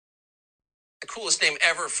coolest name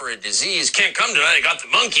ever for a disease. Can't come tonight, I got the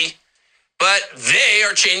monkey. But they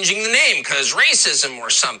are changing the name because racism or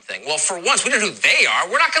something. Well, for once, we don't know who they are.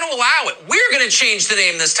 We're not going to allow it. We're going to change the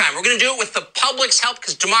name this time. We're going to do it with the public's help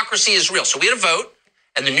because democracy is real. So we had a vote,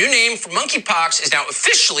 and the new name for monkeypox is now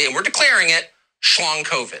officially, and we're declaring it, Schlong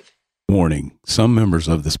COVID. Warning, some members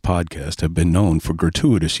of this podcast have been known for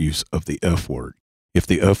gratuitous use of the F word. If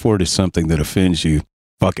the F word is something that offends you,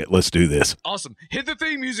 fuck it, let's do this. Awesome. Hit the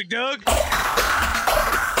theme music, Doug.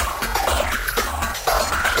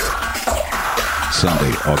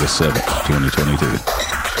 Sunday, August 7th, 2022.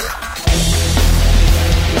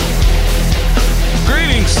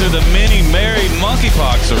 Greetings to the many married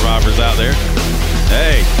monkeypox survivors out there.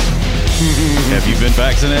 Hey, have you been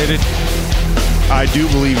vaccinated? I do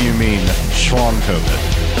believe you mean Schlong COVID.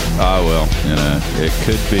 Oh, well, it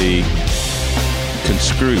could be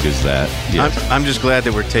construed as that. Yes. I'm just glad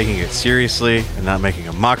that we're taking it seriously and not making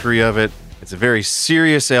a mockery of it. It's a very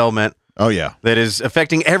serious ailment. Oh, yeah. That is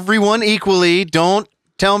affecting everyone equally. Don't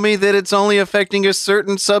tell me that it's only affecting a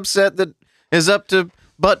certain subset that is up to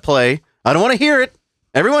butt play. I don't want to hear it.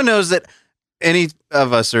 Everyone knows that any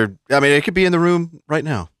of us are, it could be in the room right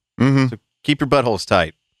now. Mm-hmm. So keep your buttholes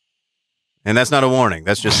tight. And that's not a warning.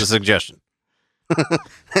 That's just a suggestion.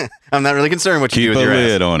 I'm not really concerned what you do with your ass.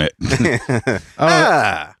 Keep a lid on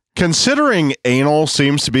it. Considering anal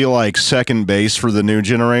seems to be like second base for the new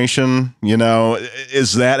generation,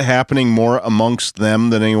 is that happening more amongst them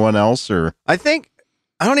than anyone else? Or I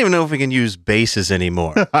don't even know if we can use bases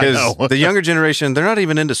anymore. Because the younger generation, they're not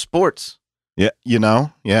even into sports. Yeah,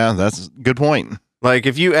 that's a good point. Like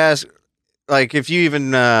if you ask, if you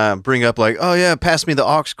even bring up oh yeah, pass me the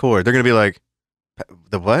aux cord, they're going to be like,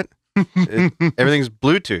 the what? Everything's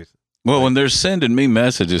Bluetooth. Well, when they're sending me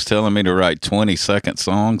messages telling me to write 20-second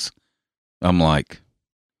songs, I'm like,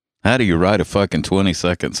 how do you write a fucking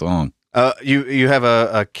 20-second song? You have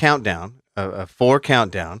a countdown, a 4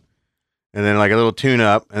 countdown, and then like a little tune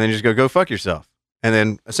up, and then you just go fuck yourself, and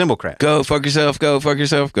then a cymbal crash. Go fuck yourself, go fuck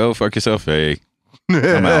yourself, go fuck yourself. Hey,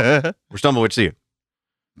 I'm out. We're Stumblewood, see you.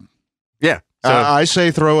 Yeah. So I say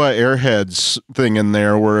throw a Airheads thing in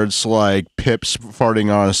there where it's like Pips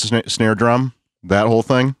farting on a snare drum, that whole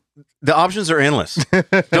thing. The options are endless.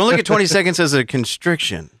 Don't look at 20 seconds as a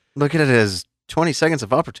constriction. Look at it as 20 seconds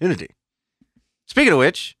of opportunity. Speaking of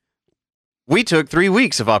which, we took 3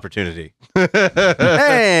 weeks of opportunity.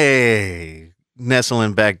 Hey,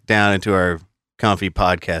 nestling back down into our comfy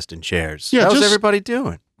podcasting chairs. Yeah, how's everybody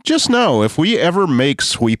doing? Just know, if we ever make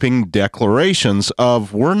sweeping declarations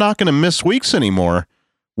of we're not going to miss weeks anymore,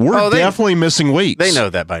 we're definitely missing weeks. They know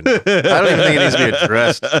that by now. I don't even think it needs to be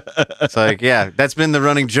addressed. It's like, yeah, that's been the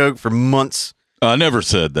running joke for months. I never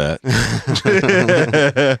said that.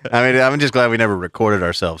 I'm just glad we never recorded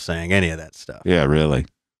ourselves saying any of that stuff. Yeah, really.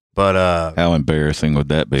 But how embarrassing would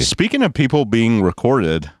that be? Speaking of people being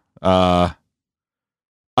recorded, I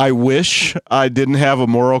wish I didn't have a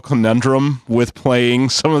moral conundrum with playing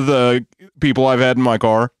some of the people I've had in my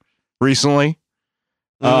car recently.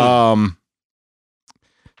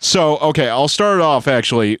 So, okay, I'll start off,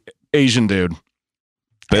 actually, Asian dude.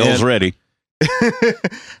 Bell's ready.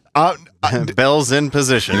 Bell's in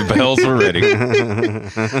position. Bells are ready.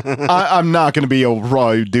 I'm not going to be able to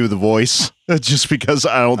probably do the voice, just because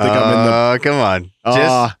I don't think I'm in the... Come on.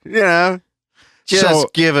 Just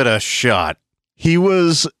give it a shot. He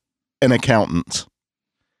was an accountant,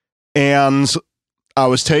 and I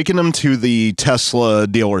was taking him to the Tesla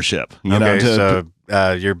dealership.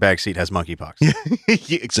 Your backseat has monkeypox.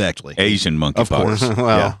 Exactly. Asian monkeypox. Of course.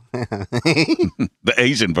 Well, the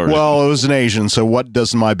Asian version. Well, it was an Asian, so what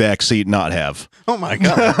does my backseat not have? Oh, my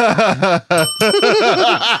God.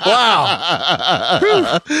 Wow.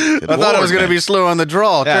 I thought it was going to be slow on the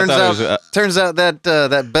draw. Yeah, Turns out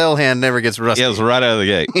that bell hand never gets rusty. Yeah, it was right out of the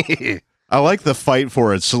gate. I like the fight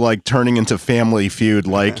for it. So, like, turning into Family Feud,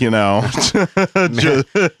 like, All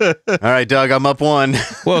right, Doug, I'm up 1.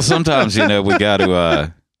 Well, sometimes, we got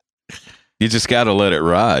to, you just got to let it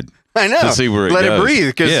ride. I know. To see where it goes. Let it breathe.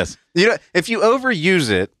 Because, yes. If you overuse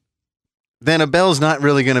it, then a bell's not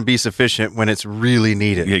really going to be sufficient when it's really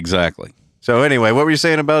needed. Exactly. So, anyway, what were you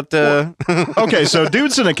saying about... Okay, so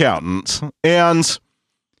dude's an accountant. And,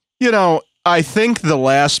 I think the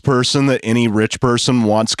last person that any rich person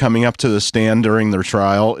wants coming up to the stand during their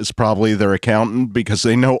trial is probably their accountant, because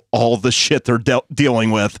they know all the shit they're dealing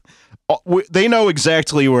with. They know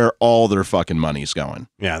exactly where all their fucking money's going.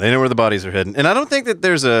 Yeah, they know where the bodies are hidden. And I don't think that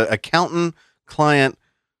there's a accountant-client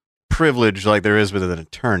privilege like there is with an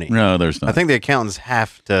attorney. No, there's not. I think the accountants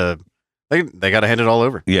have to... They got to hand it all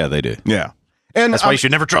over. Yeah, they do. Yeah. And that's why you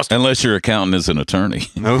should never trust him. Unless your accountant is an attorney.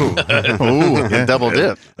 Oh, yeah, double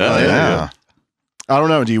dip. Yeah. I don't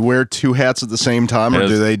know. Do you wear two hats at the same time, or Yes.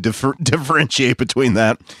 do they differentiate between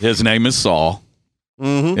that? His name is Saul,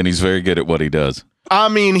 and he's very good at what he does. I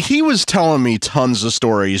mean, he was telling me tons of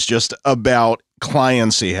stories just about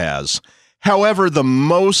clients he has. However, the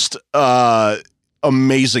most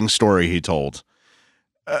amazing story he told,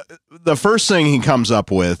 the first thing he comes up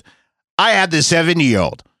with, I had this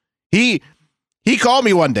 7-year-old. He called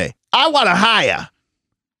me one day. I want to hire.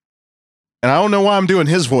 And I don't know why I'm doing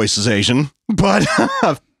his voice as Asian, but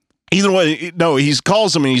either way, no, he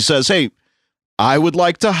calls him and he says, hey, I would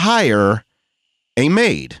like to hire a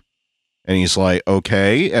maid. And he's like,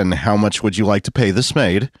 okay, and how much would you like to pay this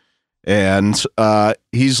maid? And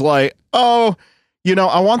he's like, oh,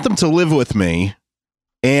 I want them to live with me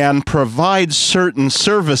and provide certain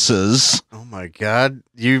services. Oh my God.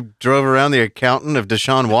 You drove around the accountant of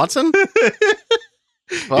Deshaun Watson?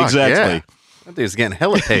 Fuck, Exactly. Yeah. That dude's getting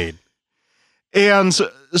hella paid. And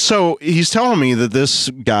so he's telling me that this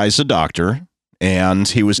guy's a doctor and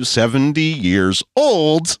he was 70 years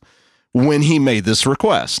old when he made this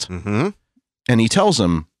request. Mm-hmm. And he tells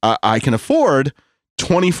him, I can afford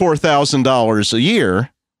 $24,000 a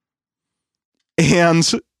year. And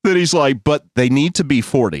then he's like, but they need to be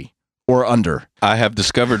 40 or under. I have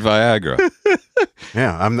discovered Viagra.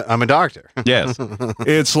 Yeah, I'm a doctor. Yes.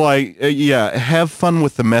 It's like, yeah, have fun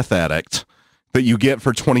with the meth addict that you get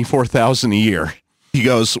for $24,000 a year. He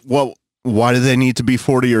goes, well, why do they need to be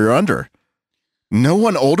 40 or under? No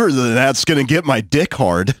one older than that's going to get my dick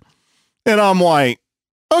hard. And I'm like,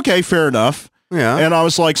 okay, fair enough. Yeah. And I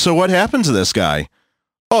was like, so what happened to this guy?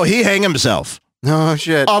 Oh, he hang himself. Oh,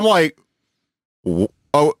 shit. I'm like, oh,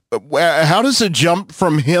 how does it jump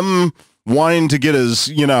from him wanting to get his,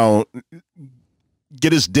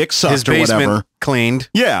 get his dick sucked His or basement whatever? cleaned.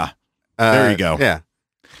 Yeah. There you go. Yeah.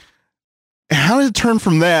 How did it turn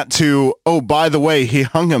from that to, oh, by the way, he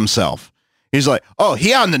hung himself? He's like, oh,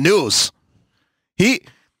 he on the news.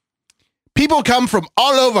 People come from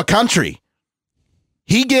all over country.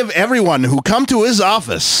 He give everyone who come to his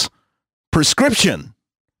office prescription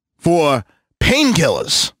for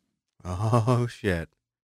painkillers. Oh, shit.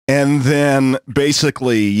 And then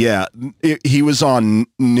basically, yeah, he was on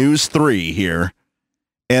News 3 here.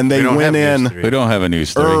 And they We don't went have in, News 3. We don't have a news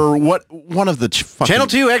story. or what, one of the fucking, Channel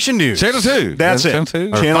 2 Action News. Channel 2. That's it. Channel 2.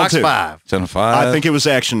 Or Channel Fox 2. 5. Channel 5. I think it was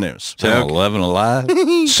Action News. Channel 11 Alive.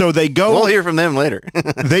 So they go, We'll hear from them later.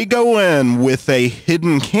 they go in with a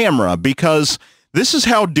hidden camera because this is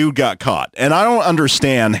how dude got caught. And I don't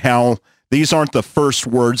understand how these aren't the first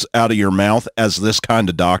words out of your mouth as this kind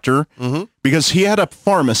of doctor, because he had a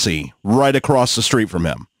pharmacy right across the street from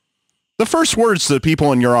him. The first words to the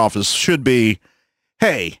people in your office should be,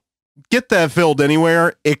 hey, get that filled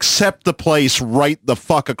anywhere except the place right the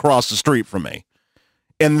fuck across the street from me.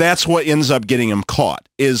 And that's what ends up getting him caught,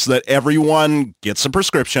 is that everyone gets a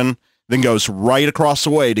prescription, then goes right across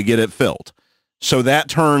the way to get it filled. So that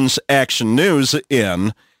turns Action News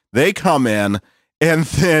in. They come in and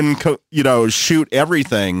then, shoot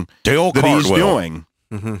everything Dale that he's Cardwell.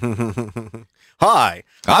 doing. Hi,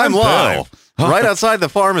 I'm live right outside the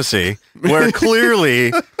pharmacy where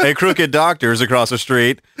clearly a crooked doctor is across the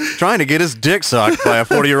street trying to get his dick sucked by a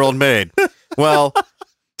 40-year-old maid. Well,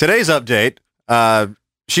 today's update,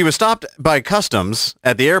 she was stopped by customs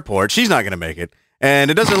at the airport. She's not going to make it.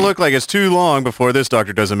 And it doesn't look like it's too long before this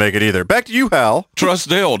doctor doesn't make it either. Back to you, Hal.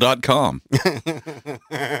 TrustDale.com.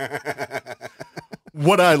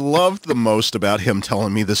 What I loved the most about him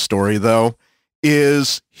telling me this story, though,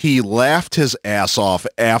 is he laughed his ass off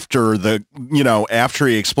after after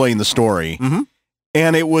he explained the story. Mhm.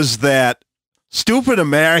 And it was that stupid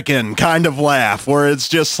American kind of laugh where it's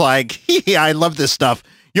just like, I love this stuff.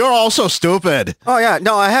 You're all so stupid. Oh yeah,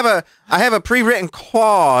 no, I have a pre-written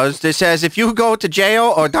clause that says if you go to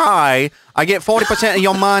jail or die, I get 40% of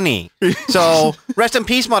your money. So rest in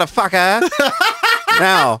peace, motherfucker.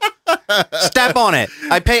 Now, step on it.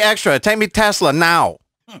 I pay extra. Take me Tesla now.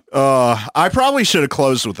 I probably should have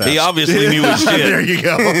closed with that. He obviously knew his shit. There you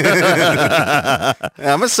go.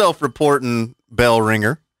 I'm a self-reporting bell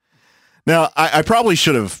ringer. Now, I probably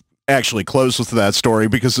should have actually closed with that story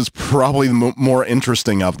because it's probably the more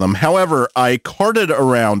interesting of them. However, I carted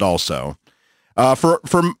around also. For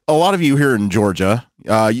a lot of you here in Georgia,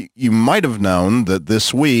 you might have known that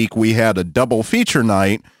this week we had a double feature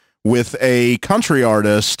night with a country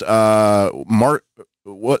artist, what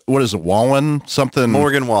is it, Wallen? Something?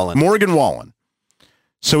 Morgan Wallen. Morgan Wallen.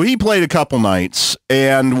 So he played a couple nights,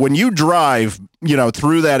 and when you drive,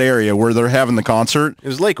 through that area where they're having the concert, It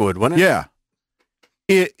was Lakewood, wasn't it? yeah,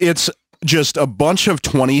 it's just a bunch of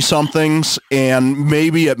 20-somethings and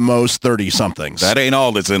maybe at most 30-somethings. That ain't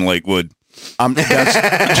all that's in Lakewood.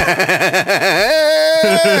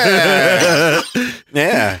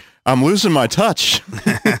 Yeah. I'm losing my touch.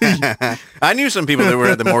 I knew some people that were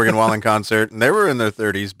at the Morgan Wallen concert, and they were in their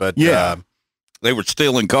 30s, but Yeah. They were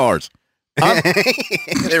stealing cars.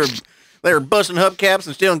 they were busting hubcaps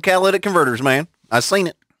and stealing catalytic converters, man. I seen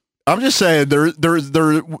it. I'm just saying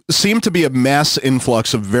there seemed to be a mass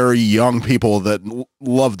influx of very young people that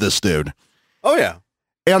love this dude. Oh, yeah.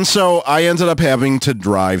 And so I ended up having to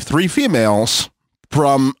drive 3 females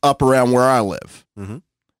from up around where I live. Mm-hmm.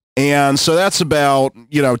 And so that's about,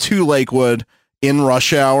 to Lakewood in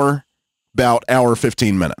rush hour, about hour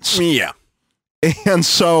 15 minutes. Yeah. And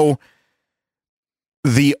so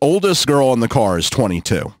the oldest girl in the car is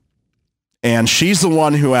 22. And she's the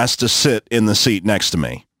one who has to sit in the seat next to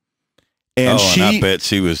me. And and I bet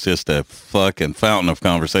she was just a fucking fountain of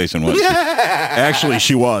conversation, wasn't she? actually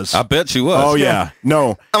she was. I bet she was. Oh, yeah.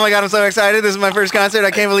 No. Oh, my God, I'm so excited. This is my first concert.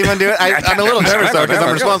 I can't believe I'm doing it. I'm a little nervous, though, because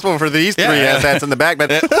I'm responsible for these 3 assets in the back. But,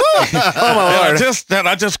 oh, my Lord.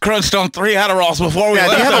 I just crunched on 3 Adderalls before we Yeah,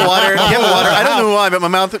 left. do you have a water? I don't know why, but my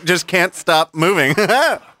mouth just can't stop moving.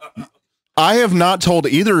 I have not told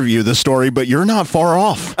either of you this story, but you're not far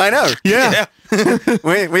off. I know. Yeah.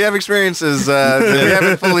 We have experiences that we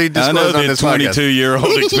haven't fully I know disclosed on the this podcast.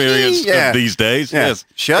 22-year-old experience Yeah. of these days. Yeah. Yes.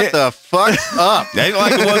 Shut the fuck up. Ain't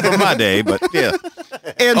like it was from my day, but yeah.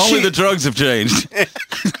 And Only the drugs have changed.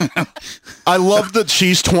 I love that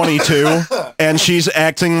she's 22 and she's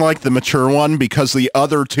acting like the mature one because the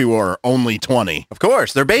other 2 are only 20. Of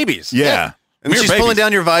course, they're babies. Yeah. And she's pulling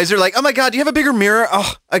down your visor like, oh my God, do you have a bigger mirror?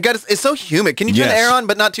 Oh, I got it. It's so humid. Can you turn the air on,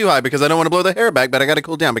 but not too high because I don't want to blow the hair back, but I got to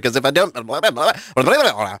cool down because if I don't,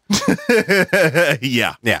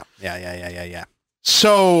 Yeah. Yeah.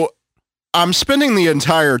 So I'm spending the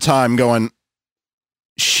entire time going,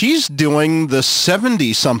 she's doing the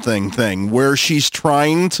 70-something thing where she's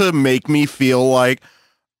trying to make me feel like,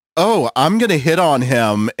 oh, I'm going to hit on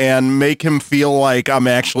him and make him feel like I'm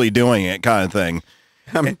actually doing it kind of thing.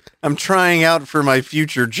 I'm trying out for my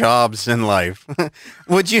future jobs in life.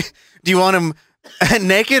 Do you want him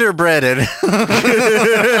naked or breaded?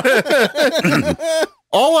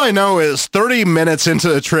 All I know is 30 minutes into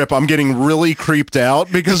the trip, I'm getting really creeped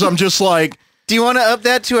out because I'm just like, Do you want to up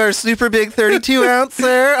that to our super big 32 ounce,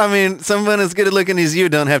 sir? I mean, someone as good looking as you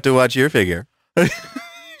don't have to watch your figure.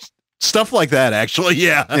 stuff like that, actually.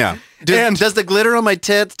 Yeah. Yeah. And- Does the glitter on my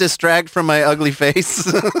tits distract from my ugly face?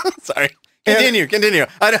 Sorry. Continue.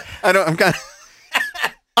 I'm kind of...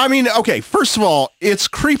 I mean, okay, first of all, it's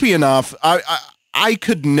creepy enough. I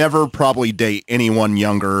could never probably date anyone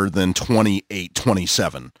younger than 28,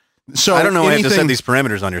 27. So I don't know why you have to set these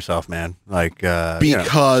parameters on yourself, man. Like,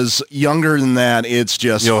 because younger than that, it's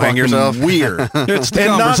just You'll hang yourself? weird. It's the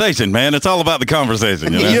conversation, man. It's all about the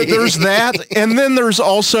conversation. You know? Yeah, there's that. And then there's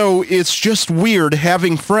also, it's just weird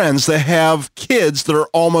having friends that have kids that are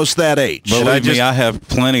almost that age. Believe me, I have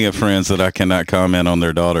plenty of friends that I cannot comment on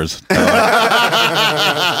their daughters.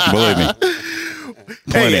 Believe me.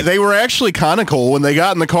 Plenty. Hey, they were actually kind of cool when they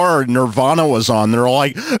got in the car. Nirvana was on. They're all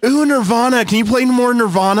like, "Ooh, Nirvana! Can you play more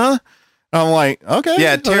Nirvana?" I'm like, "Okay."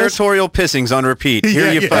 Yeah, territorial pissings on repeat.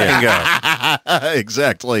 Here you fucking go.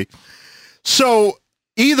 Exactly. So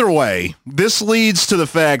either way, this leads to the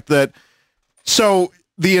fact that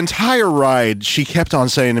the entire ride, she kept on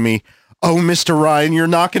saying to me, "Oh, Mr. Ryan, you're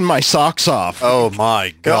knocking my socks off." Oh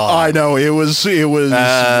my God! I know it was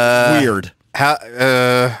weird.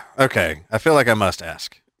 Okay. I feel like I must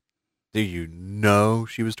ask. Do you know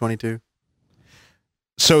she was 22?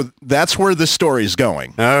 So that's where the story's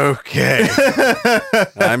going. Okay.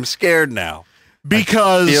 I'm scared now.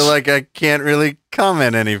 Because I feel like I can't really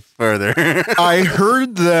comment any further. I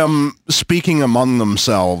heard them speaking among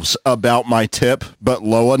themselves about my tip, but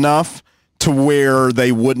low enough to where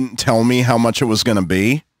they wouldn't tell me how much it was going to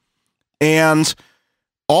be. And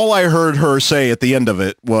all I heard her say at the end of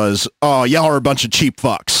it was, "Oh, y'all are a bunch of cheap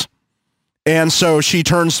fucks." And so she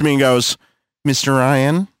turns to me and goes, "Mr.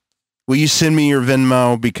 Ryan, will you send me your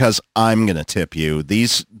Venmo because I'm going to tip you.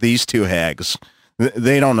 These 2 hags,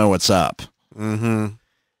 they don't know what's up." Mm-hmm.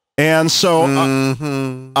 And so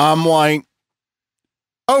I'm like,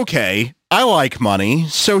 okay, I like money,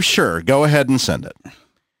 so sure, go ahead and send it.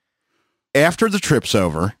 After the trip's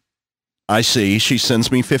over, I see she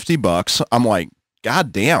sends me $50. I'm like,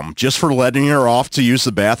 God damn, just for letting her off to use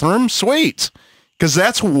the bathroom? Sweet. Because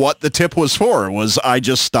that's what the tip was for, was I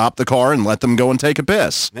just stopped the car and let them go and take a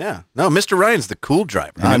piss. Yeah. No, Mr. Ryan's the cool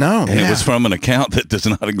driver. I know. And it was from an account that does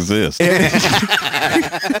not exist.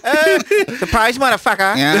 Surprise,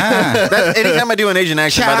 motherfucker. Anytime I do an Asian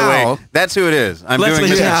accent, by the way, that's who it is. I'm Let's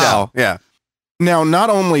doing leave Mr. it Chow. Yeah. Now,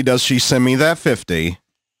 not only does she send me that 50,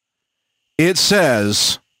 It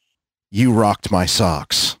says, "You rocked my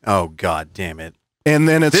socks," Oh God damn it! and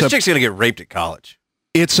then This chick's gonna get raped at college.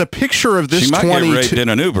 it's a picture of this She might get raped 22. in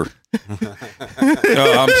an Uber.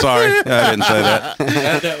 Oh, I'm sorry. I didn't say that.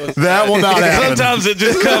 That will not happen. Sometimes it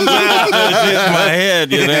just comes out and it's in my head,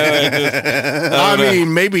 you know. I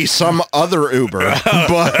mean, maybe some other Uber,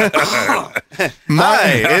 but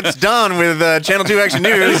Hi, it's Don with Channel 2 Action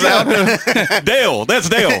News. Dale. That's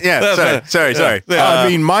Dale. Yeah, That's sorry. I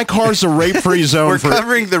mean, my car's a rape-free zone We're for.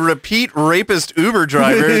 covering the repeat rapist Uber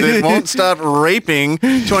driver that won't stop raping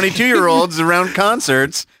 22-year-olds around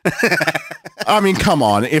concerts. I mean, come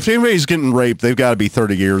on. If anybody's getting raped, they've got to be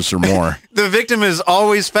 30 years or more. The victim is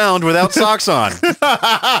always found without socks on. and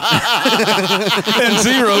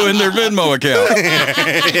zero in their Venmo account.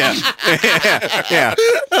 Yeah.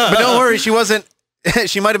 But don't worry, she wasn't.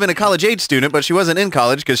 She might have been a college-age student, but she wasn't in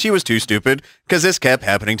college because she was too stupid because this kept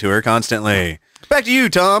happening to her constantly. Back to you,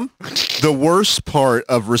 Tom. The worst part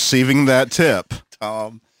of receiving that tip,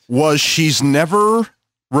 Tom. was she's never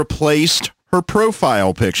replaced her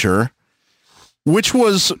profile picture, which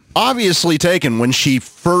was obviously taken when she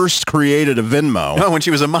first created a Venmo. Oh, when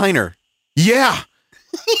she was a minor. Yeah.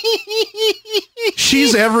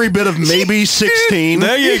 She's every bit of maybe 16.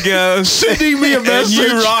 There you go. Sending me a And message.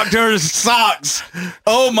 you rocked her socks.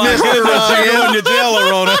 Oh my goodness, they're going to jail,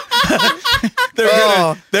 Arona.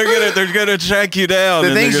 they're gonna track you down. The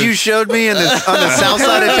and things they're you showed me on the south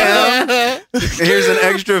side of town. Here's an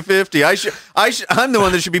extra 50. I'm the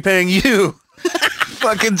one that should be paying you.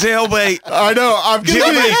 fucking jailbait. I know. I'm gonna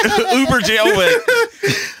Jailbait. Uber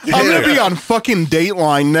jailbait. I'm gonna be on fucking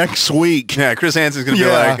Dateline next week. Yeah, Chris Hansen's gonna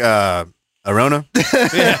Yeah. be like, Arona.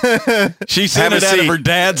 She sent Have it a out of seat. her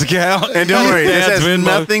dad's account. And don't worry, this Dad's has Venmo.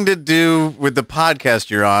 nothing to do with the podcast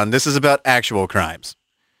you're on. This is about actual crimes.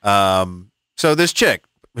 So this chick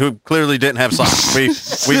who clearly didn't have socks, we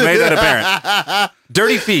made that apparent.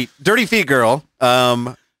 Dirty feet girl.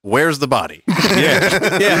 Where's the body?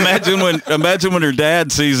 Yeah, yeah. Imagine when her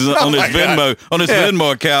dad sees it on his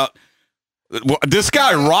Venmo account. This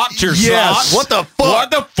guy rocked your Yes. socks. What the fuck?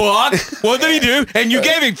 What the fuck? What did he do? And you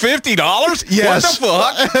gave him $50? Yes.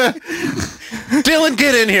 What the fuck? Dylan,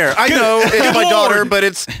 get in here. I know it's good my daughter, Lord. but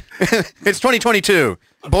it's 2022.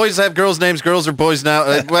 Boys have girls' names. Girls are boys now.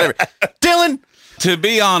 Whatever. Dylan. To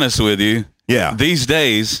be honest with you, Yeah. these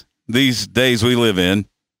days we live in,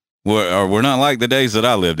 we're not like the days that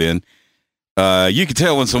I lived in. You could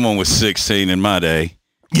tell when someone was 16 in my day.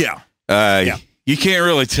 Yeah. You can't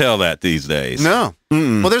really tell that these days. No.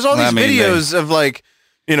 Mm-mm. Well, there's all these I mean, videos of like,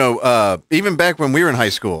 even back when we were in high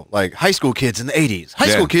school, like high school kids in the 80s, high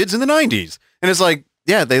school kids in the 90s. And it's like,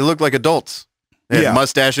 yeah, they look like adults. They had Yeah.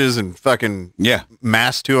 mustaches and fucking Yeah.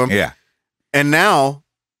 masks to them. Yeah. And now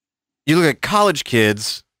you look at college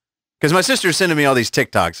kids, because my sister's sending me all these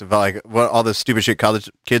TikToks of like what all the stupid shit college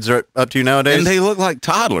kids are up to nowadays. And they look like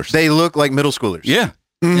toddlers. They look like middle schoolers. Yeah.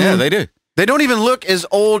 Mhm. Yeah, they do. They don't even look as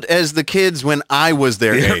old as the kids when I was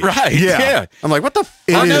their age. Right. Yeah. Yeah. I'm like, what the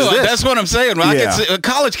It fuck I know. is this? That's what I'm saying. I Yeah. can see,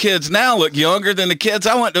 college kids now look younger than the kids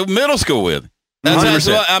I went to middle school with. That's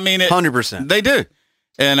 100%. what I mean. 100%. They do.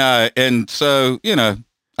 And so,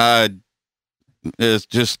 it's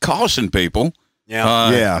just caution people.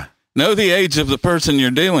 Yeah. Yeah. Know the age of the person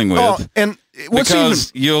you're dealing with. Oh, and what's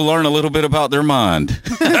because you'll learn a little bit about their mind.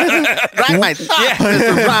 Right, my thought,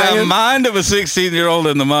 Mr. The Ryan. mind of a 16-year-old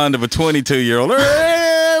and the mind of a 22-year-old are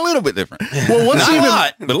a little bit different. Well, what's Not even a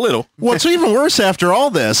lot, but a little. what's even worse after all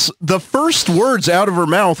this? The first words out of her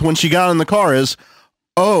mouth when she got in the car is,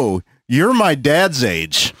 "Oh, you're my dad's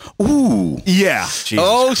age." Ooh. Yeah. Jesus She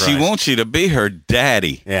Christ. wants you to be her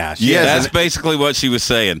daddy. Yeah, she has That's an- basically what she was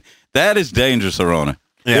saying. That is dangerous, Arona.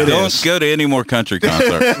 Yeah. Don't is. go to any more country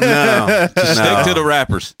concerts. No. Stick to the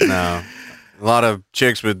rappers. No. A lot of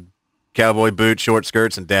chicks with cowboy boots, short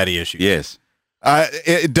skirts, and daddy issues. Yes.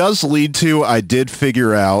 It does lead to, I did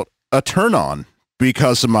figure out a turn on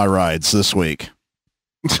because of my rides this week.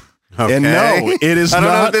 Okay. And no, it is I don't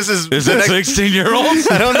know if not. this is. Is the it next- 16-year-olds?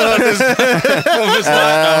 I don't know if this.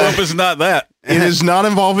 I hope it's not that. It is not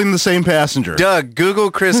involving the same passenger. Doug,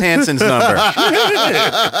 Google Chris Hansen's number.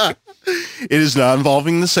 It is not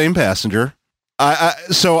involving the same passenger.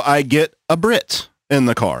 So I get a Brit in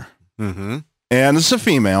the car, Mm-hmm. and it's a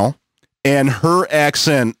female, and her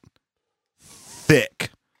accent thick,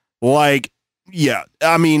 like yeah.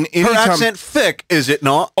 I mean, Her anytime- accent thick, is it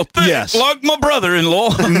not? Oh, thick, Yes. like my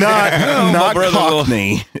brother-in-law. not My not brother-in-law.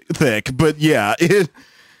 Cockney thick, but yeah,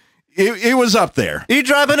 it was up there. You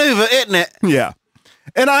driving Uber, isn't it? Yeah.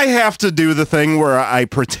 And I have to do the thing where I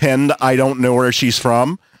pretend I don't know where she's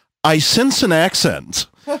from. I sense an accent.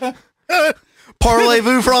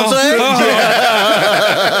 Parlez-vous français?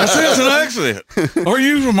 I see it's an accent. Are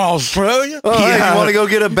you from Australia? Oh, hey, you want to go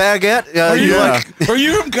get a baguette? Are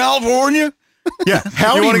you from California? Yeah.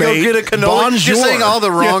 Howdy, You want to go mate. get a cannoli? Bonjour. You're saying all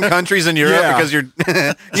the wrong countries in Europe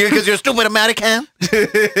Yeah. because you're stupid American.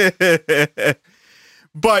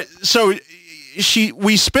 But so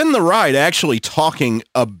we spend the ride actually talking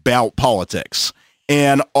about politics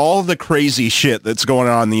and all the crazy shit that's going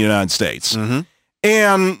on in the United States. Mm-hmm.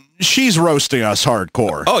 And she's roasting us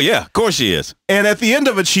hardcore. Oh, yeah. Of course she is. And at the end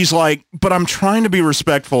of it, she's like, but I'm trying to be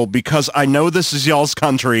respectful because I know this is y'all's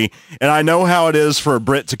country and I know how it is for a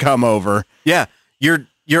Brit to come over. Yeah, your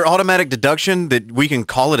automatic deduction that we can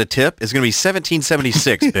call it a tip is going to be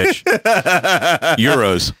 1776, bitch.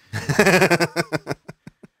 Euros.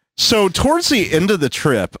 So towards the end of the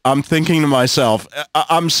trip, I'm thinking to myself,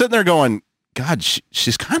 I'm sitting there going, God,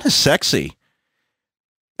 she's kind of sexy.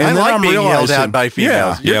 I then like I'm being yelled realizing- out by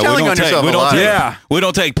females. You're we telling don't on take- yourself we a don't lot. take- Yeah. We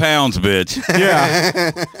don't take pounds, bitch.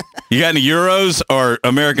 Yeah. You got any euros or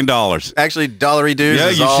American dollars? Actually, dollary dues Yeah,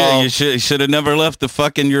 is all... you should have never left the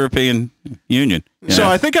fucking European Union. So Yeah.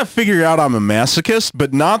 I think I figured out I'm a masochist,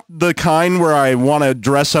 but not the kind where I want to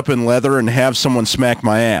dress up in leather and have someone smack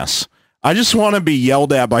my ass. I just want to be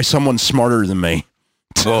yelled at by someone smarter than me.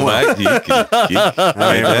 Well, that,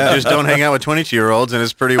 I mean, just don't hang out with 22-year-olds and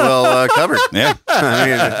it's pretty well covered. yeah.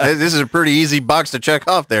 I mean, this is a pretty easy box to check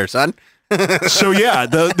off there, son. So yeah,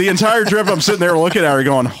 the entire trip I'm sitting there looking at her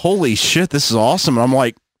going, holy shit, this is awesome. And I'm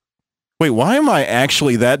like, wait, why am I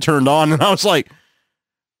actually that turned on? And I was like,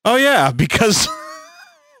 oh yeah, because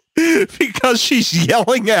she's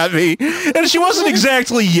yelling at me. And she wasn't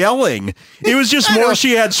exactly yelling. It was just more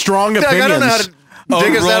she had strong Doug, opinions. I don't know how to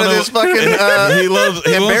dig us out of this fucking he wants to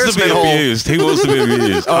be embarrassment hole. abused. He wants to be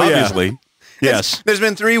abused. Oh, yeah. Obviously. Yes. There's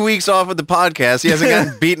been 3 weeks off of the podcast. He hasn't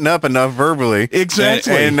gotten beaten up enough verbally.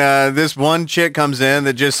 Exactly. And this one chick comes in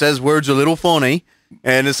that just says words a little funny,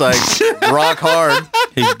 and it's like rock hard.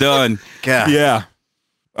 He's done. God. Yeah.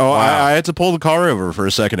 Oh, Wow. I had to pull the car over for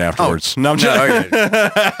a second afterwards. No, I'm No, just,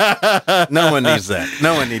 okay. No one needs that.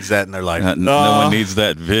 No one needs that in their life. No one needs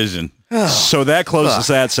that vision. So that closes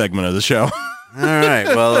that segment of the show. All right.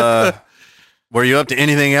 Well, were you up to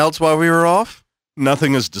anything else while we were off?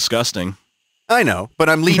 Nothing is disgusting. I know, but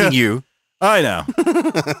I'm leading you. I know.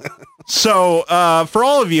 So, for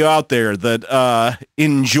all of you out there that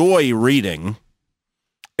enjoy reading,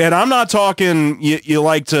 and I'm not talking you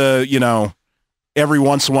like to, every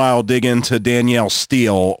once in a while dig into Danielle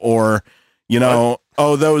Steele or,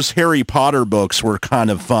 oh, those Harry Potter books were kind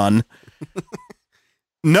of fun.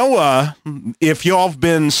 Noah, if y'all have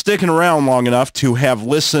been sticking around long enough to have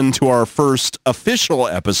listened to our first official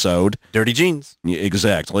episode, Dirty jeans.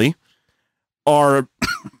 exactly, our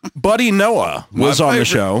buddy Noah was on the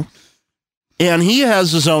show, and he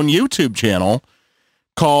has his own YouTube channel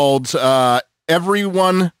called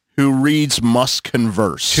Everyone Who Reads Must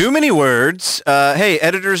Converse. Too many words. Hey,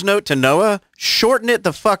 editor's note to Noah, shorten it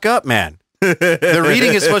the fuck up, man. The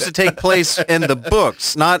reading is supposed to take place in the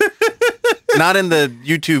books, not in the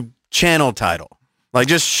YouTube channel title. Like,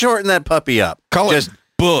 just shorten that puppy up. Call it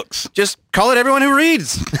books. Just call it Everyone Who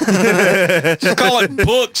Reads. Just call it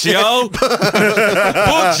books, yo.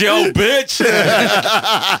 Books, yo, bitch.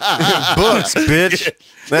 Books, bitch.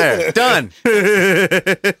 There, done.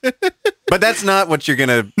 But that's not what you're going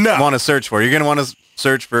to want to search for. You're going to want to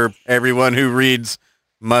search for Everyone Who Reads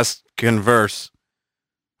Must Converse.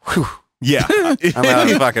 Whew. Yeah. I'm out of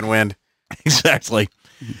the fucking wind. Exactly.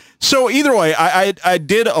 So either way, I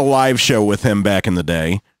did a live show with him back in the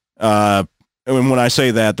day. And when I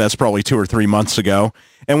say that, that's probably 2 or 3 months ago.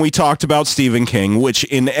 And we talked about Stephen King, which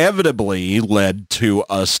inevitably led to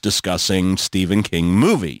us discussing Stephen King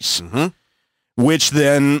movies, which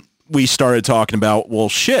then we started talking about, well,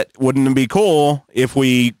 shit, wouldn't it be cool if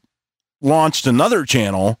we launched another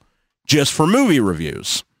channel just for movie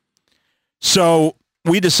reviews? So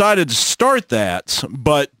we decided to start that,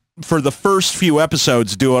 but for the first few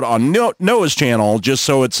episodes, do it on Noah's channel just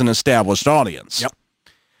so it's an established audience. Yep.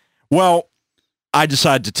 Well, I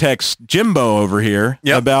decided to text Jimbo over here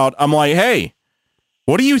about, I'm like, hey,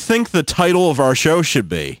 what do you think the title of our show should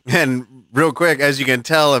be? And real quick, as you can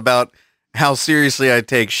tell about how seriously I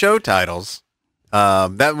take show titles,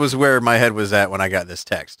 that was where my head was at when I got this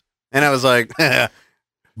text. And I was like,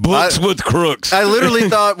 Books with crooks. I literally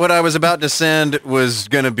thought what I was about to send was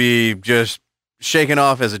going to be just shaken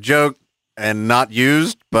off as a joke and not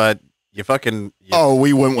used, but you fucking...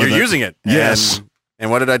 We went with You're it. using it. Yes. And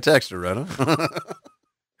what did I text her, Rona?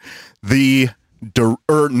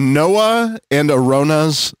 Noah and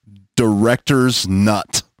Arona's Director's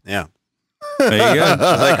Nut. Yeah. There you go.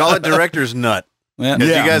 They call it Director's Nut. Yeah. Because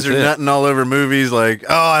Yeah, you guys are that's it. nutting all over movies like,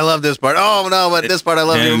 oh, I love this part. Oh, no, but this part I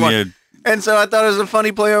love even And more. you- And so I thought it was a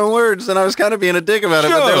funny play on words, and I was kind of being a dick about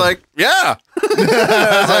it. But Sure. they're like, yeah.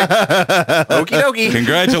 I was like, okie dokie.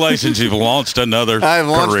 Congratulations, you've launched another I've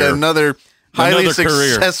launched career. another highly Another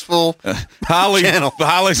career. successful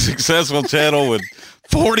highly successful channel with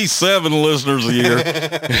 47 listeners a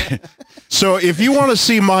year. So if you want to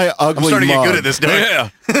see my I'm ugly starting to get mug, good at this, Doug. Yeah.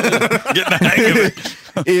 Getting the hang of it.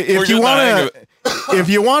 if you want to, if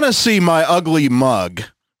you want to see my ugly mug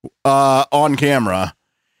on camera,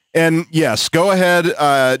 and yes, go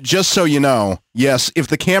ahead. Just so you know, yes, if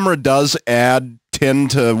the camera does add 10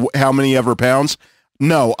 to how many ever pounds,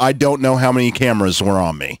 no, I don't know how many cameras were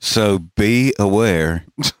on me. So be aware,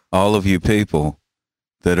 all of you people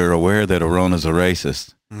that are aware that Arona's a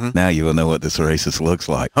racist. Mhm. Now you will know what this racist looks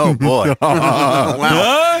like. Oh, boy. wow.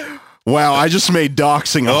 What? Wow, I just made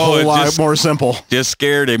doxing a Oh, whole it lot just- more simple. Just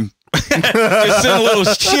scared him. Just sent a little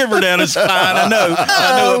shiver down his spine. I know.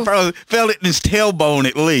 It probably felt it in his tailbone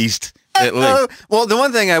at least. At least. Well, the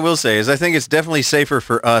one thing I will say is I think it's definitely safer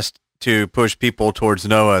for us to push people towards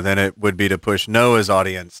Noah than it would be to push Noah's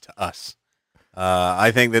audience to us.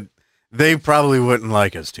 I think that they probably wouldn't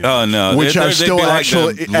like us too. Oh no! Which They'd I've be still like the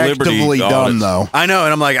actually Liberty actively done, audits. though. I know,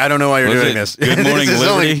 and I'm like, I don't know why you're Was doing it this. Good Morning this is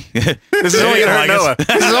Liberty. This is only They gonna hurt didn't like Noah. us.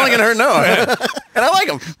 This is only gonna hurt Noah, and I like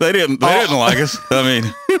him. They didn't like us. I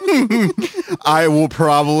mean, I will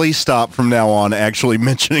probably stop from now on actually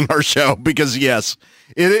mentioning our show because yes,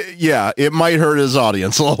 it might hurt his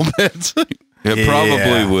audience a little bit. it Yeah.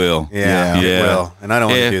 probably will. Yeah, Yeah. it will, and I don't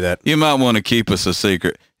want Yeah, to do that. You might want to keep us a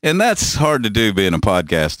secret, and that's hard to do being a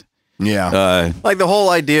podcast. Yeah. Like the whole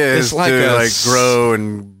idea It's is like to a like s- grow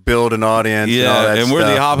and build an audience. and all Yeah, that and we're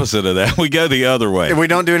the stuff. opposite of that. We go the other way. If we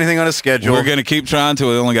don't do anything on a schedule, We're going to keep trying till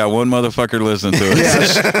we only got one motherfucker listening to us.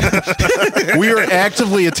 Yes. We are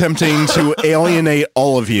actively attempting to alienate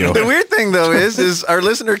all of you. The weird thing though is our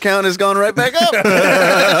listener count has gone right back up. So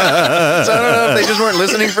I don't know if they just weren't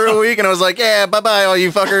listening for a week, and I was like, yeah, bye bye all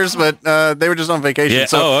you fuckers, but they were just on vacation. Yeah.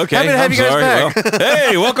 So Okay. happy to have I'm you guys sorry. back. Well,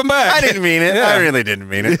 hey, welcome back. I didn't mean it. Yeah. I really didn't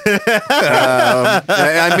mean it.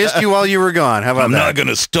 I missed you while you were gone. How about I'm that? not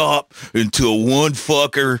gonna stop until one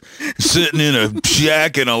fucker sitting in a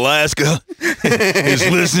shack in Alaska is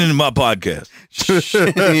listening to my podcast.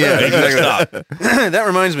 Yeah, Hey, exactly. stop. That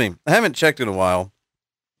reminds me, I haven't checked in a while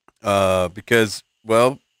because,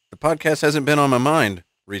 well, the podcast hasn't been on my mind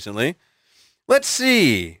recently. Let's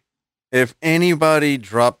see if anybody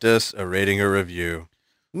dropped us a rating or review.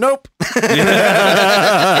 Nope.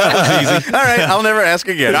 That was easy. All right, I'll never ask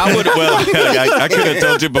again. I would. Well, I could have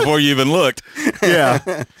told you before you even looked.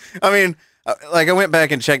 Yeah. I mean, like I went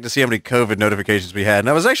back and checked to see how many COVID notifications we had, and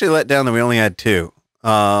I was actually let down that we only had 2.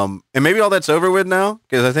 And maybe all that's over with now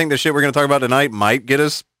because I think the shit we're going to talk about tonight might get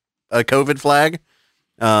us a COVID flag.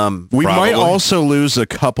 We might Probably. also lose a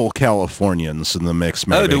couple Californians in the mix,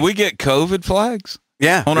 maybe. Oh, did we get COVID flags?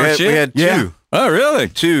 Yeah, On we our had, shit? we had 2. Yeah. Oh, really?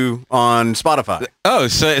 2 on Spotify. Oh,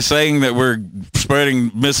 saying that we're spreading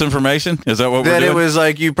misinformation? Is that what we're That doing? it was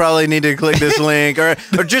like you probably need to click this link or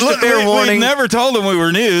just a fair we warning. never told them we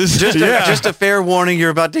were news. Just a fair warning. You're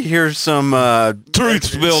about to hear some Truth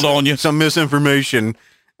spilled on you. some misinformation,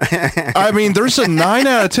 I mean, there's a 9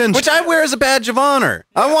 out of 10. which I wear as a badge of honor.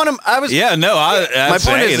 I want him. I was. Yeah, no. My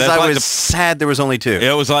point is that's I like was sad there was only 2.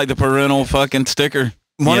 it was like the parental fucking sticker.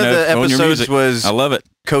 One you of know, the on your episodes music. was I love it.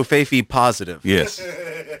 Kofafi positive, Yes.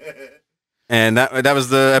 and that was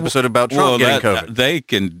the episode about Trump getting COVID.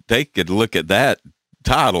 They could look at that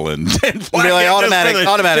title and flag Be like, it automatic.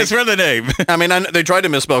 just for the name. I mean, they tried to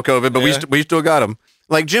misspell COVID, but Yeah. we still got him.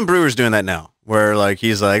 Like Jim Brewer's doing that now, where like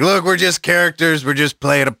he's like, look, we're just characters, we're just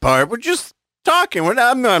playing a part, we're just talking.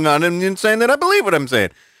 I'm not even saying that I believe what I'm saying,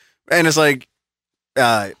 and it's like,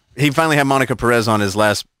 he finally had Monica Perez on his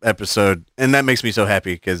last episode, and that makes me so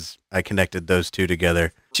happy because I connected those two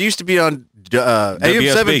together. She used to be on AM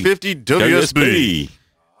 750 WSB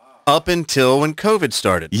up until when COVID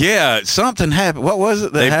started. Yeah, something happened. What was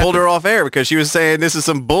it? That They pulled happened? her off air because she was saying this is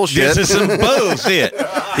some bullshit. This is some bullshit.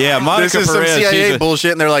 Yeah, Monica This is Perez. some she's CIA a-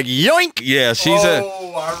 bullshit, and they're like, yoink. Yeah,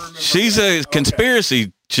 she's a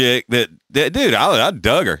conspiracy chick that dude, I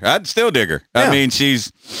dug her. I'd still dig her. Yeah. I mean,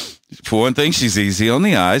 she's, for one thing, she's easy on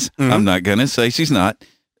the eyes. Mhm. I'm not gonna say she's not.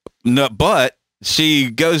 No, but she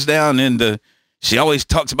goes down into. She always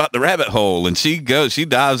talks about the rabbit hole, and she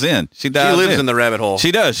dives in. She She dives lives in the rabbit hole.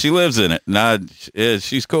 She does. She lives in it. And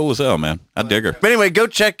she's cool as hell, man. I dig her. But anyway, go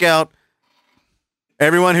check out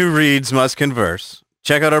Everyone Who Reads Must Converse.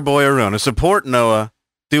 Check out our boy Arona. Support Noah.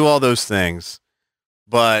 Do all those things.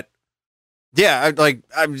 But Yeah,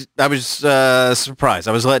 I was surprised.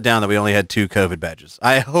 I was let down that we only had 2 COVID badges.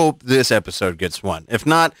 I hope this episode gets one. If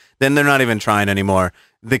not, then they're not even trying anymore.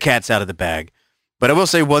 The cat's out of the bag. But I will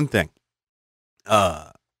say one thing.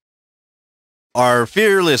 Our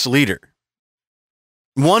fearless leader,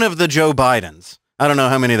 one of the Joe Bidens, I don't know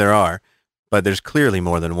how many there are, but there's clearly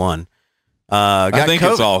more than one. I think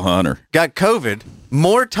it's all Hunter. Got COVID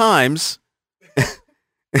more times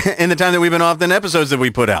in the time that we've been off than episodes that we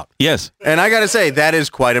put out. Yes. And I got to say, that is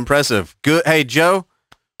quite impressive. Good. Hey, Joe,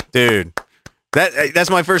 dude, that's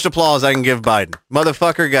my first applause I can give Biden.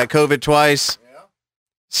 Motherfucker got COVID twice.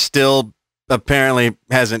 Still apparently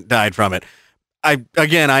hasn't died from it. I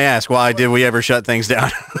ask, why did we ever shut things down?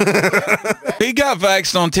 He got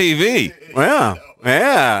vaxxed on TV. Well,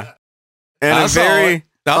 yeah. And I a saw very it.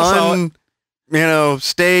 I saw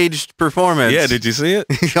staged performance. Yeah, did you see it?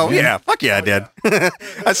 Oh, yeah. Fuck yeah, I did.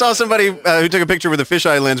 I saw somebody who took a picture with a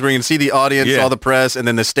fisheye lens where you can see the audience, Yeah. all the press, and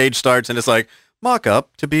then the stage starts, and it's like,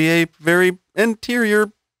 mock-up to be a very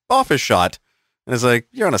interior office shot. And it's like,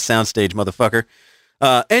 you're on a soundstage, motherfucker.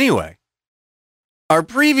 Anyway, our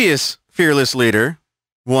previous fearless leader,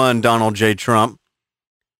 one Donald J. Trump,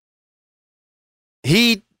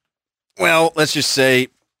 let's just say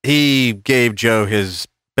he gave Joe his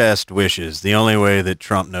best wishes, the only way that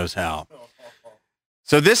Trump knows how.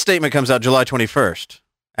 So this statement comes out July 21st,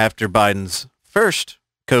 after Biden's first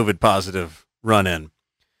COVID positive run-in.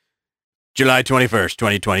 July 21st,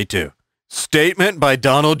 2022. Statement by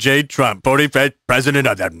Donald J. Trump, 45th President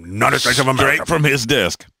of the United States of America. Straight from his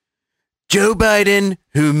desk. Joe Biden,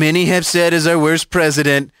 who many have said is our worst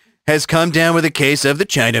president, has come down with a case of the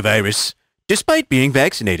China virus, despite being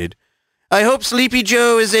vaccinated. I hope Sleepy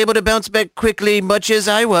Joe is able to bounce back quickly, much as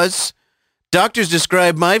I was. Doctors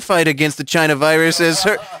describe my fight against the China virus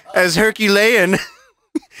as Herculean,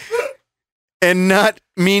 and not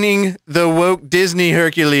meaning the woke Disney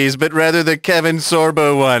Hercules, but rather the Kevin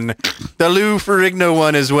Sorbo one, the Lou Ferrigno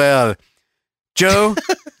one as well. Joe,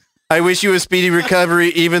 I wish you a speedy recovery,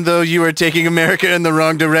 even though you are taking America in the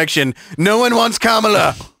wrong direction. No one wants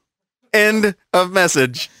Kamala. End of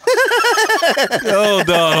message. Oh,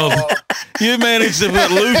 Donald. You managed to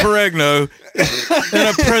put Lou Ferrigno in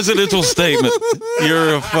a presidential statement.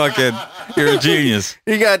 You're a genius.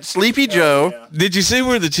 You got Sleepy Joe. Did you see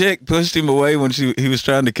where the chick pushed him away when he was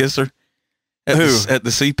trying to kiss her? At Who? at the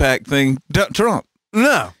CPAC thing? Trump.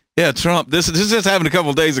 No. Yeah, Trump. This just happened a couple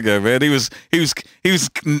of days ago, man. He was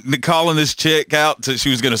calling this chick out she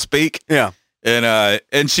was going to speak. Yeah.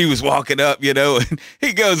 And she was walking up, and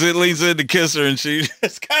he goes and leans in to kiss her, and she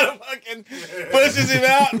just kind of fucking pushes him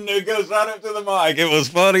out, and it goes right up to the mic. It was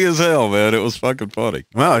funny as hell, man. It was fucking funny.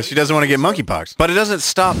 Well, she doesn't want to get monkeypox. But it doesn't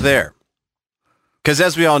stop there. Because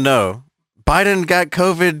as we all know, Biden got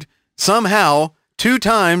COVID somehow 2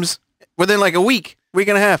 times within like a week and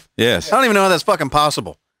a half. Yes. I don't even know how that's fucking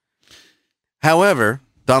possible. However,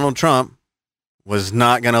 Donald Trump was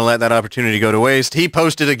not going to let that opportunity go to waste. He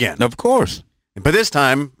posted again. Of course. But this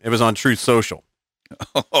time, it was on Truth Social,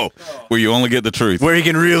 Oh, where you only get the truth. where he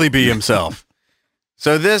can really be himself.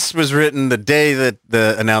 So this was written the day that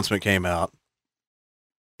the announcement came out.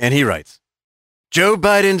 And he writes, Joe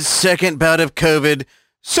Biden's second bout of COVID,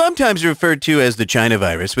 sometimes referred to as the China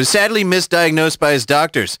virus, was sadly misdiagnosed by his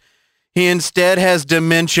doctors. He instead has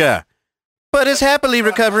dementia, but is happily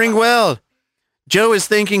recovering well. Joe is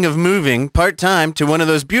thinking of moving part-time to one of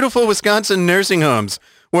those beautiful Wisconsin nursing homes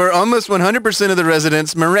where almost 100% of the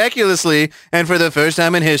residents miraculously and for the first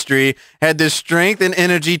time in history had the strength and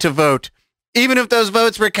energy to vote, even if those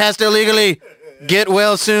votes were cast illegally. Get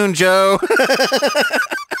well soon, Joe.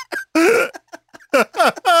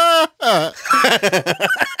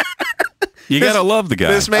 You got to love the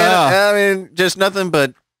guy. This man, I mean, just nothing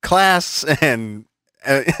but class and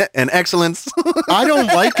excellence. I don't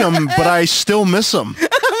like him, but I still miss him.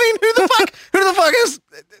 I mean, who the fuck has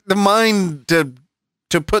the mind to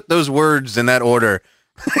put those words in that order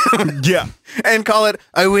Yeah. and call it,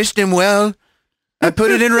 I wished him well. I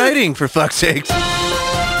put it in writing, for fuck's sake.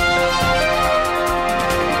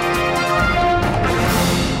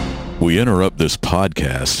 We interrupt this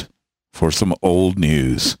podcast for some old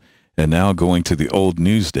news. And now going to the old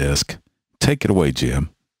news desk. Take it away, Jim.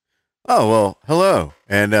 Oh, well, hello.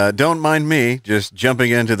 And don't mind me just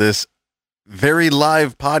jumping into this very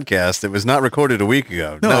live podcast that was not recorded a week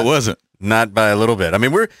ago. No, it wasn't. Not by a little bit. I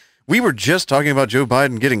mean, we were just talking about Joe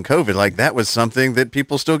Biden getting COVID. Like, that was something that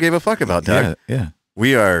people still gave a fuck about, Doug. Yeah.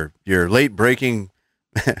 We are your late-breaking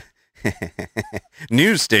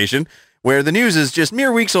news station where the news is just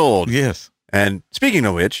mere weeks old. Yes. And speaking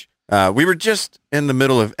of which, we were just in the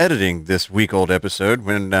middle of editing this week-old episode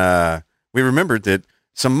when we remembered that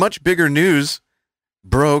some much bigger news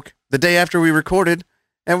broke the day after we recorded,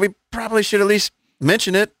 and we probably should at least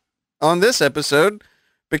mention it on this episode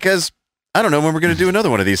because I don't know when we're going to do another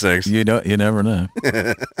one of these things. You never know.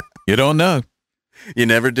 You don't know. You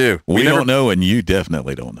never do. We don't know, and you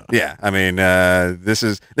definitely don't know. Yeah, I mean,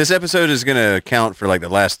 this episode is going to count for like the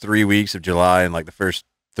last 3 weeks of July and like the first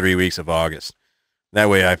 3 weeks of August. That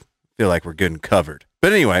way I feel like we're good and covered.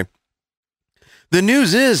 But anyway, the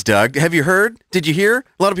news is, Doug, have you heard? Did you hear?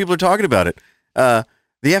 A lot of people are talking about it. The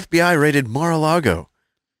FBI raided Mar-a-Lago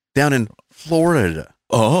down in Florida.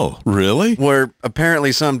 Oh, really? Where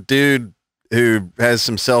apparently some dude who has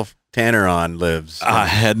some self-tanner on lives. I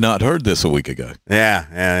had not heard this a week ago.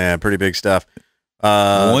 Yeah, pretty big stuff.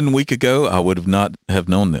 1 week ago, I would have not have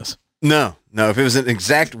known this. No, if it was an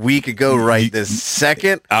exact week ago right this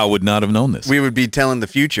second, I would not have known this. we would be telling the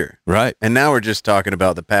future. Right. And now we're just talking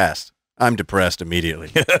about the past. I'm depressed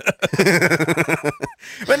immediately.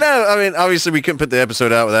 But no, I mean, obviously we couldn't put the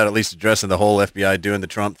episode out without at least addressing the whole FBI doing the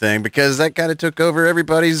Trump thing because that kind of took over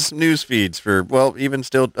everybody's news feeds for, well, even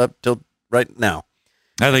still up till right now.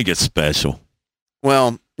 I think it's special.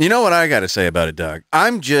 Well, you know what I got to say about it, Doug?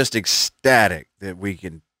 I'm just ecstatic that we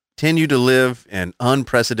continue to live in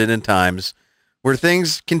unprecedented times where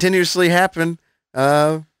things continuously happen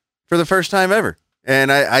for the first time ever.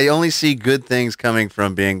 And I only see good things coming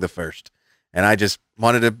from being the first. And I just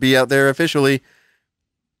wanted to be out there officially.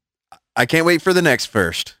 I can't wait for the next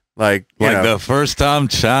first. Like the first time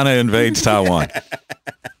China invades Taiwan.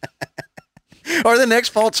 Or the next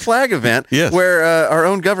false flag event Yes. where our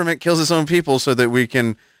own government kills its own people so that we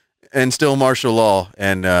can instill martial law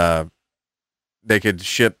and they could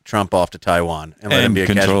ship Trump off to Taiwan and let him be a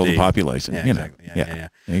control casualty. the population. Yeah, you exactly. know. Yeah.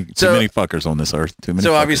 Too So- many fuckers on this earth. Too many.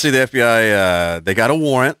 So fuckers. obviously the FBI, they got a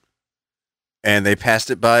warrant and they passed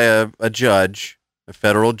it by a judge, a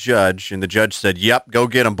federal judge. And the judge said, yep, go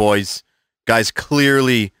get him, boys. Guy's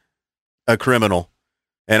clearly a criminal.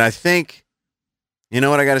 And I think, you know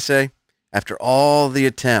what I got to say? After all the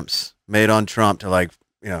attempts made on Trump to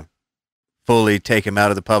fully take him out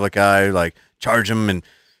of the public eye, like charge him and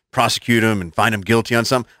prosecute him and find him guilty on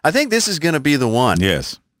something, I think this is going to be the one.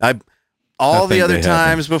 Yes. All I the think other they have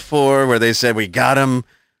times before where they said we got him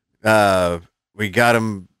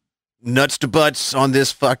nuts to butts on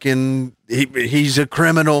this fucking he's a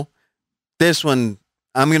criminal. This one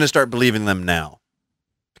I'm going to start believing them now.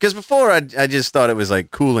 Because before I just thought it was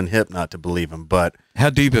like cool and hip not to believe him, but How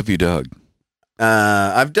deep have you dug?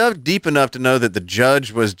 I've dug deep enough to know that the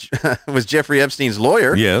judge was Jeffrey Epstein's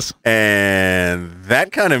lawyer. Yes. And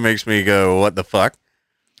that kind of makes me go, what the fuck?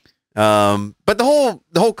 But the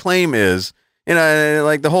whole claim is,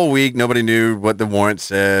 like the whole week, nobody knew what the warrant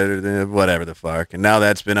said, or whatever the fuck. And now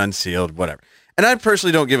that's been unsealed, whatever. And I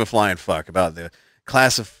personally don't give a flying fuck about the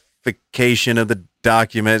classification of the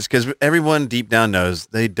documents because everyone deep down knows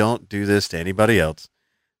they don't do this to anybody else.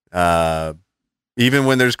 Even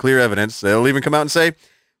when there's clear evidence, they'll even come out and say,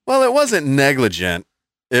 well, it wasn't negligent.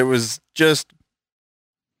 It was just,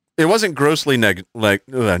 it wasn't grossly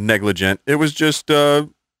negligent. It was just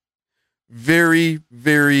very,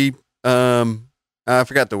 very, I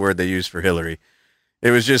forgot the word they used for Hillary.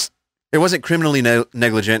 It wasn't criminally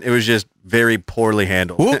negligent. It was just very poorly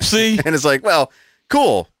handled. Whoopsie. And it's like, well,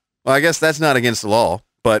 cool. Well, I guess that's not against the law,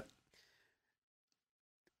 but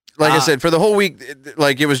like I said, for the whole week,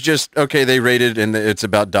 it was just, okay, they raided and it's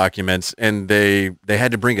about documents and they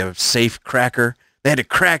had to bring a safe cracker. They had to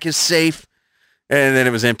crack his safe and then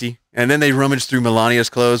it was empty. And then they rummaged through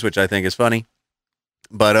Melania's clothes, which I think is funny.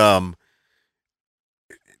 But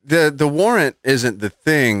the warrant isn't the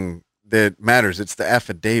thing that matters. It's the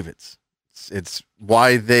affidavits. It's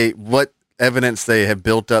what evidence they have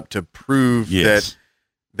built up to prove that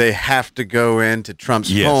they have to go into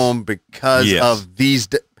Trump's home because of these.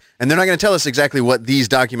 And they're not going to tell us exactly what these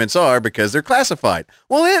documents are because they're classified.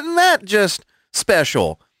 Well, isn't that just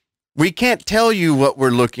special? We can't tell you what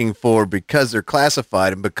we're looking for because they're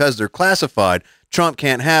classified. And because they're classified, Trump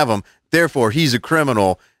can't have them. Therefore, he's a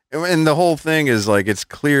criminal. And the whole thing is like, it's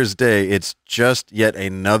clear as day. It's just yet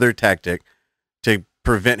another tactic to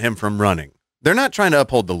prevent him from running. They're not trying to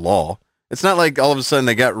uphold the law. It's not like all of a sudden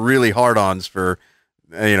they got really hard-ons for,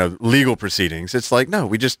 legal proceedings. It's like, no,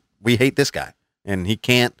 we hate this guy and he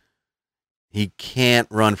can't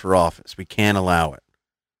run for office. We can't allow it.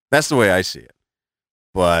 That's the way I see it.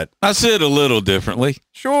 But I see it a little differently.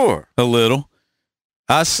 sure. A little.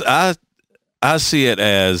 I see it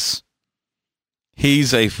as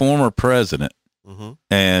he's a former president, Mm-hmm.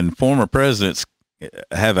 and former presidents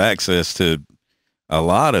have access to a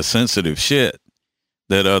lot of sensitive shit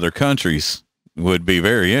that other countries would be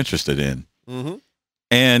very interested in. Mm-hmm.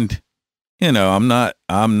 And I'm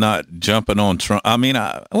not jumping on Trump. I mean,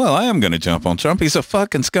 I am going to jump on Trump. He's a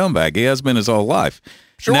fucking scumbag. He has been his whole life.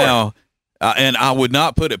 Sure. Now, and I would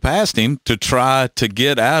not put it past him to try to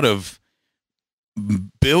get out of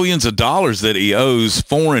billions of dollars that he owes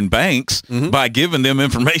foreign banks by giving them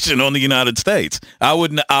information on the United States. I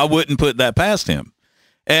wouldn't put that past him.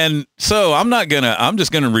 And so I'm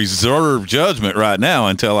just going to reserve judgment right now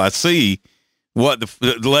until I see let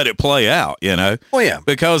it play out, Well, yeah.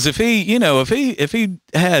 because if he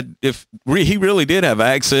really did have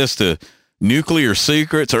access to nuclear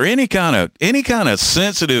secrets or any kind of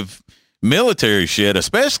sensitive military shit,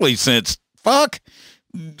 especially since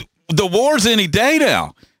the war's any day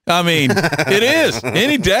now. I mean, it is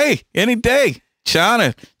any day.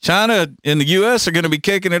 China and the U.S. are going to be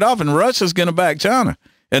kicking it off, and Russia's going to back China,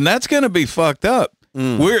 and that's going to be fucked up.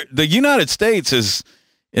 The United States is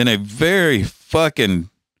in a very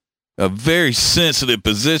sensitive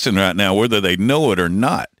position right now, whether they know it or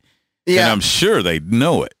not. Yeah. And I'm sure they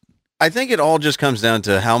know it. I think it all just comes down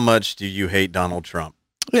to how much do you hate Donald Trump?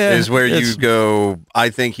 Yeah, is where you go, I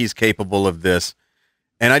think he's capable of this.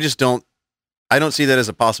 And I don't see that as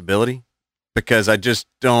a possibility, because I just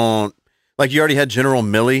don't, like, you already had General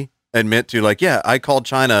Milley admit to, like, yeah, I called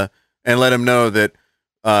China and let him know that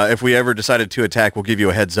if we ever decided to attack, we'll give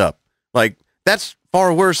you a heads up. Like, that's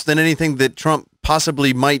far worse than anything that Trump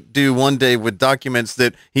possibly might do one day with documents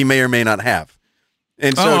that he may or may not have.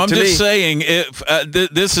 And so I'm just saying, if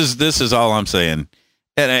this is all I'm saying,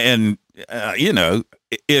 and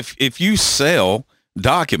if you sell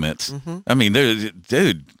documents, I mean,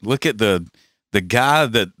 dude, look at the guy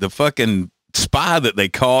the fucking spy that they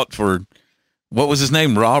caught for, what was his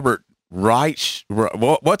name? Robert Reich.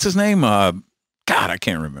 What's his name? God, I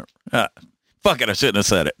can't remember. Fuck it, I shouldn't have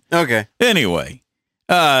said it. Okay. Anyway,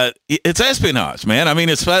 it's espionage, man. I mean,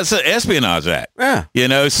 it's an Espionage Act. Yeah.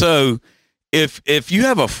 So if you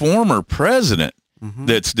have a former president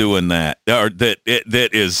that's doing that, or that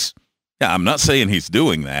is, I'm not saying he's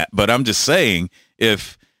doing that, but I'm just saying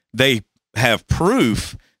if they have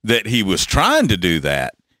proof that he was trying to do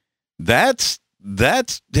that, that's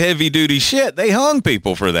heavy duty shit. They hung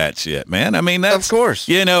people for that shit, man. I mean, that's, of course,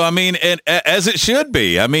 I mean, and as it should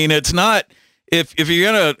be. I mean, it's not, if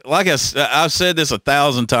you're going to, like I've said this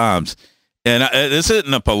 1,000 times, and this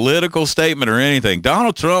isn't a political statement or anything.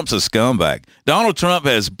 Donald Trump's a scumbag. Donald Trump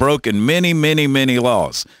has broken many, many, many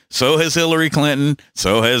laws. So has Hillary Clinton.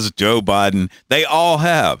 So has Joe Biden. They all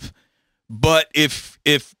have. But if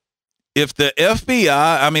the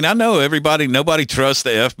FBI, I mean, I know nobody trusts the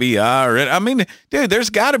FBI, I mean, dude, there's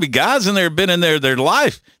got to be guys in there been in there their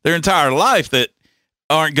entire life that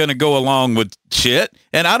aren't going to go along with shit.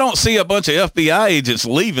 And I don't see a bunch of FBI agents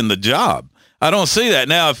leaving the job. I don't see that.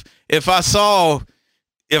 Now, if I saw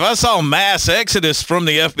mass exodus from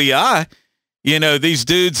the FBI, these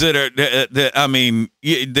dudes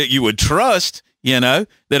that you would trust, that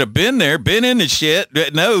have been there, been in the shit,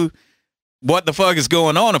 that know what the fuck is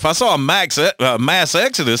going on. If I saw a mass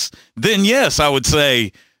exodus, then yes, I would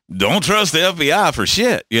say, don't trust the FBI for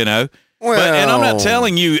shit, Well, and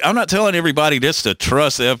I'm not telling everybody just to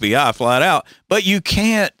trust the FBI flat out, but you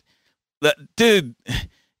can't, dude,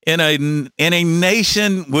 in a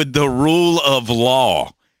nation with the rule of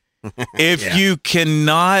law, if you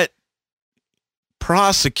cannot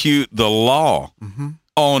prosecute the law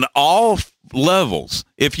on all levels,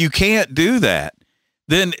 if you can't do that,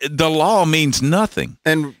 then the law means nothing.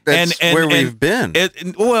 And that's where we've been.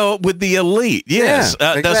 With the elite. Yes.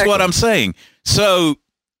 Yeah, exactly. That's what I'm saying. So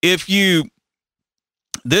if you,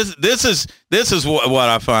 this is what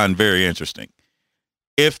I find very interesting.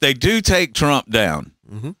 If they do take Trump down,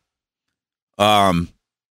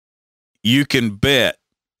 you can bet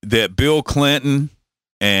that Bill Clinton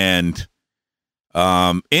and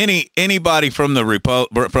anybody from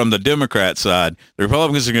the Democrat side, the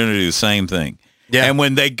Republicans are going to do the same thing. Yeah. And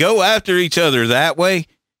when they go after each other that way,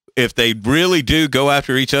 if they really do go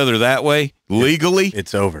after each other that way, legally,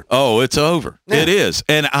 it's over. Oh, it's over. Yeah. It is.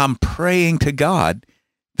 And I'm praying to God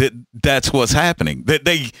that that's what's happening, that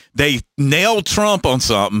they nail Trump on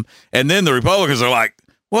something, and then the Republicans are like,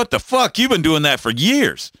 what the fuck? You've been doing that for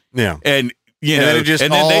years. Yeah. And then it just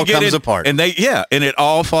all comes apart. And and it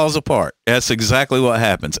all falls apart. That's exactly what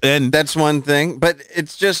happens. And that's one thing, but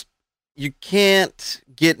it's just, you can't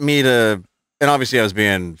get me to, and obviously I was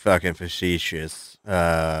being fucking facetious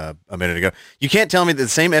a minute ago. You can't tell me that the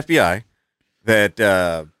same FBI that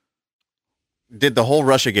did the whole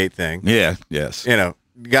Russiagate thing. Yeah, yes.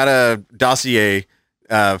 Got a dossier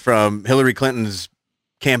from Hillary Clinton's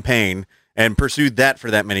campaign and pursued that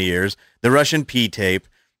for that many years. The Russian P-tape,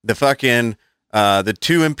 the fucking the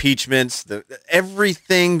 2 impeachments,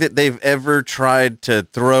 everything that they've ever tried to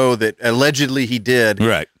throw that allegedly he did.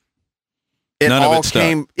 Right. It None all of it stuck.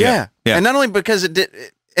 came. Yeah. And not only because it did,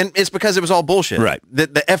 and it's because it was all bullshit. Right.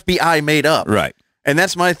 That the FBI made up. Right. And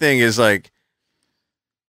that's my thing is like,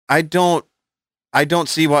 I don't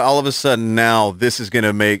see why all of a sudden now this is going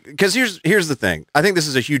to make, because here's the thing. I think this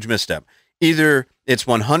is a huge misstep. Either it's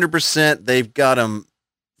 100% they've got them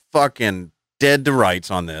fucking dead to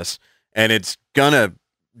rights on this and it's going to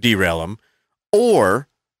derail them, or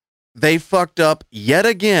they fucked up yet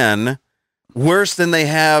again worse than they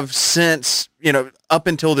have since, up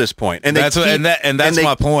until this point. And that's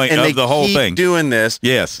my point of the whole thing. Doing this.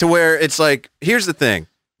 Yes. To where it's like, here's the thing.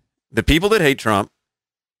 The people that hate Trump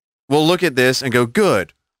will look at this and go,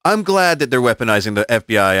 good. I'm glad that they're weaponizing the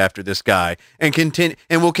FBI after this guy and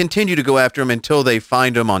will continue to go after him until they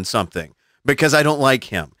find him on something, because I don't like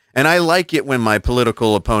him. And I like it when my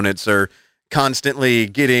political opponents are constantly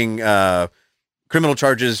getting criminal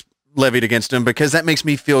charges levied against him, because that makes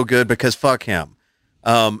me feel good, because fuck him.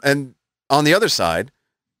 And on the other side,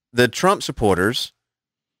 the Trump supporters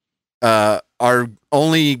are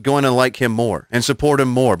only going to like him more and support him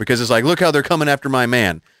more, because it's like, look how they're coming after my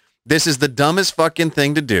man. This is the dumbest fucking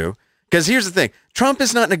thing to do. Because here's the thing. Trump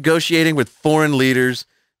is not negotiating with foreign leaders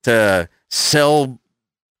to sell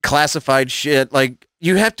classified shit. Like,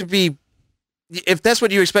 you have to be, if that's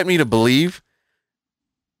what you expect me to believe,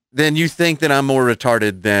 then you think that I'm more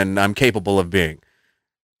retarded than I'm capable of being.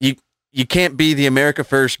 You can't be the America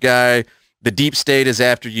First guy. The deep state is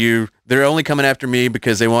after you. They're only coming after me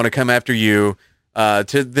because they want to come after you,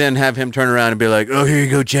 to then have him turn around and be like, oh, here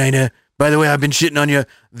you go, China. By the way, I've been shitting on you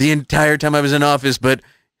the entire time I was in office, but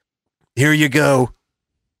here you go.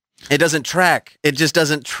 It doesn't track. It just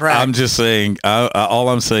doesn't track. I'm just saying, all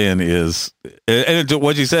I'm saying is, and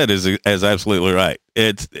what you said is absolutely right.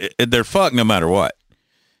 They're fucked no matter what.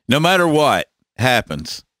 No matter what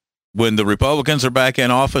happens, when the Republicans are back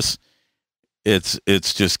in office, it's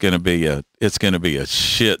just going to be a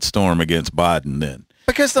shit storm against Biden then.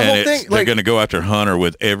 Because the whole thing, they're going to go after Hunter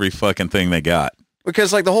with every fucking thing they got.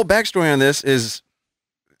 Because like the whole backstory on this is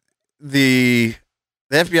the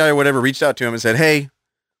FBI or whatever reached out to him and said, hey,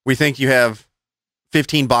 we think you have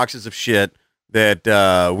 15 boxes of shit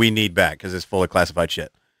that we need back because it's full of classified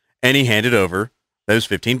shit. And he handed over those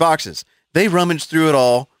 15 boxes. They rummaged through it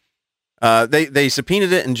all. They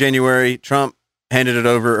subpoenaed it in January. Trump handed it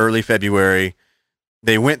over early February.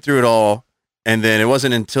 They went through it all. And then it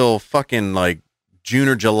wasn't until fucking like June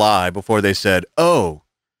or July before they said, oh,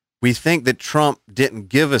 we think that Trump didn't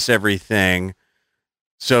give us everything,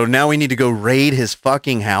 so now we need to go raid his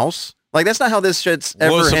fucking house? Like, that's not how this shit's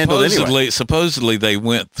ever handled anyway. Supposedly they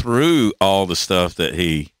went through all the stuff that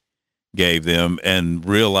he gave them and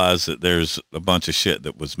realized that there's a bunch of shit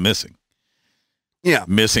that was missing. Yeah.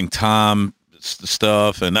 Missing time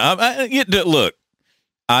stuff. And look,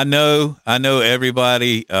 I know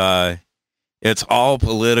everybody, it's all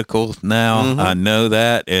political now. Mm-hmm. I know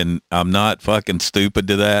that, and I'm not fucking stupid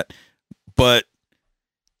to that. But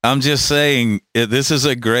I'm just saying, this is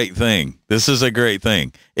a great thing. This is a great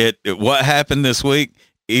thing. What happened this week,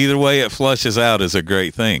 either way it flushes out, is a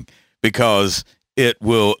great thing, because it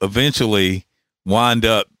will eventually wind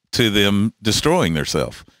up to them destroying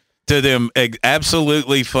themselves, to them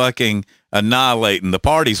absolutely fucking annihilating. The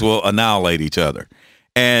parties will annihilate each other.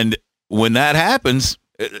 And when that happens,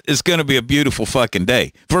 it's going to be a beautiful fucking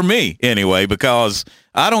day for me anyway, because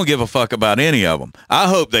I don't give a fuck about any of them. I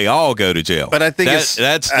hope they all go to jail. But I think that's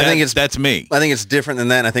me. I think it's different than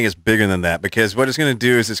that. And I think it's bigger than that, because what it's going to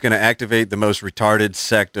do is it's going to activate the most retarded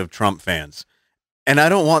sect of Trump fans. And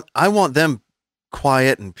I want them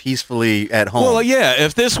quiet and peacefully at home. Well, yeah,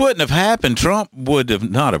 if this wouldn't have happened, Trump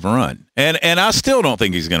would not have run. And I still don't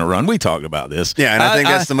think he's going to run. We talked about this. Yeah, and I think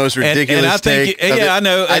that's the most ridiculous take. I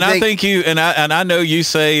know. And I know you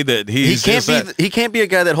say that he can't be a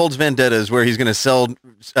guy that holds vendettas where he's going to sell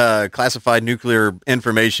classified nuclear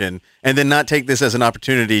information and then not take this as an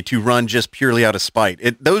opportunity to run just purely out of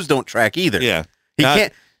spite. Those don't track either. Yeah. He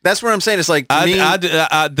can't. That's where I'm saying it's like, to me,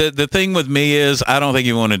 the thing with me is I don't think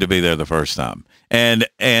he wanted to be there the first time. And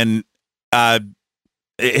I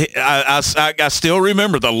still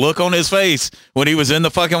remember the look on his face when he was in the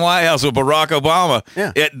fucking White House with Barack Obama.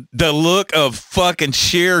 Yeah. The look of fucking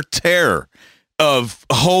sheer terror of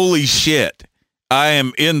holy shit. I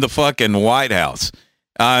am in the fucking White House.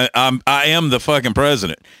 I am the fucking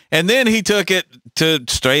president. And then he took it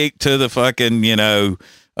straight to the fucking,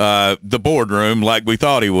 the boardroom like we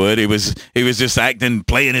thought he would. He was just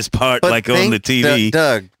playing his part on the TV.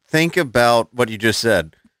 Doug, think about what you just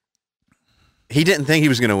said. He didn't think he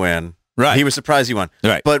was going to win. Right. He was surprised he won.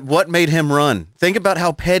 Right. But what made him run? Think about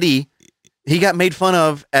how petty he got made fun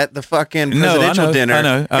of at the fucking No, I presidential know, dinner. I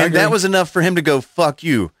know. I and agree. that was enough for him to go, fuck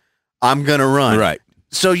you. I'm going to run. Right.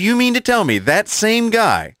 So you mean to tell me that same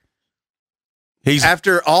guy, He's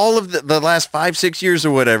after all of the last 5-6 years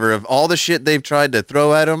or whatever of all the shit they've tried to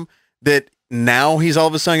throw at him, that now he's all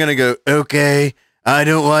of a sudden going to go, okay, I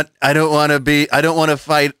don't want to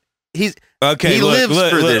fight. He lives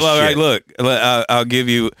for this all right, shit. look, I'll give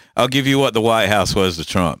you what the White House was to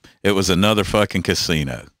Trump. It was another fucking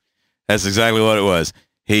casino. That's exactly what it was.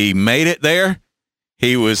 He made it there.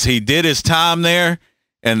 He did his time there,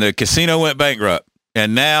 and the casino went bankrupt.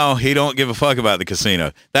 And now he don't give a fuck about the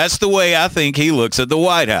casino. That's the way I think he looks at the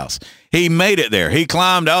White House. He made it there. He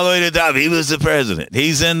climbed all the way to the top. He was the president.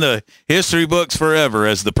 He's in the history books forever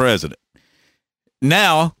as the president.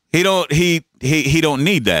 Now he don't need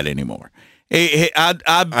that anymore. I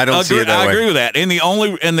don't see it that I way. agree with that. And the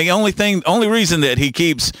only reason that he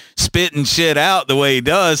keeps spitting shit out the way he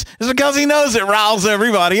does is because he knows it riles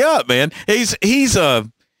everybody up, man.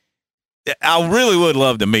 I really would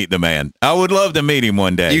love to meet the man. I would love to meet him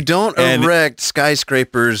one day. You don't erect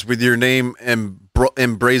skyscrapers with your name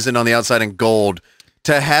emblazoned on the outside in gold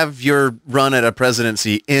to have your run at a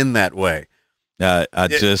presidency in that way.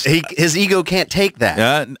 His ego can't take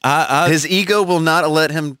that. His ego will not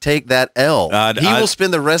let him take that L. He will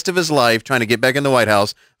spend the rest of his life trying to get back in the White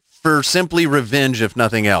House for simply revenge, if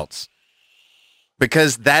nothing else.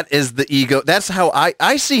 Because that is the ego. That's how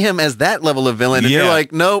I see him, as that level of villain. And Yeah. you're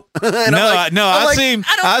like, nope. I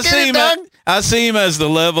see him as the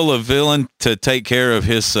level of villain to take care of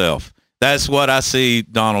himself. That's what I see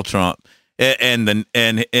Donald Trump and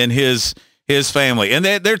his family, and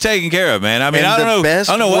they're taken care of, man. I mean, I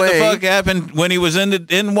don't know what the fuck happened when he was in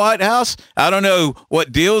the White House. I don't know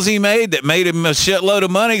what deals he made that made him a shitload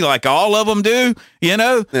of money, like all of them do. You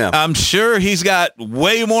know, Yeah. I'm sure he's got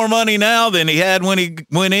way more money now than he had when he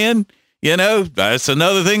went in. You know, that's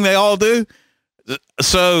another thing they all do.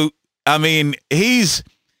 So, I mean,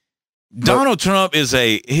 Donald Trump is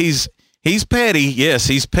he's petty. Yes,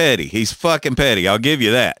 he's petty. He's fucking petty. I'll give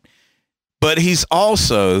you that. But he's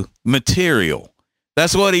also material.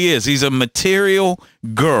 That's what he is. He's a material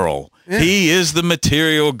girl. Yeah. He is the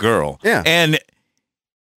material girl. Yeah. And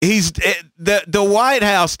he's the White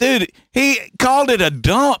House, dude. He called it a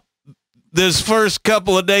dump this first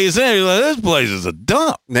couple of days in. He's like, this place is a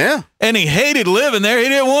dump. Yeah. And he hated living there. He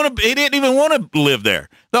didn't even want to live there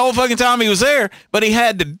the whole fucking time he was there. But he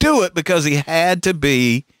had to do it because he had to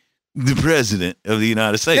be the president of the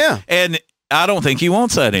United States. Yeah. And I don't think he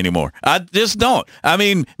wants that anymore. I just don't. I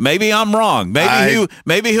mean, maybe I'm wrong.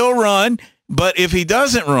 Maybe he'll run. But if he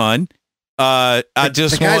doesn't run, the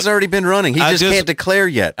guy's already been running. He just can't declare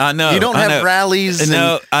yet. I know. You don't have rallies.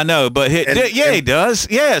 No, I know. But he does.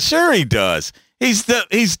 Yeah, sure he does. He's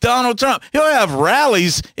Donald Trump. He'll have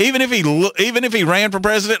rallies even if he ran for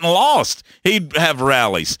president and lost. He'd have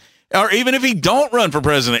rallies. Or even if he don't run for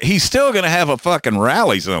president, he's still going to have a fucking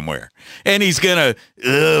rally somewhere. And he's going to,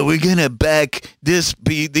 we're going to back these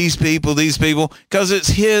people, because it's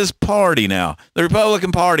his party now. The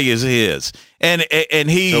Republican Party is his. And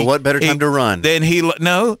he... So what better time to run? Then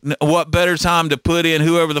what better time to put in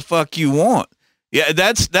whoever the fuck you want? Yeah,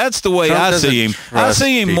 that's the way Trump I see him. I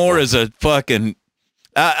see him people. more as a fucking...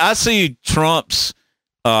 I see Trump's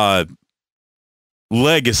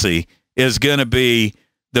legacy is going to be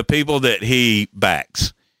the people that he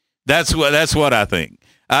backs. That's what I think.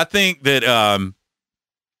 I think that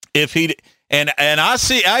if he and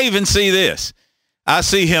I even see this. I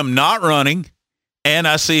see him not running, and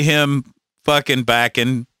I see him fucking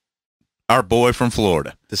backing our boy from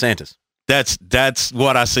Florida, DeSantis. That's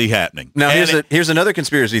what I see happening. Now And here's another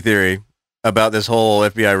conspiracy theory about this whole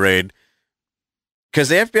FBI raid. Because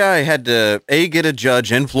the FBI had to get a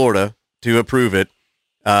judge in Florida to approve it.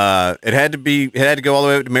 It had to go all the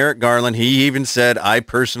way up to Merrick Garland. He even said, I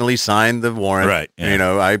personally signed the warrant. Right, yeah. You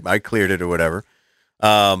know, I cleared it or whatever.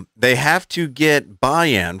 They have to get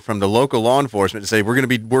buy-in from the local law enforcement to say, we're going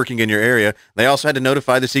to be working in your area. They also had to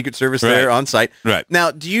notify the Secret Service there on site. Right.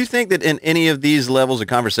 Now, do you think that in any of these levels of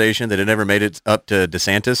conversation that it never made it up to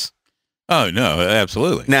DeSantis? Oh, no,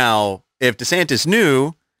 absolutely. Now, if DeSantis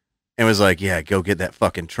knew and was like, yeah, go get that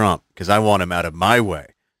fucking Trump because I want him out of my way.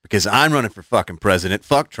 Because I'm running for fucking president.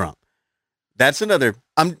 Fuck Trump. That's another.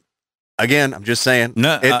 I'm just saying.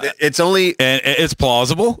 No, it's only, and it's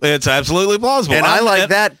plausible. It's absolutely plausible. and I like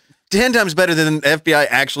that 10 times better than FBI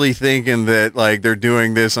actually thinking that like they're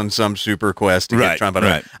doing this on some super quest to get Trump out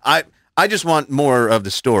of it. I just want more of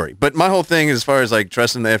the story. But my whole thing, as far as like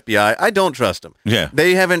trusting the FBI, I don't trust them. Yeah.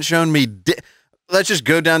 They haven't shown me. let's just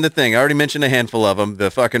go down the thing. I already mentioned a handful of them.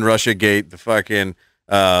 The fucking Russia Gate, the fucking,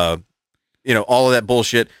 all of that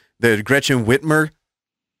bullshit. The Gretchen Whitmer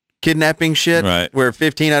kidnapping shit, Right. where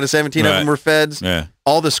 15 out of 17 of Right. them were feds. Yeah.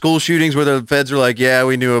 All the school shootings where the feds are like, yeah,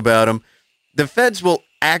 we knew about them. The feds will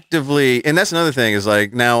actively, and that's another thing, is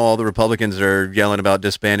like now all the Republicans are yelling about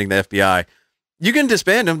disbanding the FBI. You can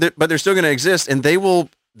disband them, but they're still going to exist, and they will,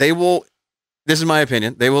 this is my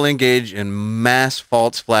opinion, they will engage in mass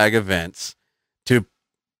false flag events to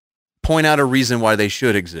point out a reason why they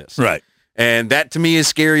should exist. Right. And that to me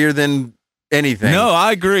is scarier than anything. No,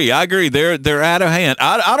 I agree. They're out of hand.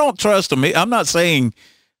 I don't trust them. I'm not saying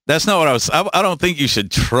that's not what I was. I don't think you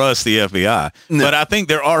should trust the FBI, No. but I think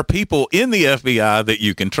there are people in the FBI that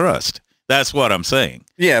you can trust. That's what I'm saying.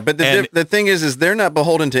 Yeah, but the thing is they're not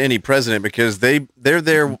beholden to any president because they're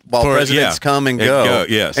there while presidents come and go.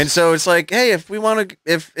 Yes. And so it's like, hey, if we want to,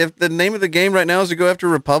 if the name of the game right now is to go after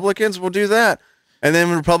Republicans, we'll do that. And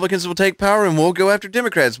then Republicans will take power and we'll go after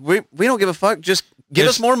Democrats. We don't give a fuck. Just give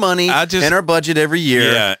us more money in our budget every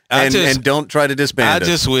year. Yeah, and don't try to disband us.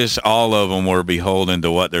 I just wish all of them were beholden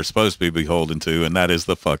to what they're supposed to be beholden to, and that is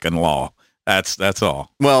the fucking law. That's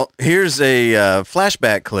all. Well, here's a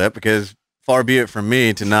flashback clip, because far be it from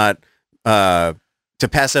me to not to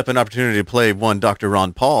pass up an opportunity to play one Dr.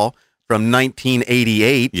 Ron Paul from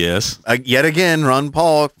 1988. Yes. Yet again, Ron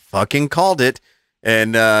Paul fucking called it.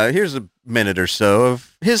 And here's a minute or so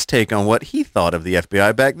of his take on what he thought of the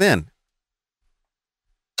FBI back then.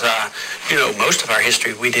 Most of our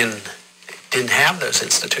history, we didn't have those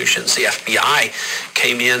institutions. The FBI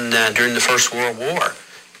came in during the First World War.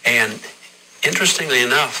 And interestingly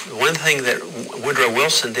enough, one thing that Woodrow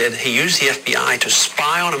Wilson did, he used the FBI to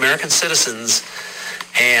spy on American citizens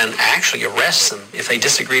and actually arrest them if they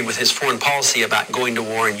disagreed with his foreign policy about going to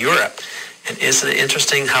war in Europe. And isn't it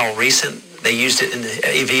interesting how recent they used it in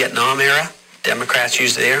the Vietnam era? Democrats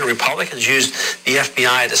used it there, and Republicans used the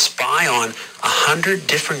FBI to spy on 100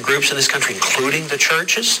 different groups in this country, including the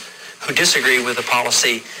churches, who disagree with the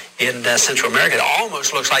policy in Central America. It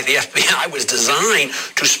almost looks like the FBI was designed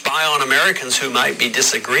to spy on Americans who might be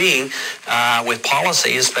disagreeing with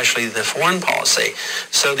policy, especially the foreign policy.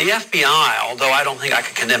 So the FBI, although I don't think I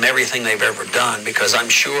could condemn everything they've ever done, because I'm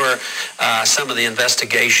sure some of the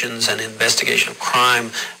investigations and investigation of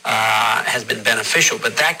crime has been beneficial,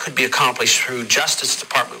 but that could be accomplished through Justice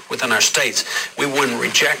Department within our states. We wouldn't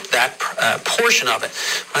reject that portion of it.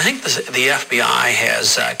 I think the FBI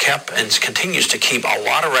has kept and continues to keep a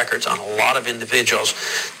lot of records on a lot of individuals.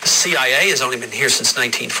 The CIA has only been here since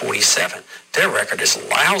 1947. Their record is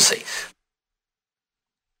lousy.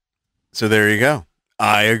 So there you go.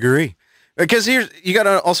 I agree. Because you got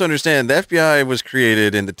to also understand, the FBI was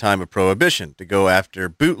created in the time of Prohibition to go after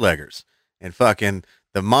bootleggers and fucking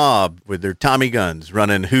the mob with their Tommy guns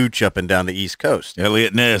running hooch up and down the East Coast.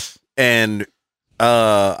 Elliot Ness. And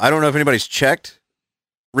I don't know if anybody's checked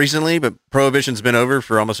recently, but Prohibition's been over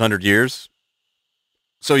for almost 100 years.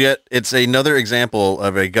 So yet it's another example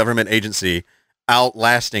of a government agency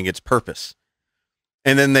outlasting its purpose.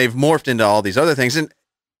 And then they've morphed into all these other things. And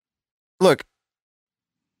look,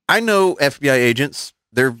 I know FBI agents.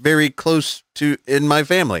 They're very close to in my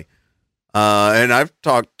family. And I've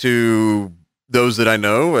talked to those that I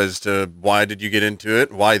know as to why did you get into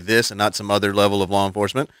it? Why this and not some other level of law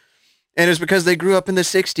enforcement? And it's because they grew up in the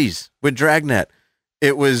 60s with Dragnet.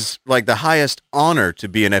 It was like the highest honor to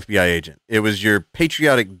be an FBI agent. It was your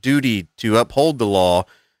patriotic duty to uphold the law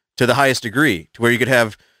to the highest degree, to where you could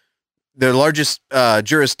have the largest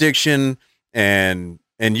jurisdiction and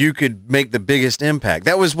you could make the biggest impact.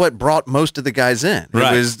 That was what brought most of the guys in.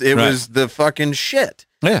 Right. It was the fucking shit.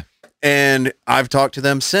 Yeah. And I've talked to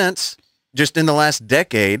them since, just in the last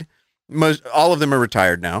decade. All of them are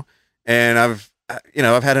retired now, and I've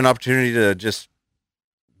had an opportunity to just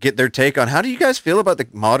get their take on how do you guys feel about the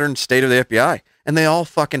modern state of the FBI, and they all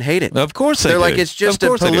fucking hate it. Of course They're do. like, it's just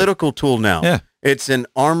a political tool now. Yeah. It's an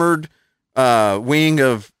armored wing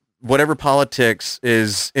of whatever politics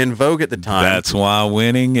is in vogue at the time. That's why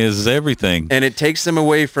winning is everything. And it takes them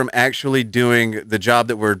away from actually doing the job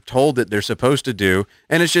that we're told that they're supposed to do,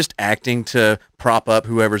 and it's just acting to prop up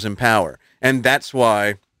whoever's in power. And that's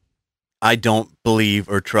why I don't believe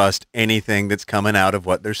or trust anything that's coming out of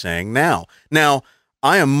what they're saying now. Now,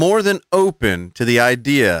 I am more than open to the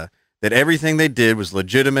idea that everything they did was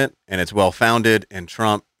legitimate and it's well-founded and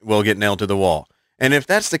Trump will get nailed to the wall. And if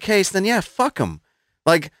that's the case, then yeah, fuck him.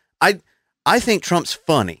 Like, I think Trump's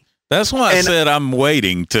funny. That's why I said I'm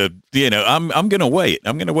waiting to, I'm going to wait.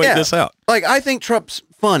 I'm going to wait this out. Like, I think Trump's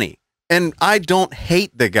funny, and I don't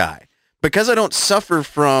hate the guy. Because I don't suffer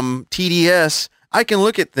from TDS, I can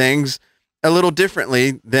look at things a little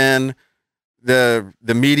differently than the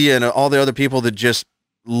media and all the other people that just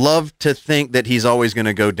love to think that he's always going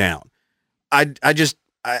to go down. I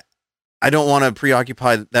don't want to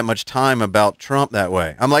preoccupy that much time about Trump that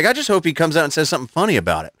way. I'm like, I just hope he comes out and says something funny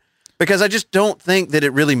about it, because I just don't think that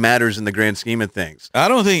it really matters in the grand scheme of things. I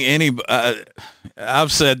don't think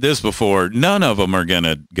I've said this before. None of them are going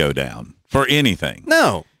to go down for anything.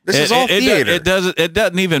 No, this is all theater. It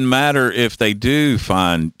doesn't even matter if they do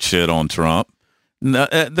find shit on Trump. No,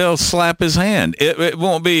 they'll slap his hand. It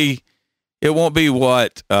won't be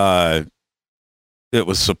what it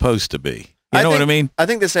was supposed to be. You know what I mean? I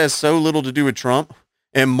think this has so little to do with Trump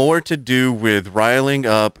and more to do with riling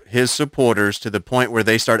up his supporters to the point where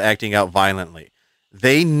they start acting out violently.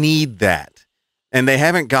 They need that, and they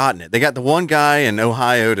haven't gotten it. They got the one guy in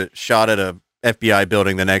Ohio that shot at a FBI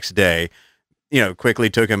building the next day, quickly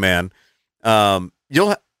took him in.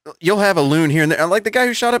 You'll have a loon here and there, like the guy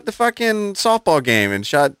who shot up the fucking softball game and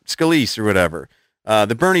shot Scalise or whatever.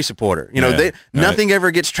 The Bernie supporter. Nothing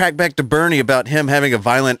ever gets tracked back to Bernie about him having a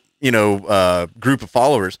violent, group of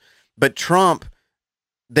followers. But Trump,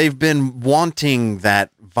 they've been wanting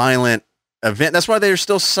that violent event. That's why they're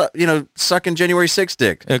still, sucking January 6th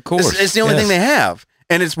dick. Of course. It's the only thing they have.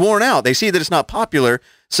 And it's worn out. They see that it's not popular.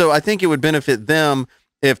 So I think it would benefit them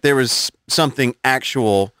if there was something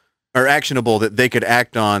actual or actionable that they could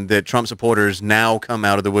act on, that Trump supporters now come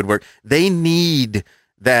out of the woodwork. They need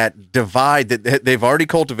that divide that they've already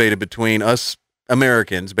cultivated between us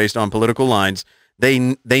Americans based on political lines. They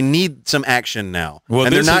need some action now,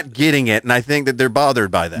 and they're not getting it, and I think that they're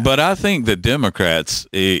bothered by that. But I think the Democrats,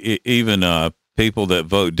 even people that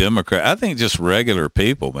vote Democrat, I think just regular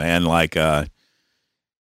people, man, like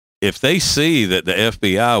if they see that the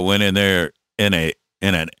FBI went in there in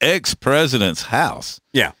an ex-president's house,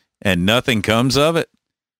 and nothing comes of it,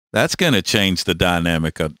 that's going to change the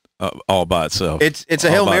dynamic of all by itself. It's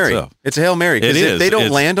a Hail Mary. It's a Hail Mary. Because if they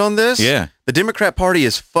don't land on this, the Democrat Party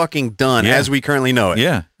is fucking done as we currently know it.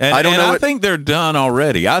 Yeah. And I think they're done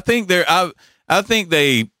already. I think they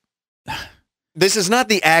This is not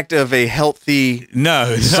the act of a healthy,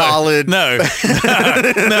 solid. No,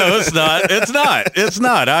 it's not. It's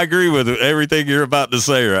not. I agree with everything you're about to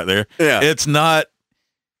say right there. Yeah. It's not.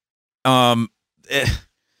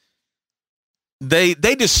 They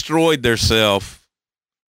destroyed themselves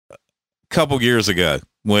couple years ago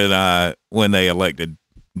when they elected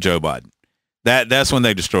Joe Biden. That's when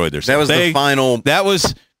they destroyed themselves. That was the final. That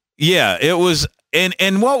was it was.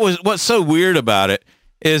 And what's so weird about it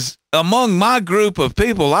is, among my group of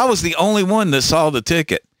people, I was the only one that saw the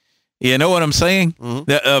ticket. You know what I'm saying?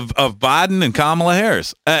 Mm-hmm. Of Biden and Kamala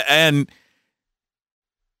Harris. And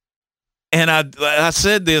I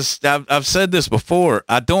said this. I've said this before.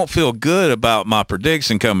 I don't feel good about my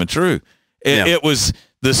prediction coming true. It was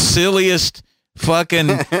the silliest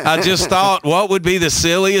fucking. I just thought, what would be the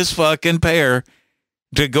silliest fucking pair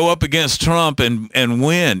to go up against Trump and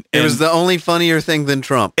win? It was the only funnier thing than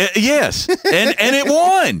Trump. Yes, and it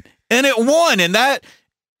won, and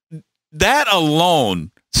that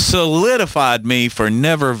alone solidified me for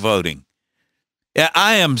never voting.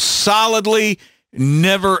 I am solidly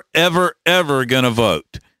never, ever, ever gonna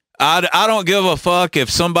vote. I don't give a fuck if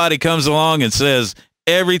somebody comes along and says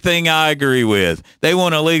everything I agree with. They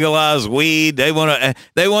want to legalize weed. They want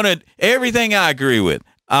to everything I agree with.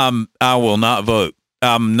 I will not vote.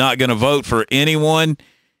 I'm not going to vote for anyone.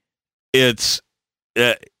 It's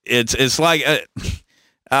like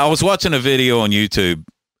I was watching a video on YouTube.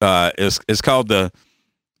 It's called the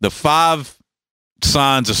 5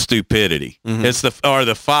 signs of stupidity. Mm-hmm. It's the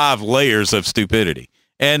 5 layers of stupidity,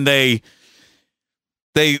 and they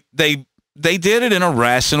did it in a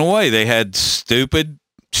rational way. They had stupid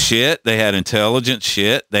shit. They had intelligent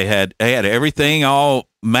shit. They had everything all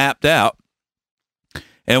mapped out.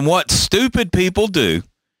 And what stupid people do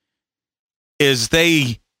is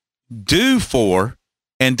they do for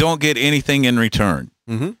and don't get anything in return.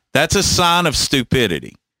 Mm-hmm. That's a sign of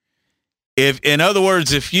stupidity. In other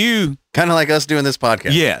words, if you kind of like us doing this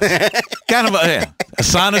podcast, kind of a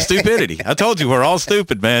sign of stupidity. I told you we're all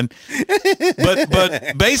stupid, man.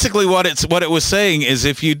 But basically, what it was saying is,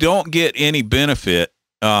 if you don't get any benefit,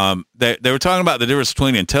 they were talking about the difference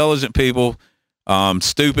between intelligent people,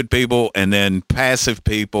 stupid people, and then passive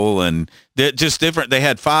people, and just different. They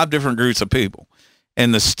had 5 different groups of people,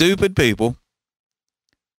 and the stupid people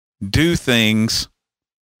do things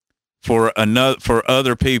for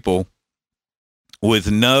other people with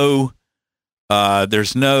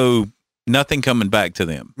there's nothing coming back to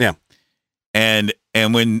them. Yeah. And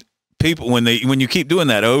when you keep doing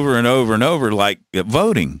that over and over and over, like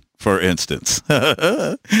voting, for instance,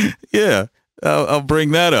 I'll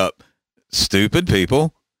bring that up. Stupid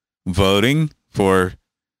people voting for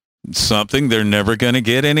something they're never going to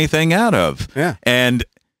get anything out of. Yeah. And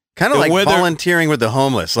kind of like whether- volunteering with the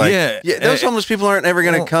homeless. Like, those homeless people aren't ever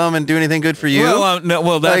going to come and do anything good for you.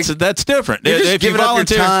 Well, that's different. You're just If giving you up your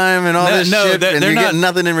volunteer, time and all this shit, and you're getting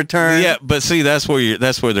nothing in return. Yeah, but see, that's where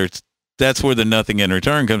the nothing in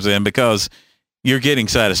return comes in, because you're getting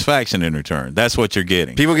satisfaction in return. That's what you're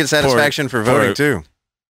getting. People get satisfaction for voting too.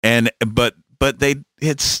 And but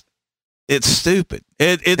it's stupid.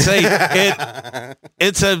 I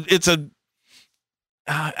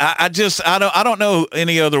don't know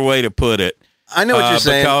any other way to put it. I know what you're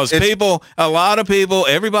saying. Because a lot of people,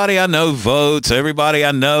 everybody I know votes. Everybody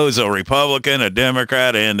I know is a Republican, a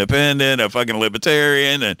Democrat, an independent, a fucking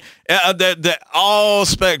libertarian, and all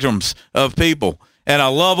spectrums of people. And I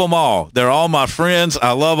love them all. They're all my friends.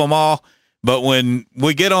 I love them all. But when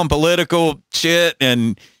we get on political shit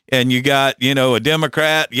and you got, a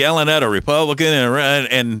Democrat yelling at a Republican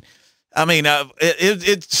and I mean,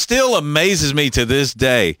 it still amazes me to this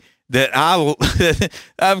day that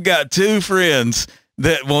I've got two friends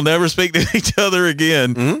that will never speak to each other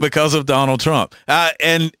again because of Donald Trump.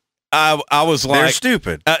 And I was like, they're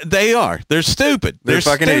stupid. They are. They're stupid. They're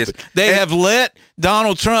fucking stupid. idiots. They have let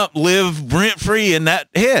Donald Trump live rent free in that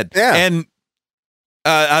head. Yeah. And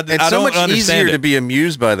it's I so don't much understand easier to be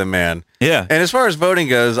amused by the man. Yeah. And as far as voting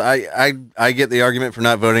goes, I get the argument for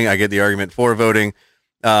not voting. I get the argument for voting.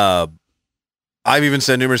 I've even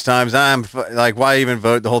said numerous times, I'm like, why even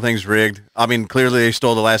vote? The whole thing's rigged. I mean, clearly they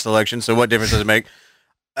stole the last election, so what difference does it make?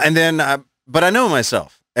 And then, but I know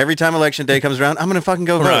myself. Every time election day comes around, I'm going to fucking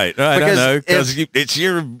go vote. Right. Because I know, because it's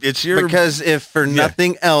your. Because if for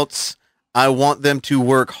nothing else, I want them to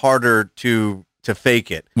work harder to fake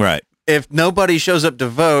it. Right. If nobody shows up to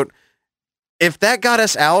vote, if that got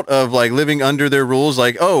us out of like living under their rules,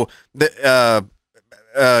 like,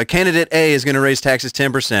 candidate A is going to raise taxes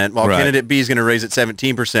 10%, while candidate B is going to raise it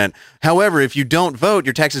 17%. However, if you don't vote,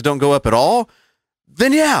 your taxes don't go up at all,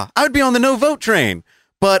 then yeah, I would be on the no vote train.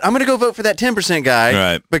 But I'm going to go vote for that 10%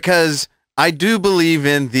 guy because I do believe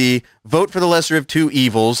in the vote for the lesser of two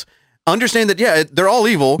evils. Understand that, they're all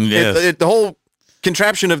evil. Yes. The whole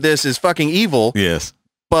contraption of this is fucking evil. Yes.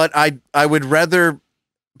 But I would rather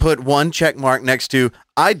put one check mark next to,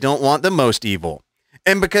 I don't want the most evil.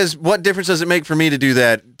 And because what difference does it make for me to do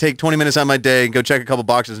that? Take 20 minutes out of my day and go check a couple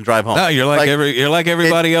boxes and drive home. No, you're like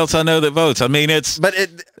everybody else I know that votes. I mean, that's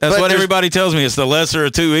what everybody tells me. It's the lesser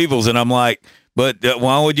of two evils, and I'm like, but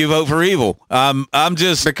why would you vote for evil? I'm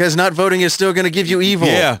just because not voting is still going to give you evil.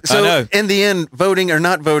 Yeah, so I know. In the end, voting or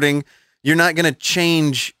not voting, you're not going to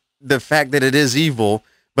change the fact that it is evil.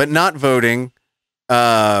 But not voting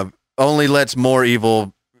only lets more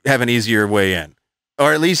evil have an easier way in,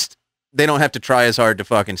 or at least they don't have to try as hard to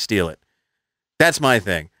fucking steal it. That's my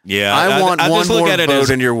thing. Yeah, I want one more vote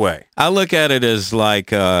in your way. I look at it as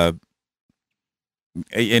like, the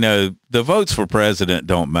votes for president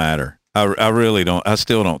don't matter. I really don't. I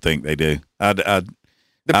still don't think they do. The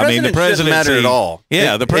presidency shouldn't matter at all.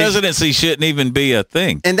 Yeah, the presidency shouldn't even be a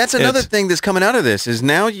thing. And that's another thing that's coming out of this is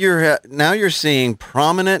now you're seeing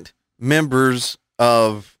prominent members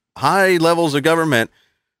of high levels of government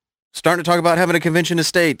starting to talk about having a convention of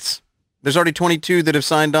states. There's already 22 that have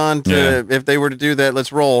signed on to, if they were to do that,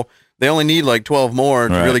 let's roll. They only need like 12 more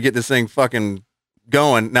to really get this thing fucking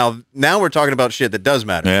going. Now we're talking about shit that does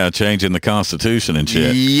matter. Yeah, changing the Constitution and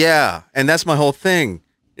shit. Yeah, and that's my whole thing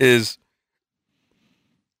is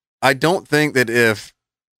I don't think that if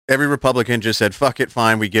every Republican just said, fuck it,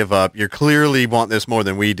 fine, we give up, you clearly want this more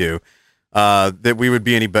than we do, that we would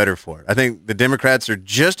be any better for it. I think the Democrats are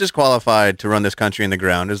just as qualified to run this country in the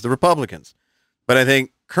ground as the Republicans. But I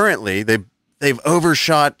think currently they've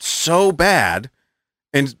overshot so bad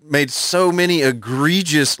and made so many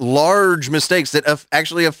egregious, large mistakes that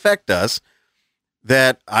actually affect us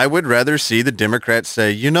that I would rather see the Democrats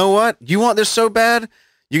say, you know what? You want this so bad?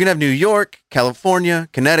 You can have New York, California,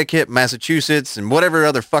 Connecticut, Massachusetts, and whatever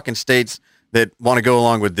other fucking states that want to go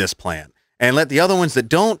along with this plan. And let the other ones that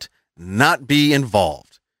don't not be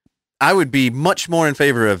involved. I would be much more in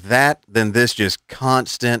favor of that than this just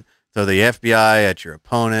constant throw the FBI at your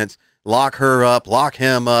opponents, lock her up, lock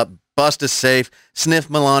him up, bust a safe, sniff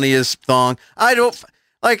Melania's thong. I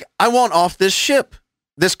want off this ship.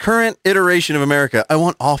 This current iteration of America, I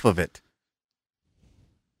want off of it.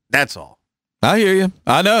 That's all. I hear you.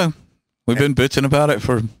 I know. We've been bitching about it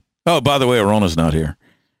for... Oh, by the way, Arona's not here.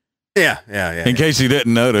 Yeah. In case you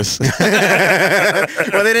didn't notice. Well,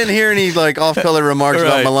 they didn't hear any like off-color remarks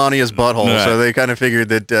about Melania's butthole, so they kind of figured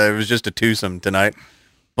that it was just a twosome tonight.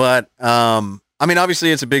 But, I mean,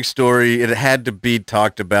 obviously it's a big story. It had to be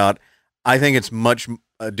talked about. I think it's much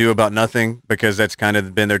do about nothing because that's kind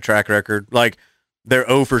of been their track record. Like they're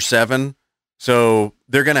 0 for 7, so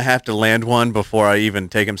they're going to have to land one before I even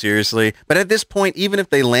take them seriously. But at this point, even if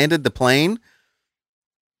they landed the plane,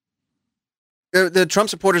 the Trump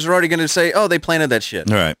supporters are already going to say, "Oh, they planted that shit."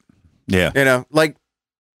 Right. Yeah. You know,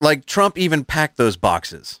 like Trump even packed those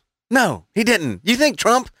boxes. No, he didn't. You think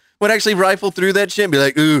Trump would actually rifle through that shit and be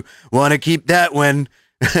like, "Ooh, want to keep that one?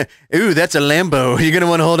 Ooh, that's a Lambo. You're going to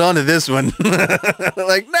want to hold on to this one."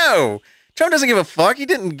 Like, no. Trump doesn't give a fuck. He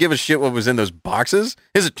didn't give a shit what was in those boxes.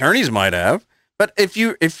 His attorneys might have. But if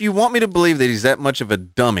you want me to believe that he's that much of a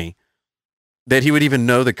dummy, that he would even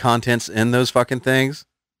know the contents in those fucking things,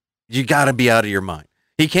 you got to be out of your mind.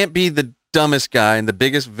 He can't be the dumbest guy and the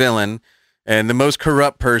biggest villain and the most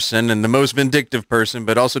corrupt person and the most vindictive person,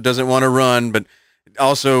 but also doesn't want to run, but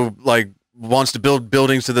also like wants to build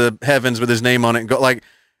buildings to the heavens with his name on it and go like,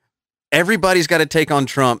 everybody's got to take on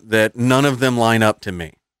Trump that none of them line up to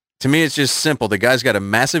me. To me, it's just simple. The guy's got a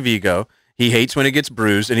massive ego. He hates when it gets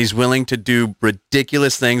bruised, and he's willing to do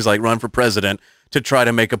ridiculous things like run for president to try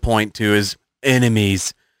to make a point to his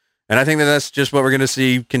enemies. And I think that that's just what we're going to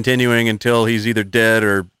see continuing until he's either dead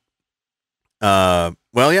or,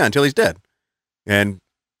 until he's dead. And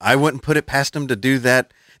I wouldn't put it past him to do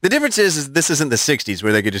that. The difference is this isn't the 60s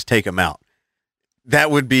where they could just take him out. That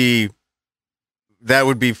would be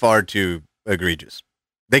far too egregious.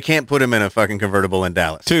 They can't put him in a fucking convertible in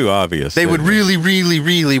Dallas. Too obvious. They would really, really,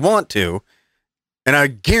 really want to. And I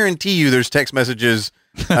guarantee you there's text messages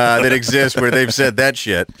that exist where they've said that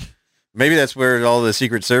shit. Maybe that's where all the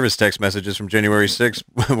Secret Service text messages from January 6th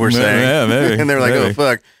were saying. Yeah, maybe. And they're like, maybe. oh,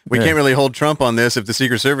 fuck. We can't really hold Trump on this if the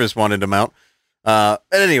Secret Service wanted him out.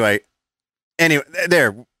 Anyway,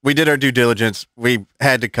 there. We did our due diligence. We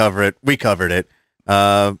had to cover it. We covered it.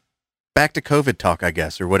 Back to COVID talk, I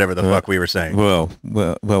guess, or whatever the fuck we were saying. Well,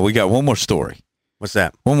 we got one more story. What's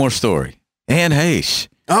that? One more story. Anne Heche.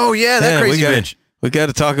 Oh, yeah, that crazy bitch. We got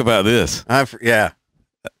to talk about this. Yeah.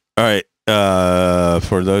 All right.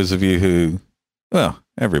 For those of you who,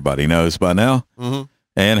 everybody knows by now,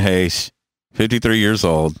 Anne Heche, 53 years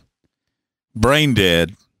old, brain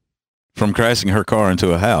dead from crashing her car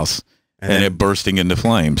into a house and it bursting into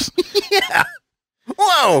flames. Yeah.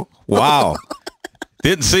 Whoa. Wow.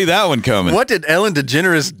 Didn't see that one coming. What did Ellen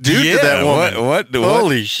DeGeneres do to that woman? What?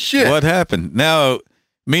 Holy shit. What happened? Now,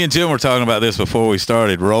 me and Jim were talking about this before we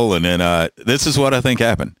started rolling, and this is what I think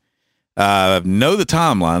happened. Know the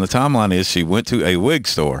timeline. The timeline is she went to a wig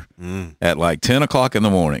store at like 10 o'clock in the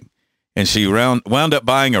morning, and she wound up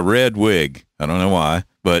buying a red wig. I don't know why,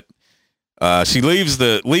 but she leaves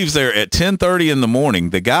there at 10:30 in the morning.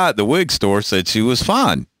 The guy at the wig store said she was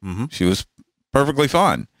fine. She was perfectly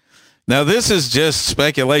fine. Now, this is just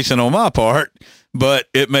speculation on my part, but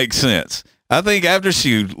it makes sense. I think after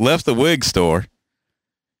she left the wig store,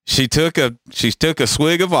 she took a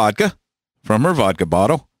swig of vodka from her vodka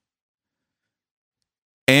bottle,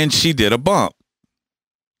 and she did a bump.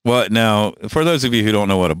 What now? For those of you who don't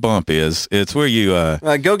know what a bump is, it's where you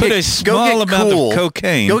put a small amount of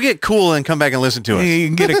cocaine. Go get cool and come back and listen to us. You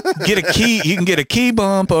can get a key. You can get a key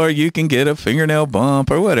bump, or you can get a fingernail bump,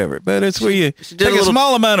 or whatever. But it's where you take a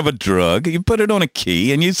small amount of a drug, you put it on a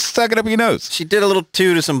key, and you suck it up your nose. She did a little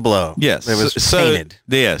two to some blow. Yes, it was painted.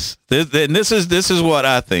 Yes, this is what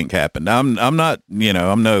I think happened. I'm not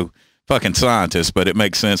I'm no fucking scientist, but it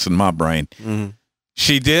makes sense in my brain.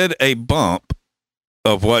 She did a bump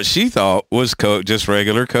of what she thought was just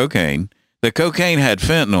regular cocaine. The cocaine had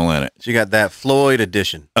fentanyl in it. She got that Floyd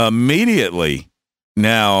edition. Immediately,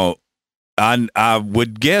 now, I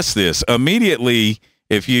would guess this. Immediately,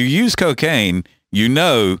 if you use cocaine, you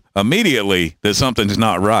know immediately that something's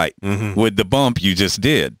not right with the bump you just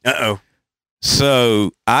did. Uh-oh.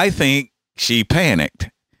 So I think she panicked,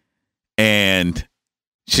 and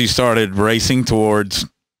she started racing towards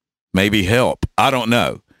maybe help. I don't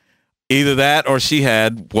know. Either that or she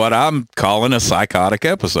had what I'm calling a psychotic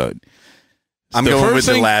episode. I'm going with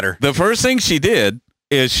the latter. The first thing she did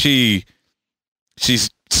is she's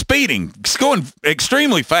speeding, going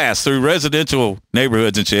extremely fast through residential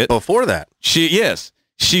neighborhoods and shit. Before that.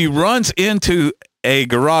 She runs into a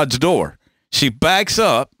garage door. She backs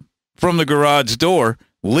up from the garage door,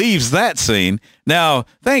 leaves that scene. Now,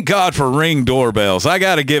 thank God for Ring doorbells. I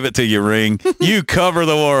got to give it to you, Ring. You cover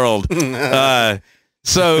the world.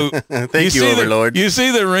 So thank you, Overlord. You see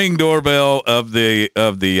the Ring doorbell of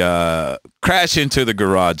the crash into the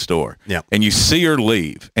garage door. Yeah. And you see her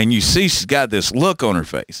leave, and you see she's got this look on her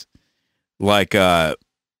face, like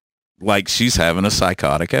she's having a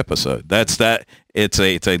psychotic episode. That's that. It's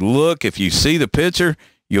a look. If you see the picture,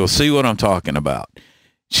 you'll see what I'm talking about.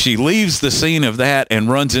 She leaves the scene of that and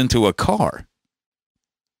runs into a car.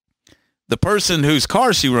 the person whose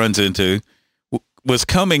car she runs into was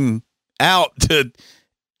coming out to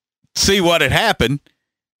see what had happened.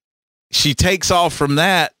 She takes off from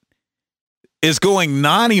that, is going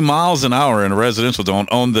 90 miles an hour in a residential zone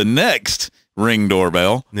on the next Ring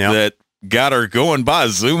doorbell that got her going by,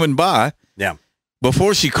 zooming by. Yeah.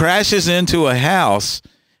 Before she crashes into a house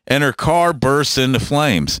and her car bursts into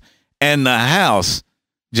flames. And the house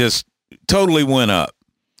just totally went up.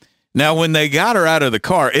 Now, when they got her out of the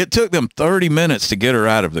car, it took them 30 minutes to get her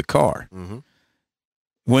out of the car. Mm-hmm.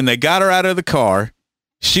 When they got her out of the car,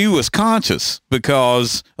 she was conscious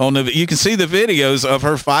because you can see the videos of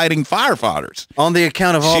her fighting firefighters. On the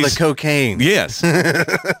account of all the cocaine. Yes.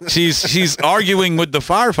 she's arguing with the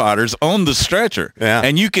firefighters on the stretcher. Yeah.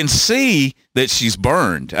 And you can see that she's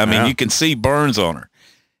burned. I mean, you can see burns on her.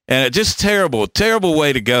 And it's just terrible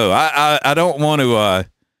way to go. I don't want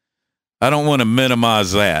to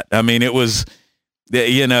minimize that. I mean, it was,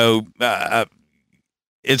 you know, it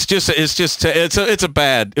was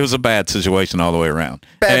a bad situation all the way around.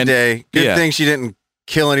 Bad day. Good thing she didn't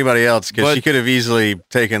kill anybody else because she could have easily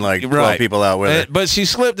taken like 12 people out with her. But she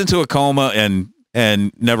slipped into a coma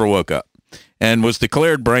and never woke up and was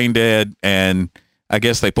declared brain dead. And I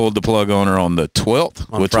guess they pulled the plug on her on the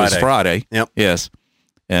 12th, which was Friday. Yep. Yes.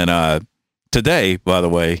 And today, by the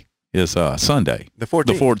way, is Sunday, the 14th.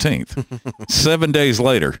 The 14th. 7 days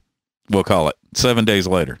later, we'll call it 7 days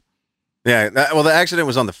later. Yeah. Well, the accident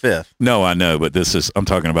was on the 5th. No, I know, but I'm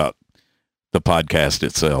talking about the podcast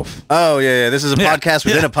itself. Oh, yeah. This is a podcast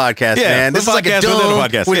within a podcast, man. This is like a dome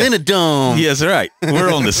within a dome. Yes, right.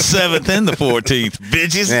 We're on the 7th and the 14th,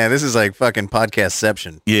 bitches. Man, this is like fucking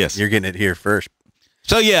podcastception. Yes. You're getting it here first.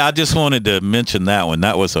 So, yeah, I just wanted to mention that one.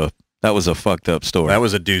 That was a fucked up story. That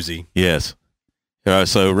was a doozy. Yes.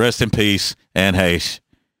 So rest in peace, Anne Heche.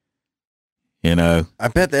 You know. I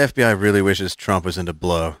bet the FBI really wishes Trump was into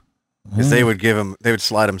blow. Because they would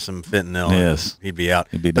slide him some fentanyl. Yes. And he'd be out.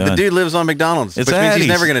 He'd be but done. the dude lives on McDonald's, it's which means he's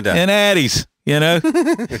never going to die. And Addies, you know.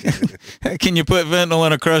 Can you put fentanyl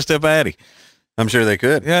in a crushed up Addy? I'm sure they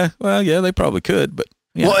could. Yeah. Well, yeah, they probably could, but.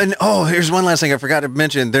 Yeah. Well, and here's one last thing I forgot to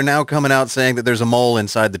mention. They're now coming out saying that there's a mole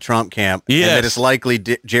inside the Trump camp. Yes. And that it's likely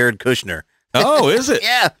Jared Kushner. Oh, is it?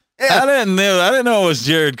 Yeah. I didn't know it was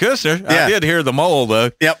Jared Kushner. Yeah. I did hear the mole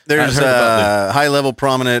though. Yep. There's high level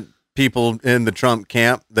prominent people in the Trump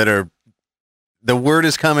camp that are, the word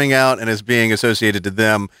is coming out and is being associated to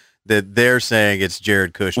them that they're saying it's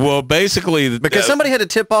Jared Kushner. Well, basically, because somebody had to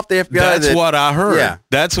tip off the FBI. That's what I heard. Yeah.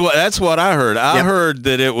 That's what I heard. I heard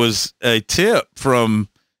that it was a tip from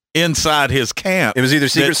inside his camp. It was either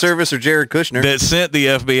Secret Service or Jared Kushner that sent the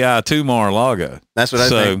FBI to Mar-a-Lago. That's what I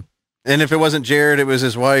think. And if it wasn't Jared, it was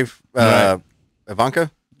his wife, Ivanka.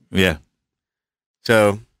 Yeah.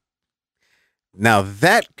 So now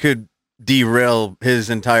that could derail his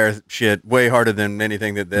entire shit way harder than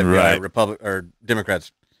anything that the Republic or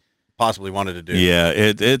Democrats possibly wanted to do. Yeah,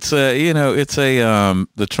 it's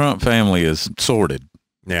the Trump family is sordid.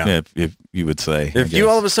 Yeah, if you would say. If you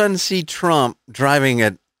all of a sudden see Trump driving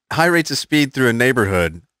at high rates of speed through a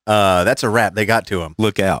neighborhood, that's a wrap. They got to him.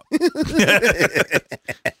 Look out.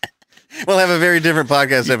 We'll have a very different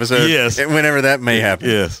podcast episode. Yes. Whenever that may happen.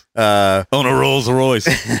 Yes. On a Rolls Royce.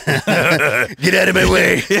 Get out of my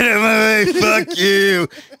way. Get out of my way. Fuck you.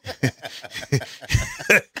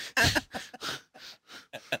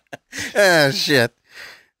 Shit.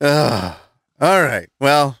 All right.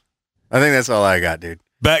 Well, I think that's all I got, dude.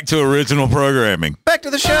 Back to original programming. Back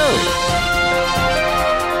to the show.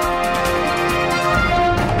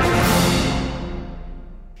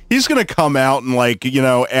 He's going to come out and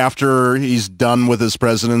after he's done with his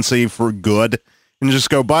presidency for good and just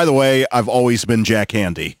go, by the way, I've always been Jack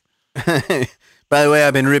Handy. By the way,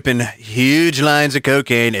 I've been ripping huge lines of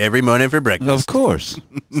cocaine every morning for breakfast. Of course.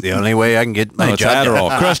 It's the only way I can get my job.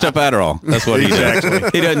 Adderall. Crushed up Adderall. That's what he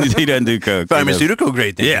does. He doesn't do coke. Pharmaceutical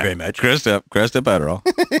grade, thank you very much. Crushed up Adderall.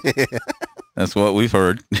 That's what we've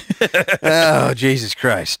heard. Oh, Jesus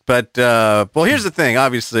Christ. But, well, here's the thing.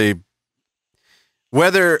 Obviously,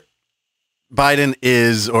 whether Biden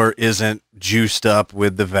is or isn't juiced up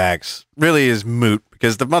with the vax really is moot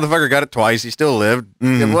because the motherfucker got it twice. He still lived.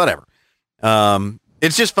 Whatever.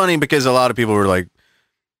 It's just funny because a lot of people were like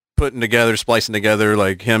splicing together,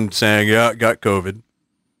 like him saying, yeah, I got COVID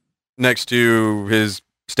next to his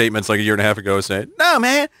statements like a year and a half ago saying, no,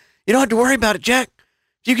 man, you don't have to worry about it, Jack.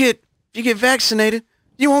 If you get vaccinated,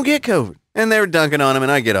 you won't get COVID. And they were dunking on him,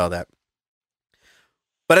 and I get all that.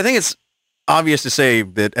 But I think it's obvious to say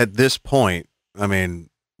that at this point, I mean,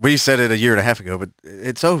 we said it a year and a half ago, but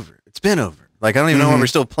it's over. It's been over. Like, I don't even know why we're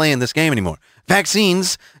still playing this game anymore.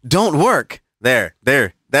 Vaccines don't work. That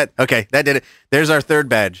did it. There's our third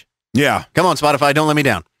badge. Yeah. Come on, Spotify, don't let me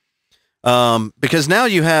down. Because now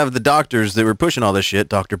you have the doctors that were pushing all this shit,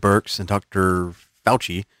 Dr. Birx and Dr.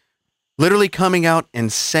 Fauci, literally coming out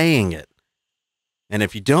and saying it. And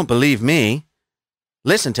if you don't believe me,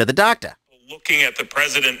 listen to the doctor. Looking at the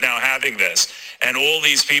president now having this, and all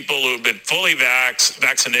these people who've been fully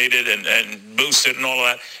vaccinated and boosted and all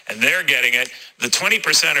of that, and they're getting it, the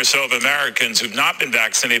 20% or so of Americans who've not been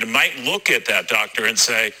vaccinated might look at that doctor and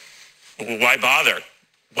say, well, why bother?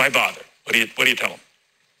 Why bother? What do you tell them?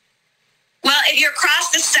 Well, if you're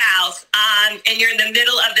across the South and you're in the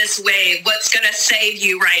middle of this wave, what's going to save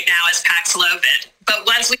you right now is Paxlovid. But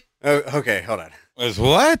once we... Oh, okay, hold on. Is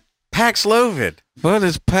what? Paxlovid. What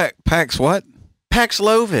is Pax what?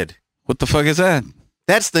 Paxlovid. What the fuck is that?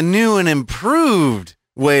 That's the new and improved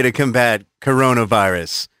way to combat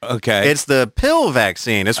coronavirus. Okay. It's the pill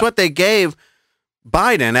vaccine. It's what they gave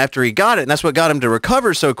Biden after he got it, and that's what got him to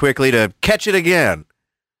recover so quickly to catch it again.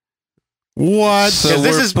 What? So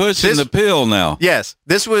this we're is- pushing this- the pill now. Yes,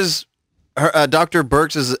 this was Dr.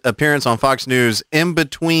 Birx's appearance on Fox News in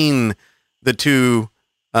between the two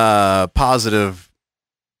positive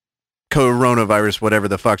coronavirus, whatever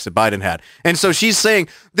the fucks that Biden had. And so she's saying,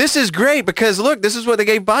 this is great because, look, this is what they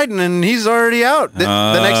gave Biden, and he's already out. The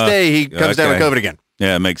next day, he comes down with okay. COVID again.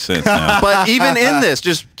 Yeah, it makes sense now. But even in this,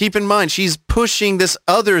 just keep in mind, she's pushing this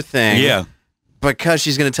other thing Yeah. because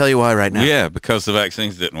she's going to tell you why right now. Yeah, because the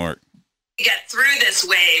vaccines didn't work. get through this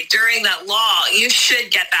wave during that law, you should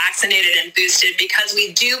get vaccinated and boosted because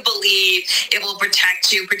we do believe it will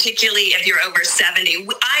protect you, particularly if you're over 70.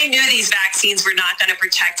 I knew these vaccines were not going to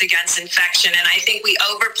protect against infection, and I think we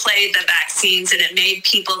overplayed the vaccines, and it made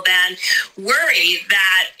people then worry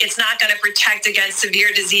that it's not going to protect against severe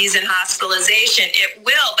disease and hospitalization. It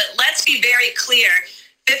will, but let's be very clear.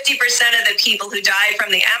 50% of the people who died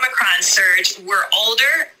from the Omicron surge were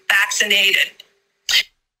older, vaccinated.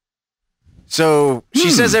 So she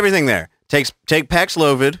says everything there. Take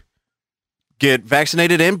Paxlovid, get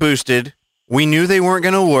vaccinated and boosted. We knew they weren't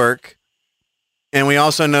going to work. And we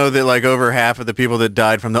also know that like over half of the people that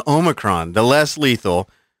died from the Omicron, the less lethal,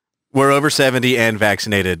 were over 70 and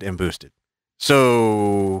vaccinated and boosted.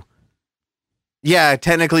 So yeah,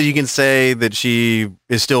 technically you can say that she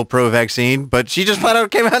is still pro-vaccine, but she just flat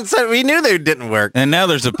out came out and said we knew they didn't work. And now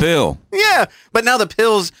there's a pill. Yeah, but now the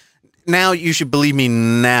pills, now you should believe me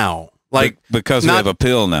now. Like because we not- have a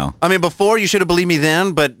pill now. I mean, before you should have believed me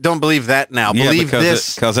then, but don't believe that now. Believe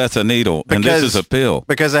this because that's a needle, and this is a pill.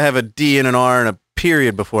 because I have a D and an R and a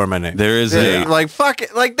period before my name. There is Yeah, a like fuck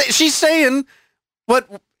it. Like she's saying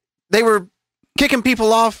what they were kicking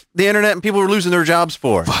people off the internet and people were losing their jobs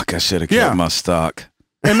for. fuck. I should have Yeah. kept my stock.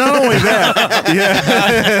 And not only that,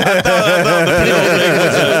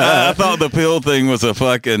 I thought the pill thing was a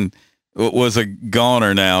fucking was a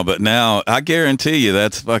goner now, but now I guarantee you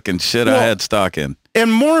that's fucking shit I Well, had stock in.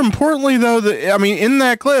 and more importantly, though, I mean, in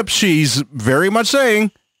that clip, she's very much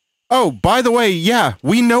saying, "Oh, by the way, yeah,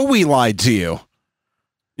 we know we lied to you.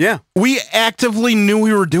 Yeah. We actively knew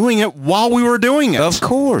we were doing it while we were doing it." Of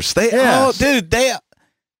course, they. Yes. Oh, dude, they.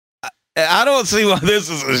 I don't see why this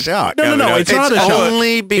is a shock. No, it's not a shock.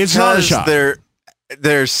 Only It's not a because shock.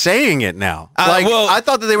 they're saying it now. Like I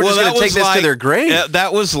thought that they were just going to take this to their grave.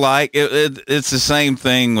 That was like it's the same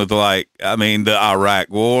thing with like I mean the Iraq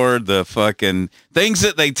War, the fucking things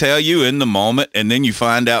that they tell you in the moment, and then you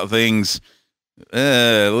find out things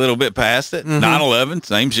a little bit past it. 9/11,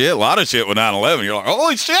 same shit. A lot of shit with 9/11. You're like,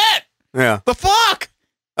 holy shit, Yeah. the fuck.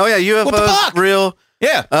 Oh yeah, UFOs, What the fuck? real.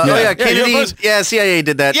 Yeah. Oh yeah, Kennedy. UFOs. Yeah, CIA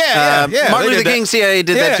did that. Yeah, yeah, Martin they Luther did King, that. CIA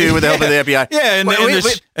did that too with the help of the FBI. Yeah, and, Wait, and, wait, the,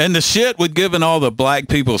 wait. and the shit with giving all the black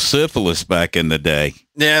people syphilis back in the day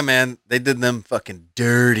Yeah, man, they did them fucking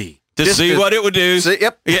dirty. to Just see what it would do.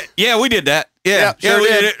 Yep. Yeah, we did that. Yeah, Yeah, sure we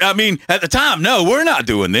did. it. I mean, at the time, no, we're not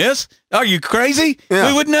doing this. Are you crazy? Yeah.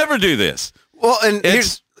 We would never do this. Well, and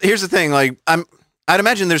It's- here's the thing. Like, I'd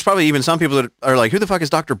imagine there's probably even some people that are like, who the fuck is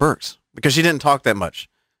Dr. Birx? Because she didn't talk that much.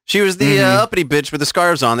 She was the uppity bitch with the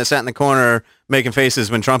scarves on that sat in the corner making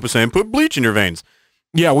faces when Trump was saying, put bleach in your veins.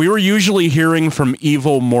 Yeah, we were usually hearing from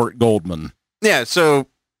evil Mort Goldman. Yeah, so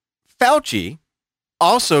Fauci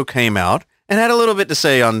also came out and had a little bit to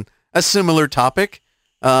say on a similar topic,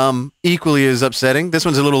 equally as upsetting. This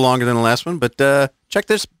one's a little longer than the last one, but check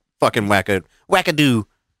this fucking wackadoo.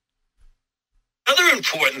 Another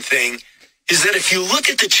important thing is that if you look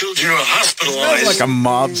at the children who are hospitalized, Like a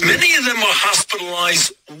mobster. many of them are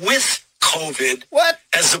hospitalized with COVID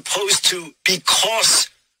as opposed to because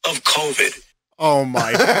of COVID. Oh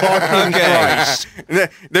my fucking Christ!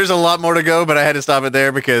 There's a lot more to go, but I had to stop it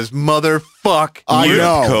there because motherfuck. I With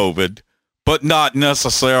know. COVID, but not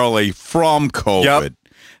necessarily from COVID. Yep.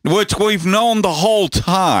 which we've known the whole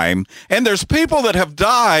time. And there's people that have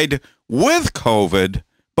died with COVID,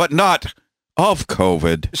 but not of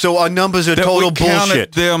COVID. So our numbers are total we counted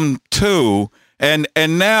bullshit. them too. And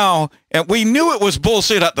now, and we knew it was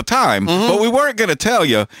bullshit at the time, but we weren't going to tell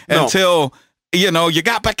you until, you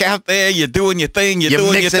got back out there, you're doing your thing, you're doing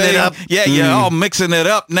your mixing thing. it up. Yeah, you're all mixing it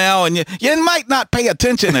up now, and you might not pay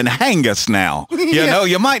attention and hang us now. You know,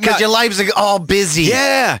 you might not. Because your lives are all busy.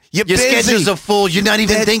 Yeah, you're Your busy. schedules are full. You're not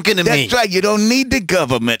even thinking of me. That's right. You don't need the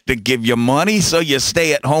government to give you money, so you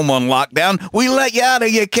stay at home on lockdown. We let you out of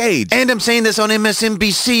your cage. And I'm saying this on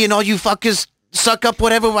MSNBC, and all you fuckers suck up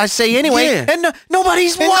whatever I say anyway. Yeah. And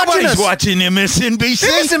nobody's watching Nobody's us. watching MSNBC.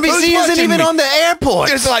 MSNBC Who's isn't watching even me? on the airport.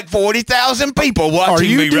 There's like 40,000 people watching Are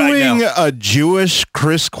you me right doing now. a Jewish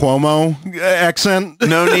Chris Cuomo accent?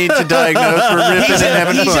 No need to diagnose for ripping and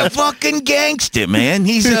having He's fun. a fucking gangster, man.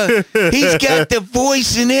 He's got the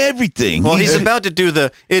voice and everything. Well, he's about to do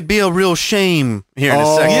it'd be a real shame here in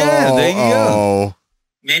a second. Yeah, there you go.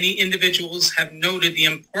 Many individuals have noted the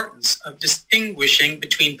importance of distinguishing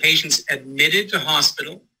between patients admitted to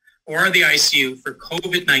hospital or the ICU for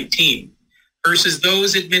COVID-19 versus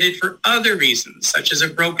those admitted for other reasons, such as a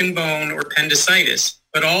broken bone or appendicitis,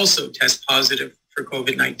 but also test positive for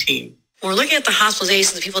COVID-19. When we're looking at the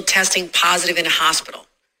hospitalizations of people testing positive in a hospital,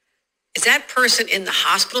 is that person in the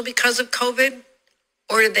hospital because of COVID,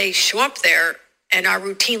 or did they show up there and are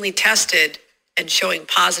routinely tested and showing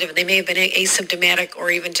positive, and they may have been asymptomatic or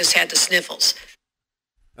even just had the sniffles?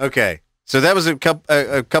 Okay, so that was a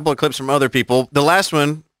couple of clips from other people. The last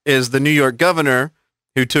one is the New York governor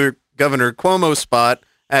who took Governor Cuomo's spot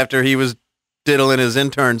after he was diddling his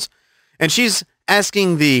interns. And she's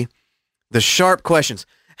asking the sharp questions.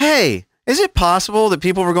 Hey, is it possible that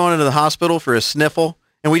people were going into the hospital for a sniffle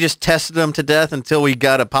and we just tested them to death until we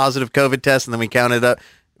got a positive COVID test and then we counted up,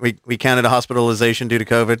 we counted a hospitalization due to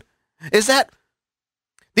COVID?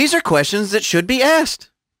 These are questions that should be asked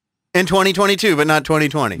in 2022, but not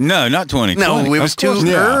 2020. No, not 2020. No, it was too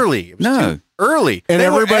early. It was too early. And They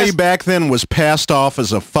were everybody asked- back then was passed off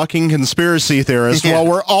as a fucking conspiracy theorist while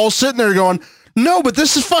we're all sitting there going, no, but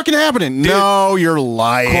this is fucking happening. Dude, no, you're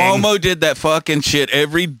lying. Cuomo did that fucking shit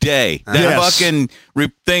every day. That Yes. fucking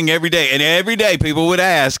thing every day. And every day people would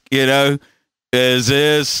ask, is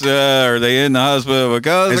this, are they in the hospital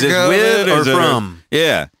because Is of this COVID? with or Is it- from?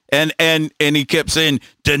 Yeah. And he kept saying,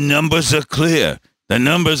 the numbers are clear. The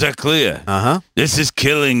numbers are clear. Uh-huh. This is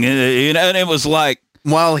killing. And it was like,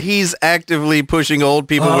 While he's actively pushing old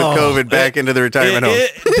people with COVID back into the retirement home.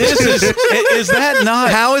 Is that not?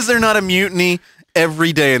 How is there not a mutiny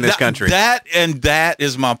every day in this country? That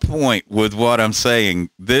is my point with what I'm saying.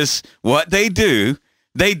 What they do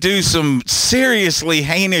some seriously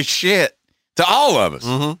heinous shit to all of us.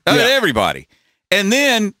 I mean, everybody. And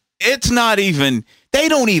then it's not even, they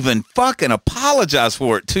don't even fucking apologize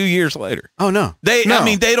for it 2 years later. Oh no. I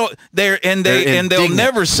mean, they don't, they'll indignant.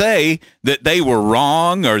 never say that they were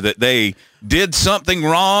wrong or that they did something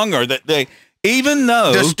wrong or that they, even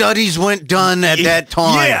though The studies weren't done at that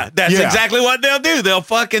time. Yeah, that's exactly what they'll do. They'll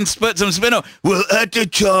fucking put some spin on. Well, at the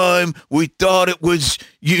time, we thought it was,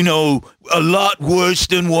 a lot worse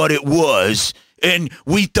than what it was. And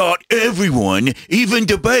we thought everyone, even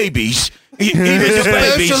the babies,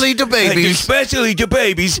 Especially the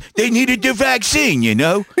babies, they needed the vaccine,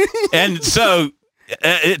 And so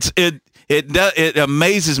it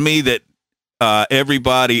amazes me that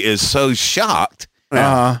everybody is so shocked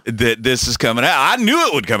that this is coming out. I knew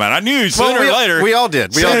it would come out. I knew sooner or later. We all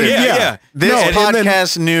did. We all did. Yeah. This and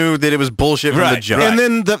podcast knew that it was bullshit from the jump. And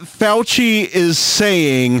then the Fauci is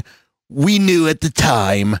saying, we knew at the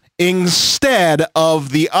time, instead of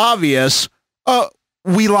the obvious,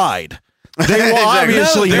 we lied. They will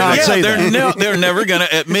obviously not say that. They're never going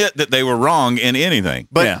to admit that they were wrong in anything.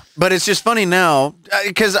 But it's just funny now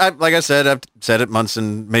because like I said, I've said it months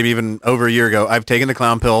and maybe even over a year ago. I've taken the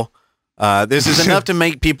clown pill. This is enough to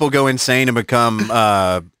make people go insane and become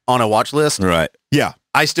on a watch list. Right. Yeah.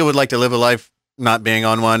 I still would like to live a life not being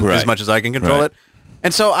on one as much as I can control it.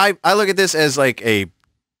 And so I look at this as like a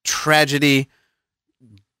tragedy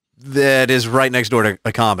that is right next door to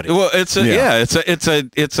a comedy. Well, it's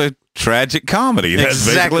a tragic comedy. That's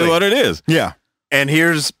Exactly basically what it is. Yeah. And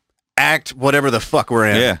here's act whatever the fuck we're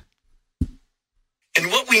in. Yeah. And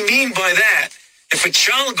what we mean by that, if a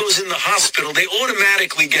child goes in the hospital, they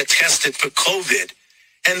automatically get tested for COVID,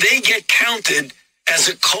 and they get counted as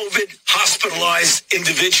a COVID hospitalized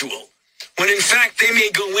individual, when in fact they may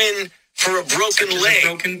go in for a broken leg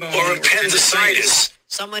or appendicitis.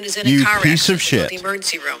 Someone is in a car piece of accident, shit. the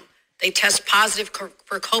emergency room. They test positive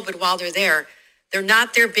for COVID while they're there. They're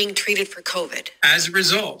not there being treated for COVID. As a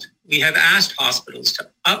result, we have asked hospitals to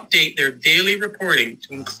update their daily reporting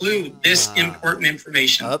to include this important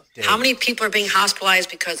information. How many people are being hospitalized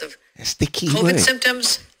because of That's the key COVID word.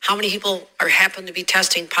 symptoms? How many people are happen to be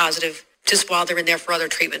testing positive just while they're in there for other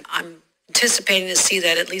treatment? I'm anticipating to see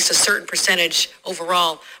that at least a certain percentage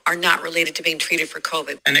overall are not related to being treated for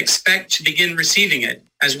COVID. And expect to begin receiving it,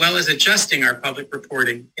 as well as adjusting our public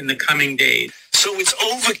reporting in the coming days. So it's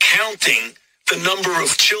overcounting the number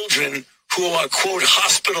of children who are, quote,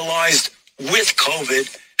 hospitalized with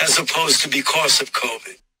COVID as opposed to because of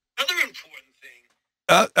COVID. Another important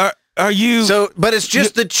thing. Are you So, but it's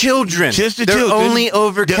just the children. Just the They're children. only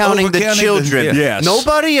overcounting the They're overcounting children. the- Yes.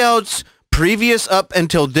 Nobody else previous up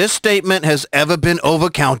until this statement has ever been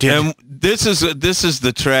overcounted. And this is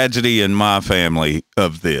the tragedy in my family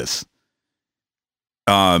of this.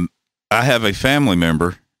 I have a family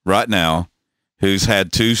member right now who's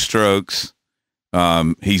had 2 strokes.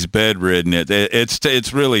 He's bedridden.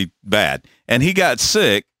 It's really bad, and he got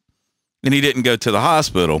sick, and he didn't go to the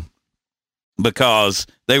hospital because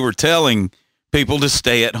they were telling people to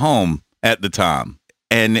stay at home at the time.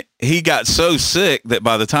 And he got so sick that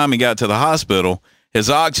by the time he got to the hospital, his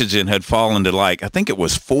oxygen had fallen to I think it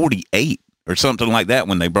was 48 or something like that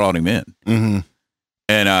when they brought him in. Mm-hmm.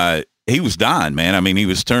 And he was dying, man. I mean, he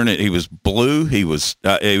was blue. He was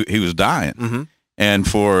dying. Mhm. And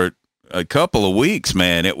for a couple of weeks,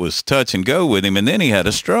 man, it was touch and go with him. And then he had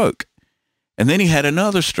a stroke. And then he had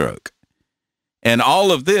another stroke. And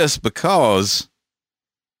all of this because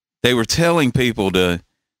they were telling people to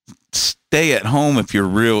stay at home if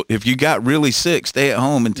you got really sick, stay at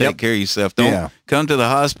home and take care of yourself. Don't come to the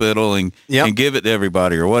hospital and give it to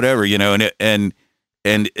everybody or whatever,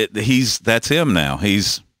 that's him now.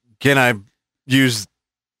 Can I use,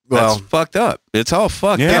 that's fucked up. It's all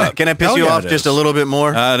fucked up. Can I piss you off just a little bit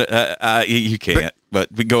more? You can't,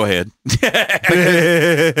 but go ahead.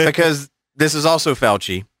 Because this is also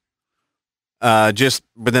Fauci, just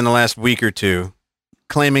within the last week or two,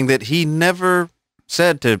 claiming that he never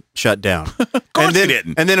said to shut down. Of course he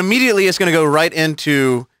didn't. And then immediately it's going to go right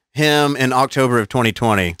into him in October of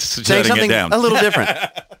 2020 saying something a little different.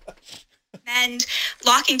 And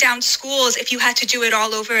locking down schools if you had to do it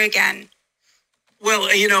all over again. Well,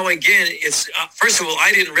 again, it's first of all,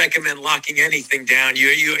 I didn't recommend locking anything down.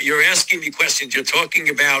 You're asking me questions. You're talking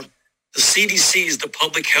about the CDC is the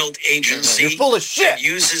public health agency. You're full of shit. That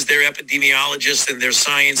uses their epidemiologists and their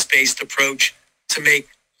science-based approach to make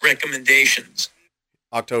recommendations.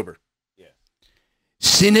 October.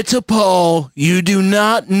 Senator Paul, you do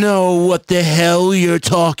not know what the hell you're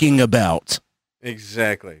talking about.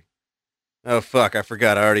 Exactly. Oh, fuck. I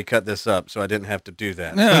forgot. I already cut this up, so I didn't have to do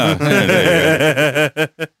that.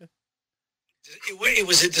 It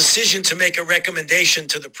was a decision to make a recommendation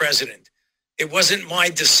to the president. It wasn't my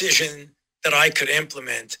decision that I could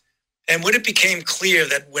implement. And when it became clear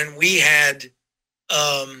that when we had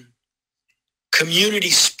community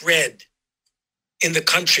spread in the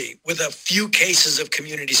country with a few cases of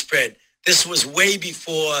community spread, this was way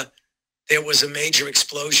before there was a major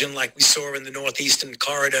explosion like we saw in the Northeastern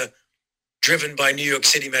Corridor driven by New York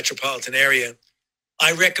City metropolitan area.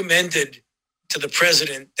 I recommended to the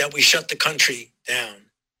president that we shut the country down.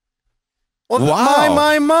 Well,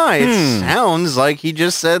 Wow. my. It sounds like he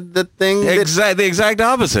just said the thing that... The exact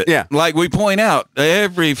opposite. Yeah. Like we point out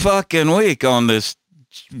every fucking week on this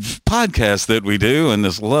podcast that we do in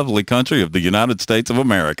this lovely country of the United States of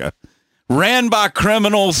America. Ran by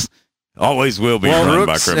criminals, always will be run by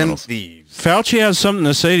crooks and criminals. thieves. Fauci has something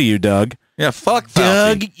to say to you, Doug. Yeah, fuck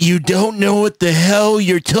Doug, Fauci. you don't know what the hell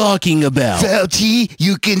you're talking about. Fauci,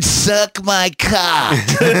 you can suck my cock.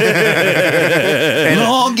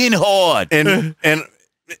 Long and hard. And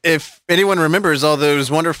if anyone remembers all those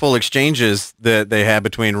wonderful exchanges that they had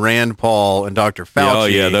between Rand Paul and Dr. Fauci. Oh,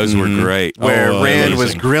 yeah, those were great. Where Rand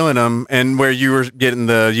was amazing. grilling him and where you were getting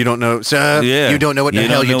the, you don't know, sir, you don't know what the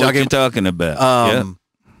hell you're talking about.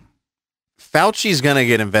 Fauci's going to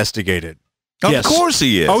get investigated. Of course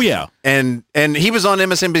he is. Oh, yeah. And he was on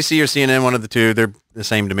MSNBC or CNN, one of the two. They're the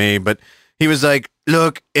same to me. But he was like,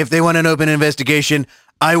 look, if they want an open investigation,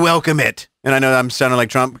 I welcome it. And I know I'm sounding like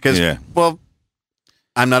Trump because, well,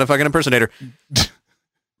 I'm not a fucking impersonator.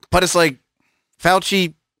 But it's like,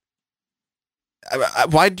 Fauci,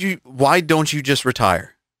 why don't you just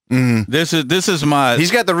retire? This is my...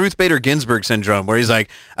 He's got the Ruth Bader Ginsburg syndrome where he's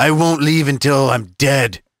like, I won't leave until I'm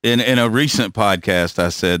dead. In a recent podcast, I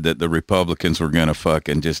said that the Republicans were going to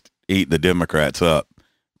fucking just eat the Democrats up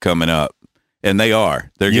coming up, and they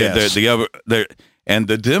are. And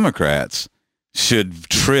the Democrats should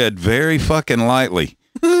tread very fucking lightly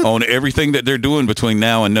on everything that they're doing between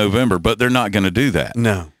now and November, but they're not going to do that.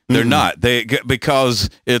 No. They're not. Because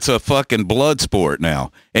it's a fucking blood sport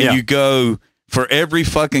now. And you go for every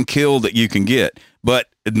fucking kill that you can get. But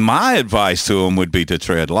my advice to them would be to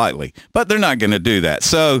tread lightly. But they're not going to do that.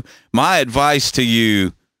 So my advice to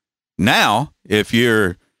you now, if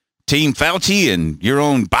you're Team Fauci and you're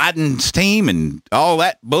on Biden's team and all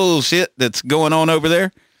that bullshit that's going on over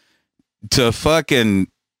there, to fucking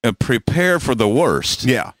prepare for the worst.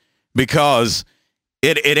 Yeah. Because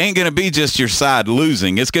it ain't going to be just your side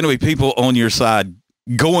losing. It's going to be people on your side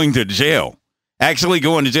going to jail. Actually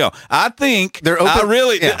going to jail. I think they're open.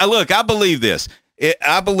 Look, I believe this.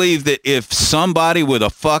 I believe that if somebody with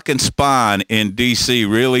a fucking spine in D.C.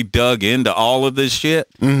 really dug into all of this shit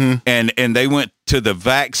and they went to the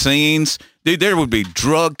vaccines, dude, there would be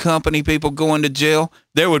drug company people going to jail.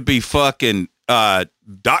 There would be fucking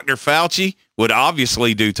Dr. Fauci would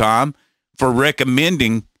obviously do time for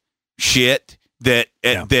recommending shit that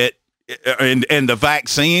and the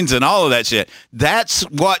vaccines and all of that shit. That's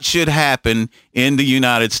what should happen in the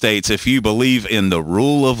United States if you believe in the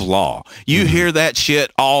rule of law. You hear that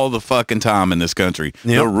shit all the fucking time in this country.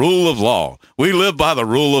 The rule of law. We live by the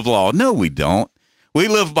rule of law. No, we don't. We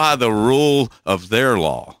live by the rule of their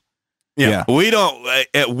law. Yeah. We don't.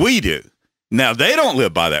 We do. Now, they don't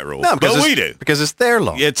live by that rule, but we do. Because it's their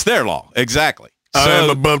law. It's their law. Exactly. I am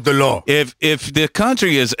above the law. If the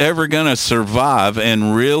country is ever going to survive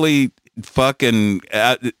and really fucking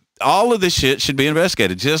all of this shit should be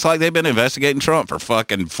investigated, just like they've been investigating Trump for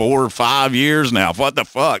fucking 4 or 5 years now. What the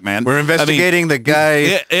fuck, man? We're investigating the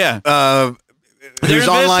guy. Whose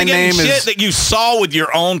online name shit is that you saw with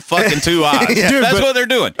your own fucking 2 eyes. Dude, that's what they're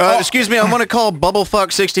doing. Excuse me, I want to call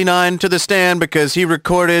Bubblefuck69 to the stand because he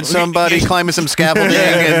recorded somebody climbing some scaffolding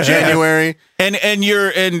in January.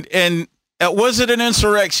 And was it an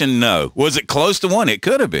insurrection? No. Was it close to one? It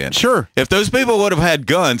could have been. Sure. If those people would have had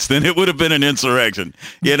guns, then it would have been an insurrection.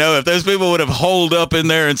 You know, if those people would have holed up in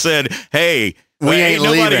there and said, hey, we ain't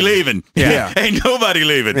nobody leaving. Yeah. Ain't nobody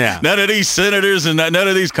leaving. Yeah. None of these senators and none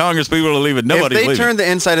of these Congress people are leaving. Nobody's leaving. If they turned the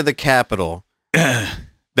inside of the Capitol,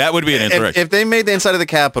 that would be an insurrection. If they made the inside of the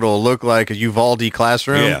Capitol look like a Uvalde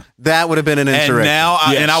classroom, that would have been an insurrection. And now,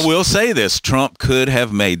 and I will say this, Trump could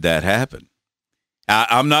have made that happen.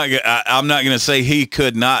 I'm not going to say he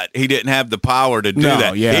could not. He didn't have the power to do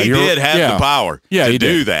that. Yeah, he did have the power to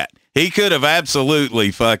do that. He could have absolutely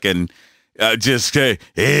fucking just say,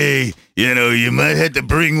 hey, you know, you might have to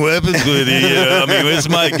bring weapons with you. You know? I mean, this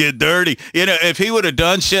might get dirty. You know, if he would have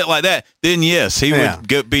done shit like that, then yes, he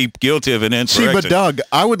would be guilty of an insurrection. See, but Doug,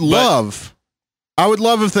 I would love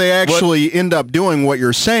if they actually end up doing what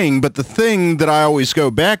you're saying. But the thing that I always go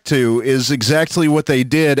back to is exactly what they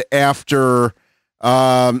did after.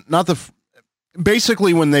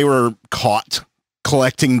 Basically when they were caught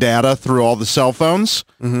collecting data through all the cell phones,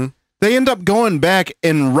 they end up going back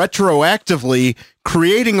and retroactively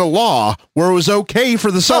creating a law where it was okay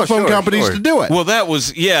for the cell phone companies to do it. Well, that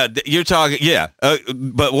was, you're talking,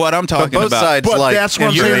 but what I'm talking both about, sides that's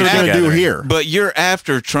what they're going to do here. But you're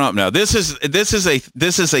after Trump now. This is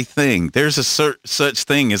a thing. There's a such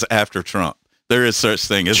thing as after Trump. There is such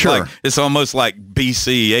thing. It's like it's almost like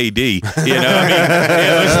BC AD. You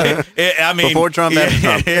know, I mean, before Trump, after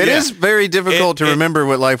Trump. It is very difficult to remember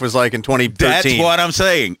what life was like in 2013. That's what I'm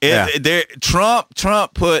saying.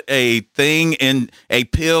 Trump put a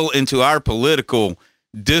pill into our political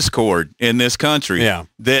discord in this country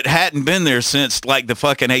that hadn't been there since like the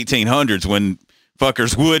fucking 1800s when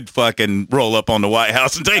fuckers would fucking roll up on the White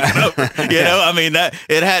House and take it over. You know, I mean, that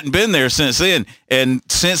it hadn't been there since then. And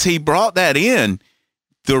since he brought that in,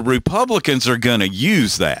 the Republicans are going to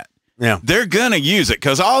use that. Yeah. They're going to use it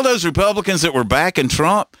because all those Republicans that were backing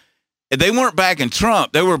Trump, they weren't backing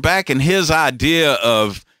Trump. They were backing his idea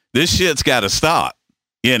of this shit's got to stop.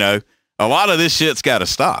 You know, a lot of this shit's got to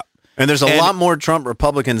stop. And there's a lot more Trump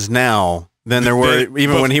Republicans now than there were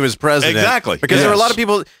even when he was president. Exactly. Because there are a lot of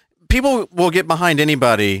people will get behind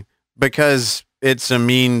anybody because it's a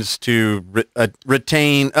means to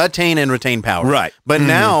attain and retain power. Right. But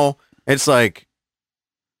now it's like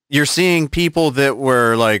you're seeing people that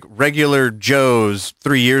were like regular Joes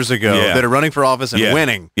 3 years ago that are running for office and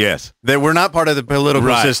winning. Yes. That were not part of the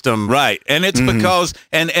political system. Right. And it's because,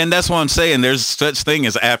 and that's what I'm saying, there's such thing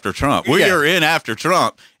as after Trump. We are in after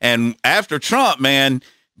Trump. And after Trump, man,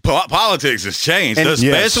 politics has changed,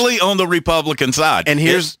 especially on the Republican side. And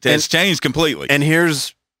it's changed completely. And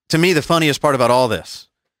here's, to me, the funniest part about all this.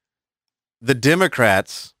 The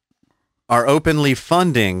Democrats are openly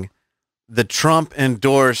funding the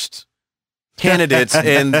Trump-endorsed candidates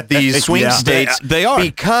in these swing states. They are.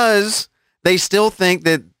 Because they still think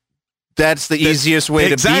that that's the easiest way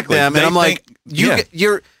to beat them. And I'm like,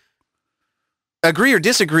 you're... agree or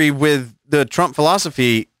disagree with the Trump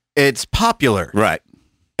philosophy, it's popular. Right.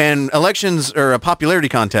 And elections are a popularity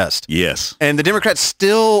contest. Yes. And the Democrats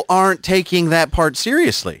still aren't taking that part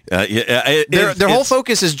seriously. Their whole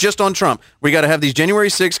focus is just on Trump. We got to have these January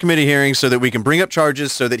 6th committee hearings so that we can bring up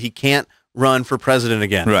charges so that he can't run for president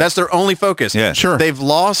again. Right. That's their only focus. Yeah, sure. They've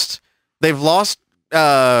lost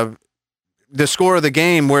the score of the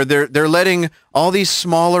game where they're letting all these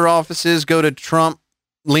smaller offices go to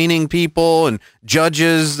Trump-leaning people and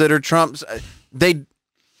judges that are Trump's.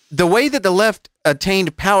 The way that the left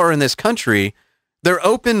attained power in this country, they're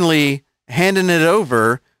openly handing it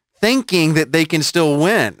over, thinking that they can still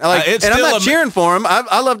win. And I'm not cheering for them.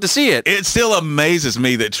 I love to see it. It still amazes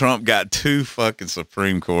me that Trump got 2 fucking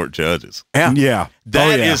Supreme Court judges. Yeah.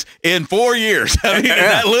 That is in 4 years. I mean, in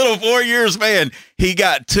that little 4 years span, he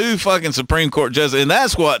got 2 fucking Supreme Court judges, and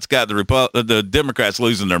that's what's got the Democrats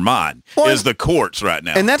losing their mind is the courts right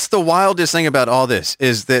now. And that's the wildest thing about all this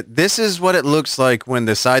is that this is what it looks like when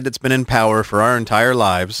the side that's been in power for our entire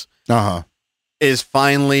lives is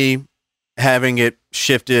finally having it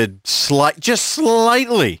shifted just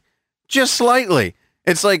slightly.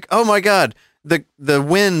 It's like, oh my God, the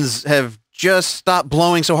winds have just stopped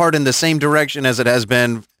blowing so hard in the same direction as it has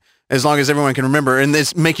been as long as everyone can remember, and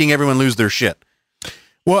it's making everyone lose their shit.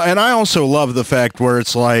 Well, and I also love the fact where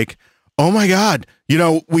it's like, oh my God,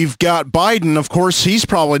 we've got Biden. Of course, he's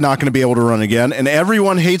probably not going to be able to run again, and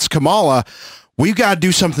everyone hates Kamala. We've got to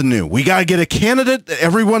do something new. We got to get a candidate that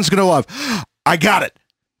everyone's going to love. I got it.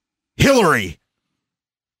 Hillary.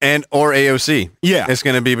 Or AOC. Yeah. It's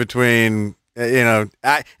going to be between,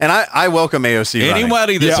 I welcome AOC.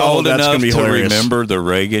 Anybody that's old enough to remember the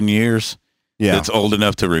Reagan years, that's old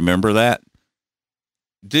enough to remember that,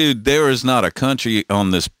 dude, there is not a country on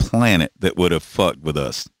this planet that would have fucked with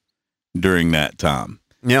us during that time.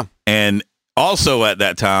 Yeah. And also at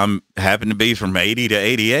that time happened to be from 80 to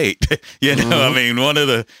 88. I mean, one of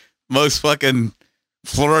the most fucking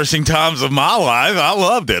flourishing times of my life. I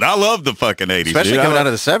loved it. I loved the fucking 80s. Especially coming out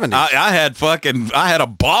of the 70s. I had a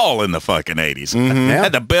ball in the fucking 80s. Mm-hmm. I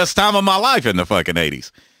had the best time of my life in the fucking 80s.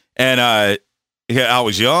 And I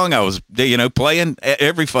was young. I was, playing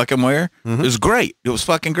every fucking where. Mm-hmm. It was great. It was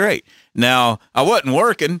fucking great. Now, I wasn't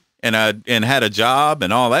working and had a job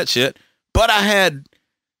and all that shit, but I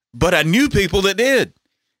knew people that did.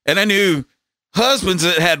 And I knew husbands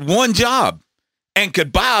that had one job and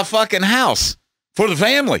could buy a fucking house for the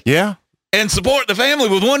family. Yeah. And support the family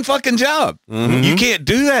with one fucking job. Mm-hmm. You can't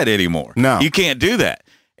do that anymore. No. You can't do that.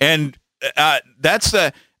 And that's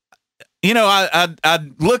the, I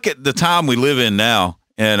look at the time we live in now,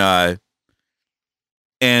 and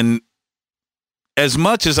as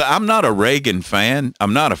much as I'm not a Reagan fan,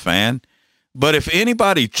 I'm not a fan, but if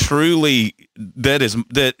anybody truly that is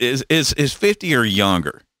 50 or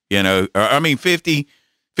younger, 50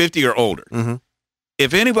 or older, mm-hmm.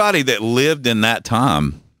 if anybody that lived in that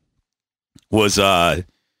time was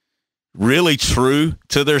really true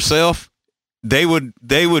to their self, they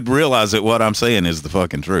would realize that what I'm saying is the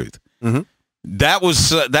fucking truth. Mm-hmm. That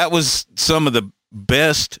was some of the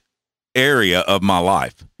best area of my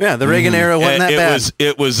life. Yeah, the Reagan era wasn't that bad.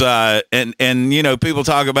 It was and people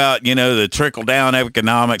talk about the trickle down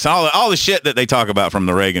economics, all the shit that they talk about from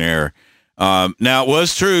the Reagan era. Now it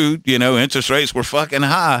was true, interest rates were fucking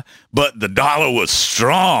high, but the dollar was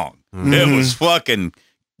strong. Mm-hmm. It was fucking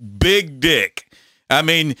big dick. I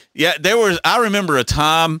mean, I remember a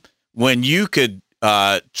time when you could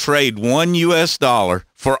trade $1 US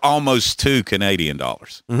for almost $2 Canadian.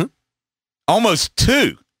 Mm-hmm. Almost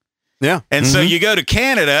 2. Yeah. And so you go to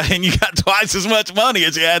Canada and you got twice as much money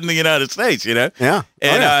as you had in the United States, Yeah.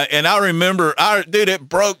 And I remember, dude, it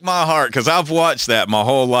broke my heart because I've watched that my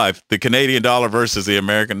whole life, the Canadian dollar versus the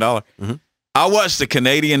American dollar. Mm-hmm. I watched the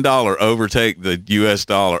Canadian dollar overtake the US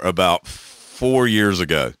dollar about 4 years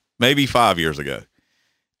ago, maybe 5 years ago,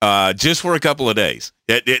 just for a couple of days.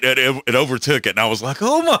 It overtook it, and I was like,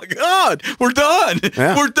 oh, my God, we're done.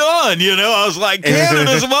 Yeah. We're done. I was like,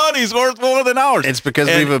 Canada's money's worth more than ours. It's because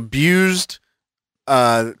we've abused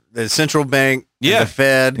the central bank, the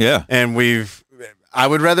Fed, and I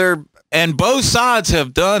would rather... And both sides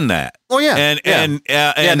have done that. Oh, yeah. And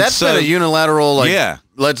that's been a unilateral,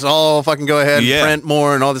 let's all fucking go ahead and print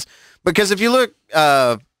more and all this. Because if you look,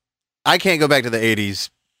 I can't go back to the 80s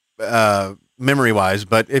memory-wise,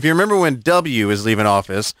 but if you remember when W is leaving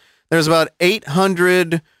office, there's about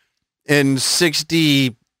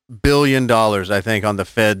 $860 billion, I think, on the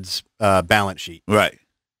Fed's balance sheet. Right.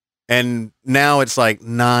 And now it's like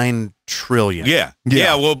 $9 trillion. Yeah.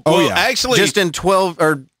 Well, actually... Just in 12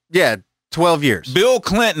 years. Bill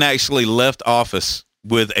Clinton actually left office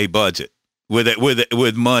with a budget,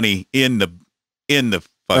 with money in the in the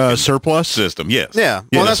fucking surplus system. Yes. Yeah.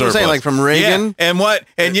 Well, that's what I'm saying. Like from Reagan, and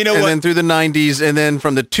you know and what? then through the 90s, and then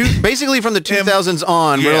from the 2000s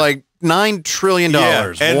on, we're like $9 trillion.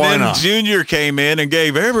 And Why then not? Junior came in and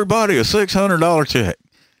gave everybody a $600 check.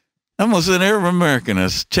 I'm gonna send every American a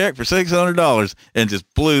check for $600 and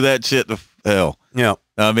just blew that shit to hell. Yeah.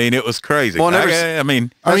 I mean, it was crazy. Well, I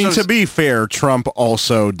mean, to be fair, Trump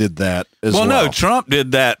also did that as well. Well, no, Trump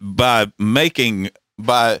did that by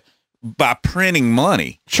printing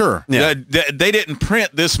money. Sure. Yeah. They didn't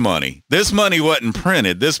print this money. This money wasn't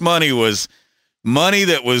printed. This money was money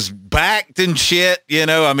that was backed and shit. You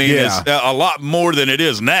know, I mean, it's a lot more than it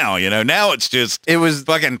is now. You know, now it was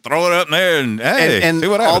fucking throw it up in there and hey, and see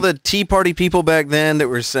what all happens. the Tea Party people back then that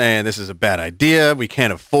were saying this is a bad idea, we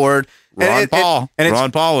can't afford.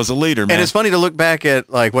 Ron Paul was a leader, man. And it's funny to look back at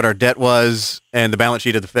like what our debt was and the balance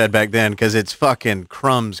sheet of the Fed back then because it's fucking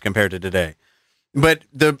crumbs compared to today. But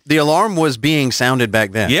the alarm was being sounded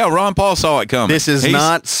back then. Yeah, Ron Paul saw it coming. This is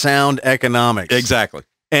not sound economics. Exactly.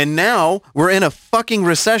 And now we're in a fucking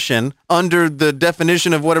recession under the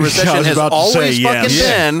definition of what a recession has always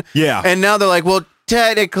been. Yeah. And now they're like, well,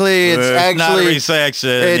 technically it's actually not a recession.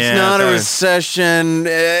 It's not a recession.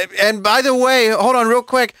 And by the way, hold on real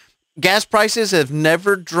quick. Gas prices have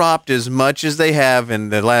never dropped as much as they have in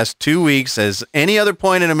the last 2 weeks as any other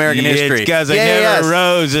point in American history. It's because it never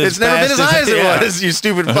rose as It's never been as high as it was, you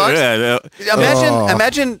stupid fucks.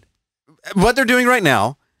 Imagine what they're doing right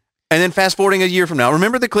now, and then fast forwarding a year from now.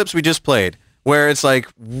 Remember the clips we just played where it's like,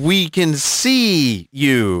 we can see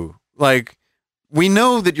you. Like, we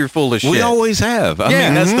know that you're full of shit. We always have. I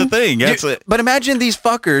mean, that's the thing. That's it. But imagine these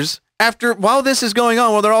fuckers, while this is going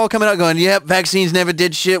on, they're all coming out going, yep, vaccines never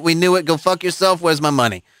did shit. We knew it. Go fuck yourself. Where's my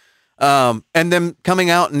money? And them coming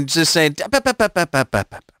out and just saying, get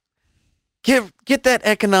that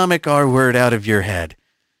economic R word out of your head.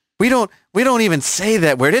 We don't even say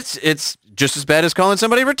that word. It's just as bad as calling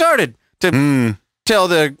somebody retarded to tell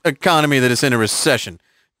the economy that it's in a recession.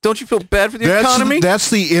 Don't you feel bad for the economy? That's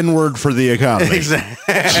the N-word for the economy.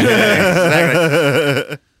 Exactly.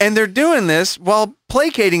 And they're doing this while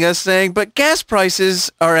placating us, saying, but gas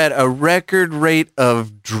prices are at a record rate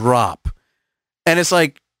of drop. And it's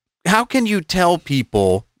like, how can you tell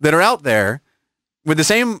people that are out there with the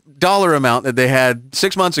same dollar amount that they had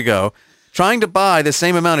 6 months ago, trying to buy the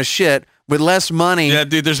same amount of shit with less money? Yeah,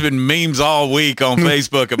 dude, there's been memes all week on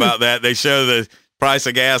Facebook about that. They show the price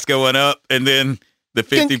of gas going up and then the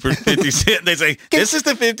 50 cent. They say, this is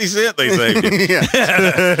the 50 cent, they say.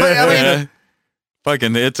 But, I mean,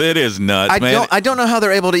 fucking, it is nuts, man. I don't know how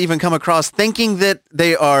they're able to even come across thinking that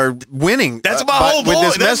they are winning. That's my whole with point.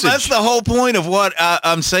 this message. That's the whole point of what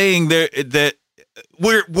I'm saying there, that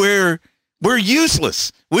we're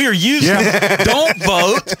useless. We are useless. Yeah. Don't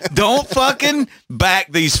vote. Don't fucking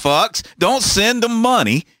back these fucks. Don't send them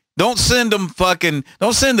money. Don't send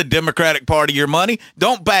the Democratic Party your money.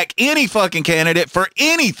 Don't back any fucking candidate for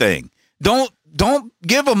anything. Don't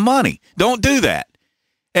give them money. Don't do that.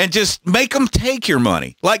 And just make them take your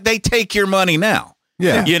money like they take your money now.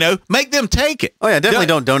 Yeah. You know, make them take it. Oh, yeah, definitely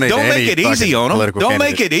don't donate to Don't any make it easy fucking on them. political Don't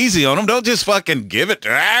make candidate. it easy on them. Don't just fucking give it to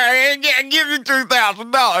give you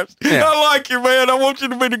 $2,000. Yeah. I like you, man. I want you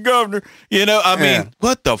to be the governor. You know, I mean,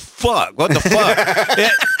 what the fuck? What the fuck?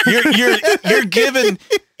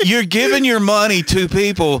 You're giving your money to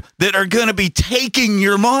people that are going to be taking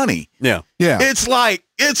your money. Yeah. Yeah. It's like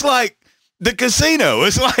the casino.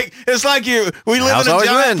 It's like we live House in a always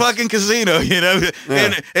giant wins. fucking casino, you know,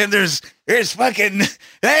 Yeah. and there's fucking,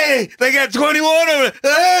 hey, they got 21 of it.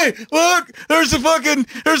 Hey, look, there's the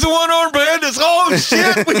one-armed bandits. Oh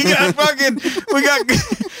shit, we got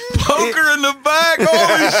poker in the back.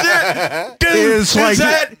 Holy shit, dude, It's like-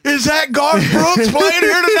 is that Garth Brooks playing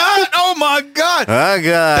here tonight? Oh my god, I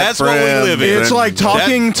got That's what we live in. It's like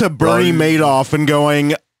talking to Bernie Madoff and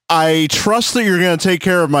going, I trust that you're going to take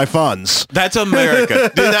care of my funds. That's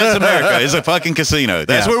America. Dude, that's America. It's a fucking casino.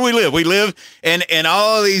 That's Yeah. where we live. We live and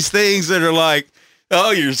all of these things that are like,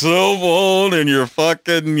 oh, your cell phone and your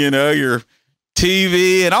fucking, you know, your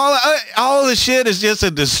TV and all the shit is just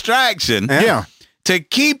a distraction. Yeah. To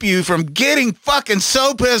keep you from getting fucking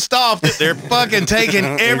so pissed off that they're fucking taking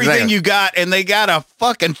everything Exactly. you got and they got a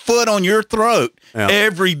fucking foot on your throat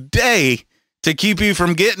every day to keep you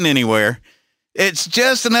from getting anywhere. It's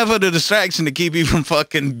just enough of a distraction to keep you from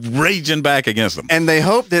fucking raging back against them. And they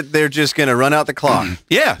hope that they're just going to run out the clock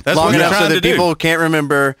Yeah, that's long what they're enough so trying that to do. people can't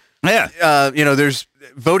remember. Yeah. You know, there's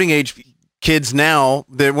voting age kids now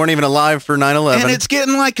that weren't even alive for 9/11. And it's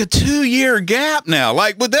getting like a 2-year gap now.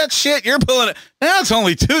 Like with that shit, you're pulling it. Now it's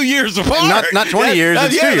only 2 years apart. Not 20 years.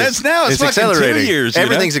 It's 2 years. That's now. It's fucking accelerating. 2 years.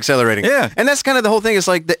 Everything's accelerating. Yeah. And that's kind of the whole thing. It's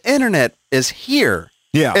like the internet is here.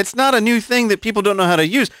 Yeah. It's not a new thing that people don't know how to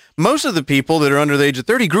use. Most of the people that are under the age of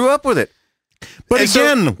 30 grew up with it. But And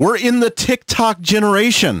again, we're in the TikTok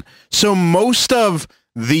generation. So most of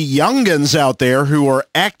the youngins out there who are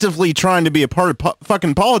actively trying to be a part of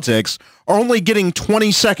fucking politics are only getting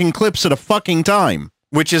 20-second clips at a fucking time.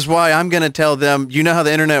 Which is why I'm going to tell them, you know how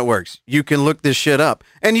the internet works. You can look this shit up.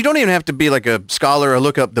 And you don't even have to be like a scholar or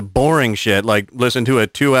look up the boring shit, like listen to a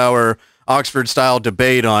 2-hour Oxford-style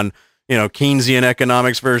debate on, Keynesian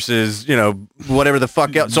economics versus, whatever the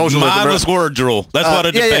fuck else. Socialism. Mindless word drill. That's what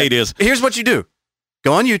a debate is. Here's what you do.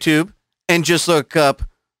 Go on YouTube and just look up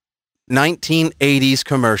 1980s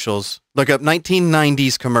commercials. Look up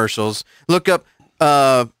 1990s commercials. Look up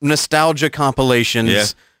nostalgia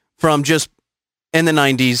compilations from just in the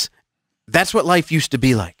 90s. That's what life used to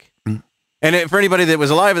be like. And for anybody that was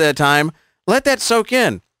alive at that time, let that soak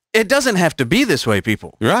in. It doesn't have to be this way,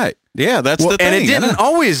 people. Right. Yeah, that's the thing. And it didn't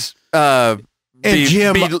always be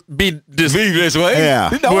this way. Yeah. It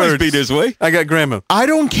didn't always be this way. I got grandma. I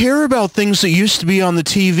don't care about things that used to be on the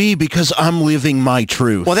TV because I'm living my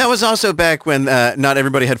truth. Well, that was also back when not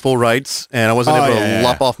everybody had full rights, and I wasn't able to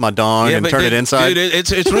lop off my dong and turn it inside. Dude,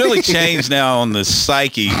 it's really changed now on the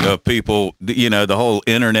psyche of people, the whole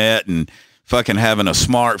internet and fucking having a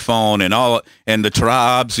smartphone and all, and the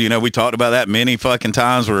tribes, we talked about that many fucking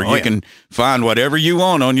times where you can find whatever you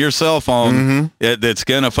want on your cell phone that's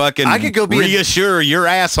gonna fucking reassure your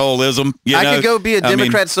assholeism. I could go be a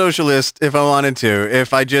Democrat socialist if I wanted to,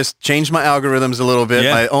 if I just changed my algorithms a little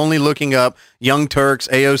bit by only looking up Young Turks,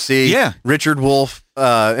 AOC, Richard Wolff,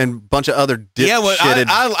 and a bunch of other dipshitted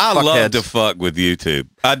I love to fuck with YouTube.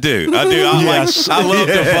 I do. I love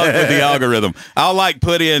to fuck with the algorithm. I'll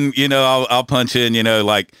put in, I'll punch in,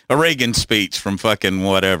 like a Reagan speech from fucking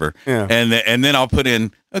whatever. Yeah. And then I'll put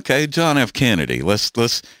in, okay, John F. Kennedy. Let's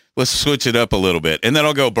switch it up a little bit. And then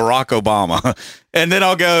I'll go Barack Obama. And then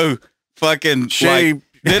I'll go fucking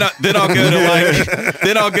Then I'll go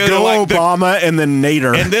to Obama and then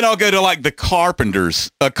Nader, and then I'll go to the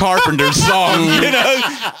Carpenters, a Carpenters song, and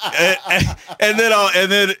then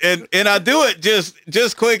I do it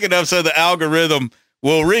just quick enough so the algorithm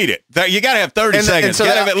will read it. You got to have 30 seconds. You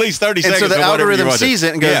got to have at least 30 seconds. So the algorithm sees sees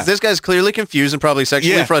it and goes, "This guy's clearly confused and probably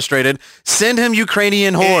sexually frustrated. Send him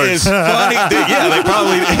Ukrainian whores." It's funny.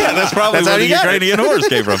 That's probably where the Ukrainian whores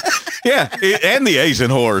came from. Yeah, and the Asian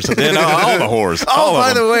whores, and all the whores. Oh,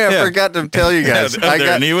 by the way, I forgot to tell you guys. I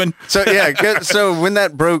got a new one. So so when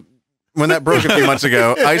that broke a few months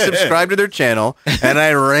ago, I subscribed to their channel and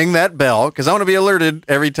I rang that bell because I want to be alerted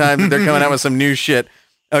every time that they're coming out with some new shit.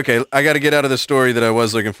 Okay, I got to get out of the story that I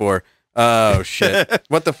was looking for. Oh shit!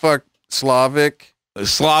 What the fuck? Slavic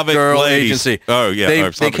Girl ladies. Agency. Oh yeah,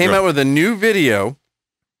 they came out with a new video.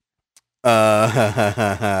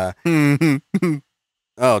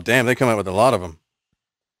 Oh damn! They come out with a lot of them.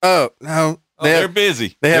 Oh no, they're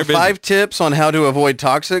busy. They have 5 tips on how to avoid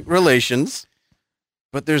toxic relations.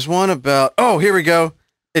 But there's one about. Oh, here we go.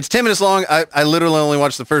 It's 10 minutes long. I literally only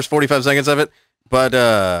watched the first 45 seconds of it.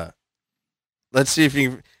 But let's see if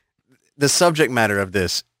you. The subject matter of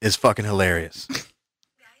this is fucking hilarious.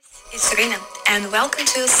 It's Irina, and welcome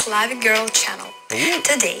to Slavic Girl channel.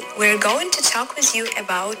 Today, we're going to talk with you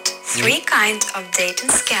about 3 kinds of dating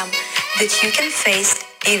scam that you can face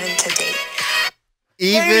even today.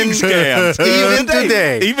 Even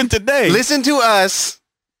today. Even today. Listen to us.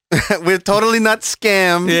 We're totally not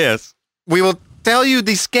scam. Yes. We will tell you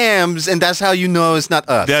the scams, and that's how you know it's not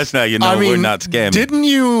us. That's how you know we're not scamming. Didn't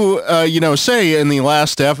you, say in the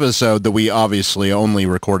last episode that we obviously only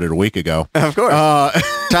recorded a week ago? Of course.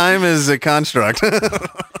 Time is a construct.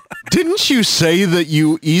 Didn't you say that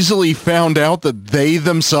you easily found out that they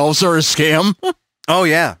themselves are a scam? Oh,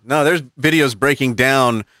 yeah. No, there's videos breaking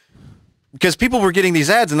down because people were getting these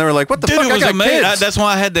ads and they were like, what the fuck? It was I got amazing. kids. That's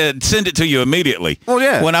why I had to send it to you immediately. Well,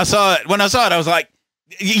 yeah. When I saw it, I was like,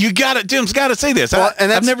 you got it. Jim's got to see this. Well,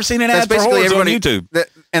 I've never seen an ad for whores on YouTube.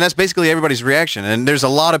 And that's basically everybody's reaction. And there's a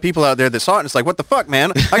lot of people out there that saw it and it's like, what the fuck,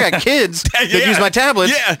 man? I got kids that use my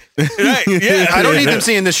tablets. Yeah. Right. Yeah. I don't need them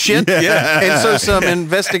seeing this shit. Yeah. And so some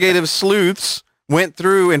investigative sleuths went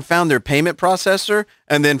through and found their payment processor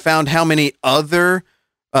and then found how many other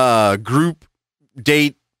group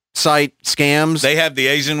date site scams. They have the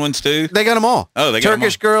Asian ones too? They got them all. Oh, they got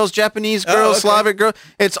Turkish them all. girls, Japanese girls, Slavic girls.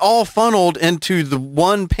 It's all funneled into the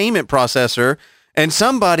one payment processor. And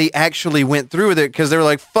somebody actually went through with it because they were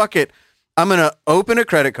like, fuck it. I'm going to open a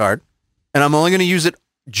credit card and I'm only going to use it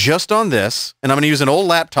just on this, and I'm going to use an old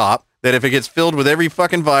laptop that if it gets filled with every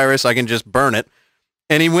fucking virus, I can just burn it.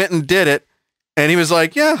 And he went and did it. And he was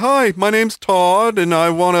like, yeah, hi, my name's Todd, and I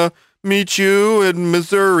want to meet you in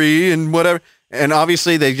Missouri and whatever. And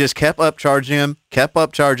obviously they just kept up charging him.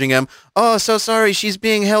 Oh, so sorry. She's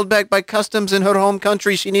being held back by customs in her home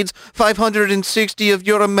country. She needs 560 of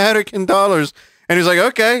your American dollars. And he was like,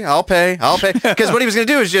 okay, I'll pay. Because what he was going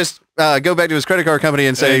to do is just go back to his credit card company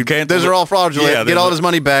and say, those are all fraudulent. Get all his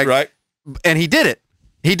money back. Right. And he did it.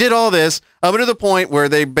 He did all this up to the point where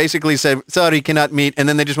they basically said, sorry, cannot meet. And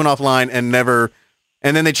then they just went offline and never...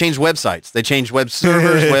 And then they changed websites. They changed web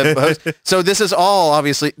servers, web hosts. So this is all,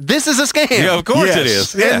 obviously, this is a scam. Yeah, of course it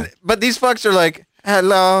is. Yeah. But these fucks are like,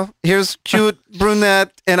 hello, here's cute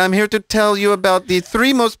brunette, and I'm here to tell you about the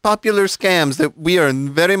 3 most popular scams that we are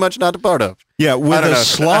very much not a part of. Yeah, with a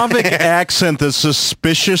Slavic accent that's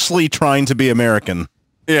suspiciously trying to be American.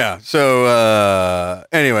 Yeah, so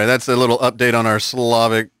anyway, that's a little update on our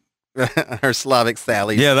Slavic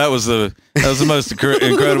Sally. Yeah, that was the most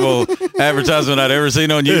incredible advertisement I'd ever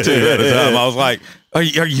seen on YouTube at the time. I was like, are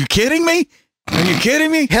you kidding me? Are you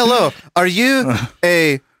kidding me? Hello, are you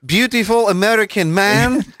a beautiful American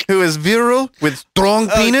man who is virile with strong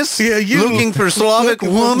penis looking for Slavic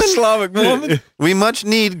woman? We much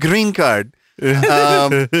need green card.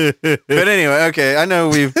 But anyway, okay, I know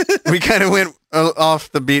we kind of went off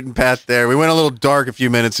the beaten path there. We went a little dark a few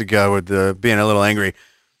minutes ago with being a little angry.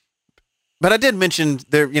 But I did mention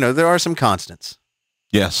there are some constants.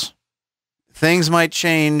 Yes. Things might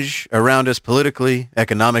change around us politically,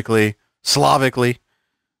 economically, Slavically,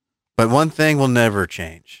 but one thing will never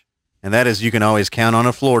change, and that is you can always count on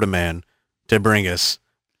a Florida man to bring us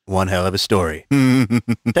one hell of a story.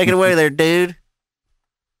 Take it away there, dude.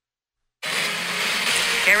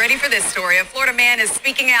 Get ready for this story. A Florida man is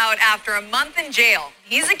speaking out after a month in jail.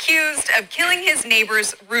 He's accused of killing his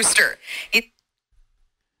neighbor's rooster.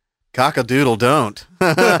 Cock-a-doodle don't.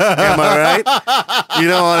 Am I right? You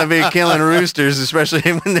don't want to be killing roosters, especially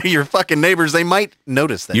when they're your fucking neighbors. They might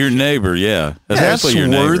notice that. Your neighbor, yeah. That's your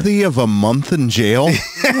worthy of a month in jail?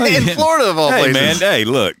 In Florida, of all places. Man, hey,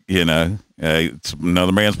 look, it's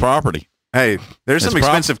another man's property. Hey, there's some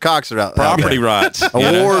expensive cocks out there. Property rights.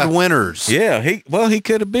 Award winners. Yeah, he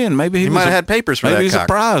could have been. Maybe he might have had papers for that Maybe he's cock. a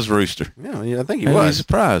prize rooster. Yeah, I think he maybe was. He's a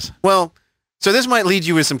prize. Well, so this might lead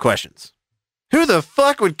you with some questions. Who the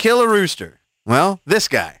fuck would kill a rooster? Well, this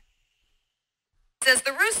guy. Says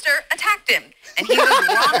the rooster attacked him, and he was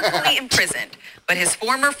wrongfully imprisoned. But his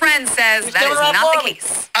former friend says that is not the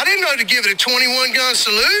case. I didn't know to give it a 21-gun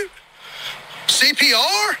salute,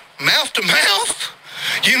 CPR, mouth to mouth,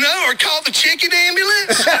 or call the chicken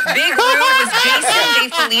ambulance. Big Roo was Jason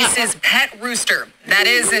DeFelice's pet rooster. That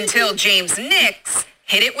is until James Nix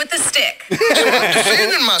hit it with a stick. So I'm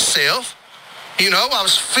defending myself. I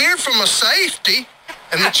was feared for my safety,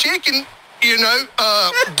 and the chicken,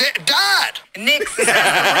 died. Nix says the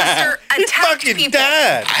rooster attacked people.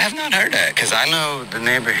 Died. I have not heard that, because I know the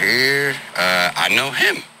neighbor here. I know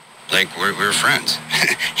him. Like, we're friends.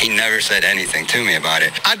 He never said anything to me about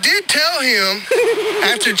it. I did tell him,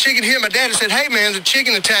 after the chicken hit my dad, I said, hey, man, the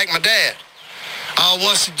chicken attacked my dad. Oh,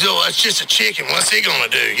 what's he doing? It's just a chicken. What's he going to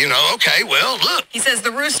do? Okay, well, look. He says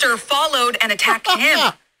the rooster followed and attacked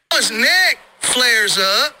him. His neck flares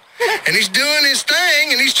up, and he's doing his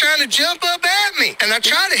thing, and he's trying to jump up at me. And I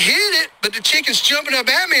try to hit it, but the chicken's jumping up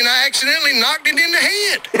at me, and I accidentally knocked it in the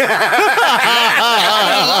head.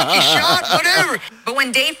 Lucky shot, whatever. But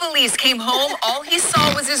when Dave Felice came home, all he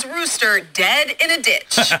saw was his rooster dead in a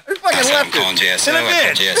ditch. I'm calling GSO. I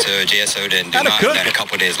called GSO. GSO didn't do nothing. Then a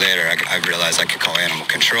couple days later, I realized I could call animal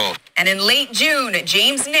control. And in late June,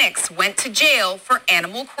 James Nix went to jail for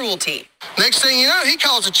animal cruelty. Next thing you know, he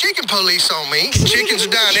calls the chicken police on me. Chickens are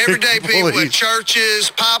dying every day, people at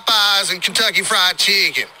churches, Popeyes, and Kentucky Fried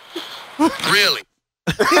Chicken. Really?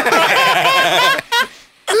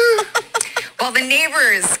 While the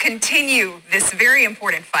neighbors continue this very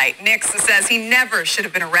important fight, Nix says he never should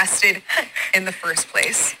have been arrested in the first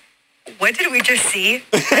place. What did we just see?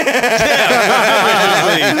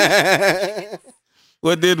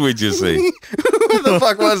 What did we just see? What the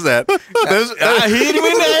fuck was that? I hit him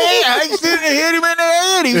in the head. I accidentally hit him in the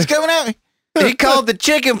head. He was coming at me. He called the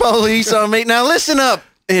chicken police on me. Now listen up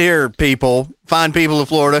here, people. Fine people of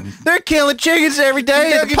Florida. They're killing chickens every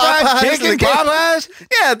day. Popeyes.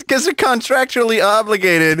 Yeah, because they're contractually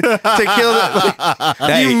obligated to kill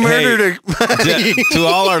them. You murdered a... To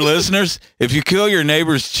all our listeners, if you kill your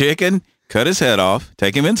neighbor's chicken, cut his head off,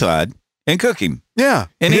 take him inside, and cook him. Yeah.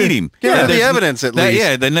 And eat him. Yeah, the evidence at least.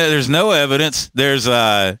 Yeah, there's no evidence. There's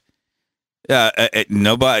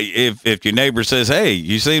Nobody. If your neighbor says, "Hey,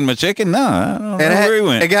 you seen my chicken?" No, I don't know where he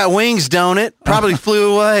went. It got wings, don't it? Probably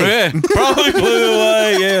flew away. Yeah, probably flew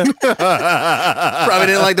away. Yeah. Probably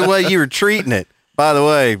didn't like the way you were treating it. By the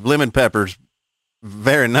way, lemon peppers,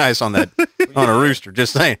 very nice on that on a rooster.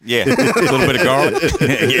 Just saying. Yeah, a little bit of garlic.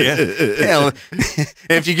 Yeah.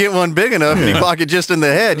 If you get one big enough and you block it just in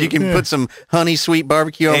the head, you can put some honey sweet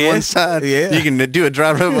barbecue on one side. Yeah. You can do a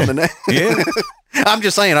dry rub on the neck. Yeah. I'm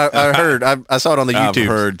just saying. I heard. I saw it on the YouTube. I've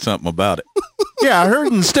heard something about it. Yeah, I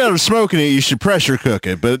heard instead of smoking it, you should pressure cook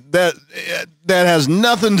it. But that has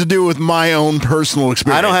nothing to do with my own personal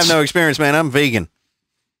experience. I don't have no experience, man. I'm vegan.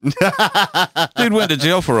 Dude went to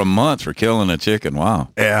jail for a month for killing a chicken. Wow.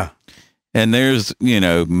 Yeah. And there's,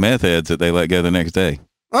 meth heads that they let go the next day.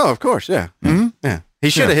 Oh, of course. Yeah. Mm-hmm. Yeah. He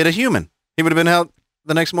should have hit a human. He would have been out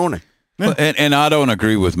the next morning. Yeah. And I don't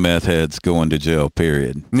agree with meth heads going to jail,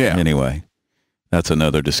 period. Yeah. Anyway, that's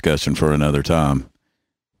another discussion for another time.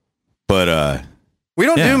 But, we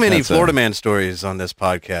don't do many Florida man stories on this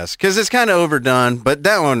podcast because it's kind of overdone. But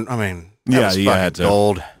that one, I mean, that was fucking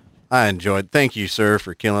gold. I enjoyed. Thank you, sir,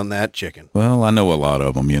 for killing that chicken. Well, I know a lot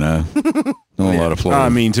of them, know a lot of Florida. I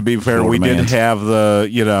mean, to be fair, Florida we did mans. have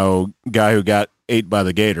the, guy who got ate by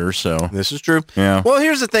the gator, so. This is true. Yeah. Well,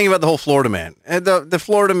 here's the thing about the whole Florida man. The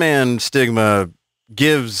Florida man stigma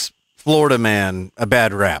gives Florida man a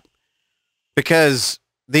bad rap because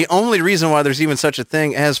the only reason why there's even such a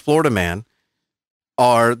thing as Florida man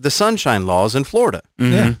are the sunshine laws in Florida,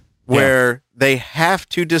 where they have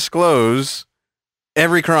to disclose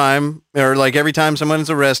every crime or like every time someone's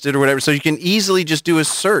arrested or whatever. So you can easily just do a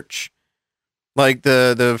search. Like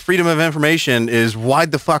the freedom of information is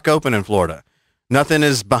wide the fuck open in Florida. Nothing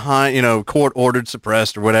is behind, court ordered,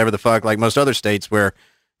 suppressed or whatever the fuck, like most other states where,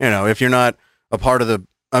 if you're not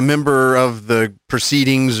a member of the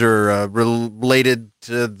proceedings or related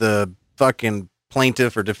to the fucking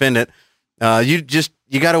plaintiff or defendant, you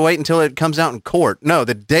got to wait until it comes out in court. No,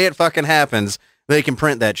 the day it fucking happens, they can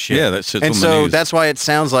print that shit. Yeah, that shit's and on the so news. that's why it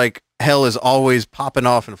sounds like hell is always popping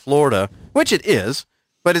off in Florida, which it is.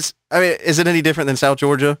 But is it any different than South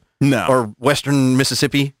Georgia? No. Or Western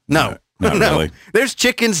Mississippi? No. Not really. There's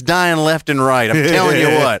chickens dying left and right. I'm telling you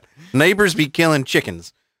what. Neighbors be killing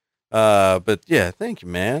chickens. But yeah, thank you,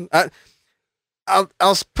 man.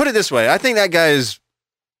 I'll put it this way. I think that guy is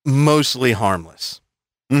mostly harmless.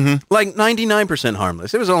 Mm-hmm. Like 99%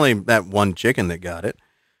 harmless. It was only that one chicken that got it.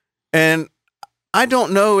 And I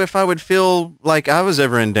don't know if I would feel like I was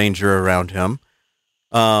ever in danger around him.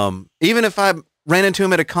 Even if I ran into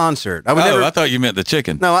him at a concert. I would never. I thought you meant the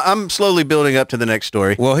chicken. No, I'm slowly building up to the next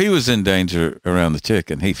story. Well, he was in danger around the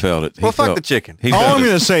chicken. He felt it. Fuck the chicken. All I'm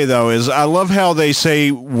going to say, though, is I love how they say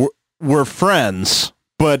we're friends,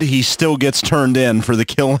 but he still gets turned in for the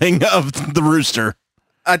killing of the rooster.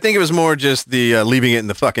 I think it was more just the leaving it in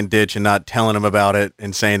the fucking ditch and not telling him about it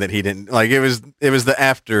and saying that he didn't. Like, it was the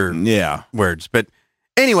after words. But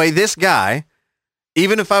anyway, this guy,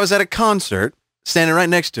 even if I was at a concert standing right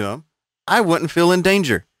next to him, I wouldn't feel in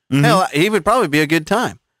danger. Mm-hmm. Hell, he would probably be a good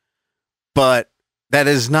time. But that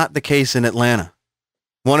is not the case in Atlanta.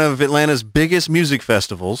 One of Atlanta's biggest music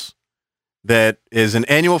festivals that is an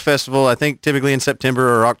annual festival, I think typically in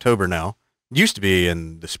September or October now. Used to be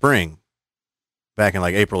in the spring, back in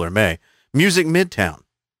like April or May. Music Midtown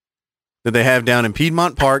that they have down in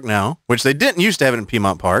Piedmont Park now, which they didn't used to have it in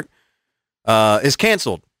Piedmont Park, is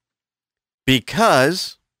canceled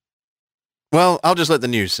because, well, I'll just let the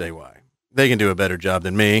news say why. They can do a better job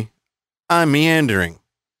than me. I'm meandering.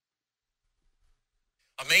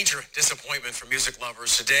 A major disappointment for music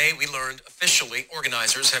lovers. Today, we learned officially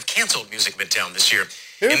organizers have canceled Music Midtown this year.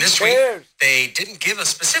 In this tweet, they didn't give a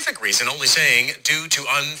specific reason, only saying due to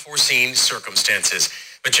unforeseen circumstances.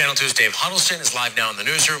 But Channel 2's Dave Huddleston is live now in the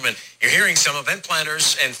newsroom, and you're hearing some event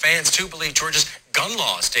planners and fans, too, believe Georgia's gun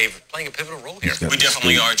laws, Dave, playing a pivotal role here. We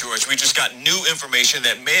definitely are, George. We just got new information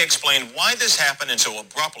that may explain why this happened and so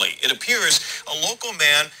abruptly. It appears a local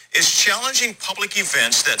man is challenging public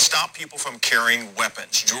events that stop people from carrying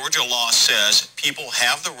weapons. Georgia law says people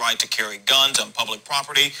have the right to carry guns on public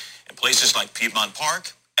property in places like Piedmont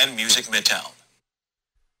Park and Music Midtown.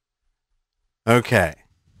 Okay.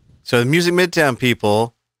 So the Music Midtown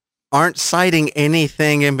people aren't citing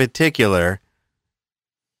anything in particular,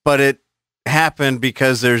 but it happened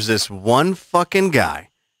because there's this one fucking guy,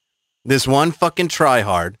 this one fucking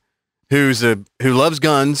tryhard who loves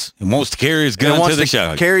guns and wants to carry his gun to the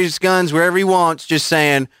show. Carry his guns wherever he wants, just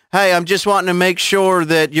saying, "Hey, I'm just wanting to make sure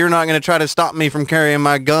that you're not going to try to stop me from carrying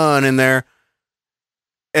my gun in there."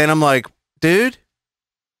 And I'm like, dude,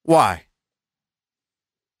 why?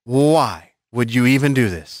 Why would you even do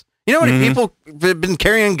this? You know how many people have been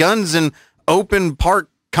carrying guns in open park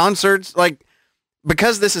concerts. Like,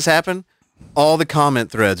 because this has happened, all the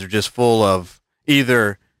comment threads are just full of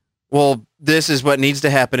either, well, this is what needs to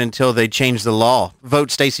happen until they change the law. Vote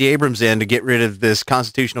Stacey Abrams in to get rid of this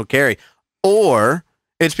constitutional carry. Or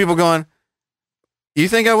it's people going, you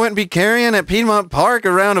think I wouldn't be carrying at Piedmont Park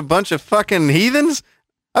around a bunch of fucking heathens?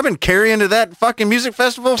 I've been carrying to that fucking music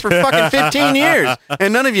festival for fucking 15 years,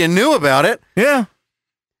 and none of you knew about it. Yeah.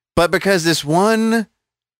 But because this one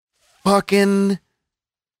fucking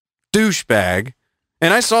douchebag,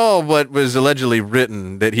 and I saw what was allegedly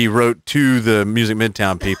written that he wrote to the Music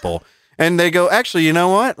Midtown people, and they go, actually, you know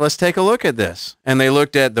what? Let's take a look at this. And they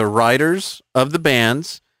looked at the writers of the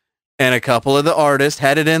bands, and a couple of the artists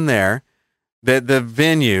had it in there that the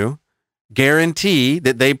venue guarantee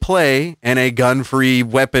that they play in a gun-free,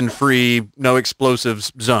 weapon-free, no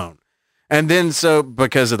explosives zone. And then so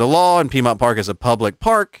because of the law and Piedmont Park is a public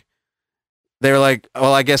park, they're like,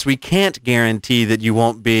 well, I guess we can't guarantee that you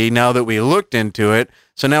won't be now that we looked into it.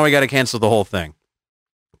 So now we got to cancel the whole thing.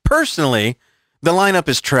 Personally, the lineup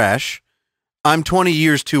is trash. I'm 20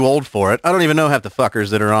 years too old for it. I don't even know half the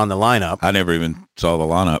fuckers that are on the lineup. I never even saw the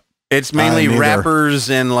lineup. It's mainly rappers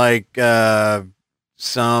and like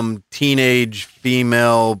some teenage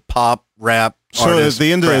female pop rap So artist at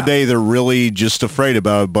the end of the crap. day, they're really just afraid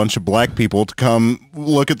about a bunch of black people to come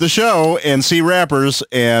look at the show and see rappers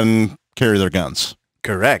and carry their guns.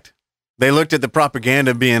 Correct. They looked at the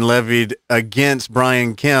propaganda being levied against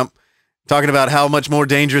Brian Kemp, talking about how much more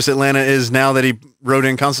dangerous Atlanta is now that he wrote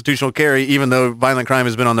in constitutional carry, even though violent crime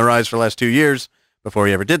has been on the rise for the last 2 years before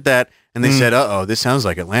he ever did that. And they said, uh-oh, this sounds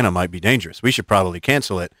like Atlanta might be dangerous. We should probably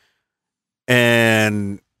cancel it.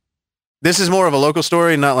 And this is more of a local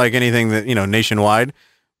story, not like anything that, you know, nationwide,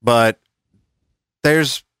 but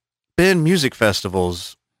there's been music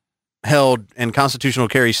festivals held in constitutional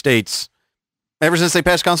carry states ever since they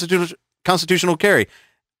passed constitutional carry.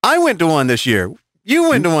 I went to one this year. You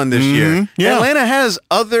went to one this year. Yeah. Atlanta has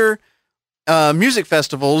other music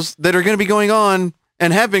festivals that are going to be going on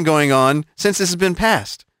and have been going on since this has been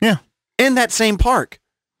passed. Yeah. In that same park.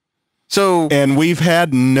 So, and we've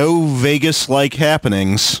had no Vegas-like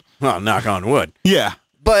happenings. Well, knock on wood. Yeah.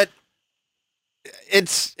 But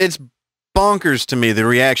it's bonkers to me, the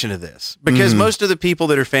reaction to this, because most of the people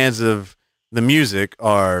that are fans of the music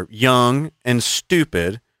are young and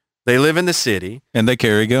stupid. They live in the city. And they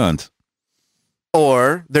carry guns.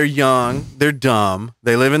 Or they're young, they're dumb,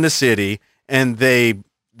 they live in the city, and they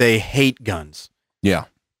hate guns. Yeah.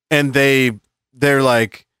 And they're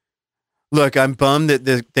like, look, I'm bummed that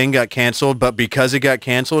the thing got canceled, but because it got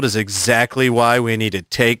canceled is exactly why we need to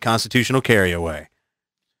take constitutional carry away.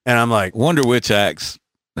 And I'm like, wonder which acts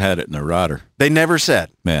had it in the rider. They never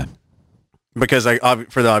said. Yeah. Because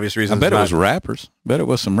for the obvious reasons. I bet it was rappers. Bet it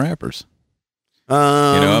was some rappers. You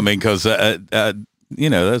know, I mean, because, you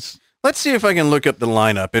know, that's. Let's see if I can look up the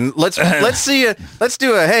lineup and let's see. Let's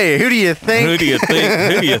do a, hey, who do you think? Who do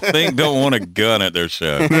you think don't want a gun at their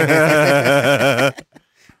show?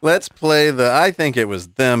 Let's play the I think it was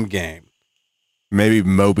them game. Maybe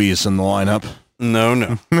Moby's in the lineup. No.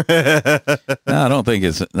 No, I don't think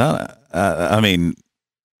it's. No, I mean,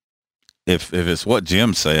 if it's what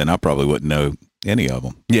Jim's saying, I probably wouldn't know any of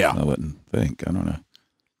them. Yeah, I wouldn't think. I don't know.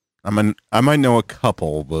 I might know a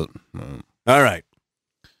couple, but all right.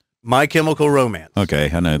 My Chemical Romance.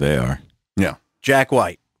 Okay, I know they are. Yeah. Jack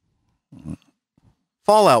White.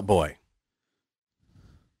 Fall Out Boy.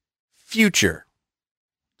 Future.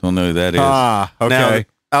 Don't know who that is. Ah, okay. Now,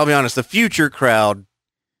 I'll be honest, the Future crowd,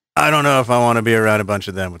 I don't know if I want to be around a bunch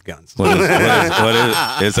of them with guns. What is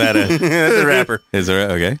that That's a rapper. Is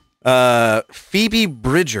there, okay. Phoebe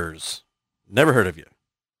Bridgers. Never heard of you.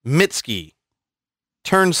 Mitski.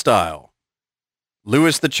 Turnstile.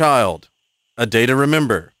 Louis the Child. A Day to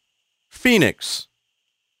Remember. Phoenix.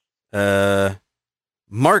 Mark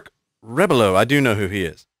Rebelo. I do know who he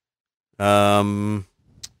is. Denzel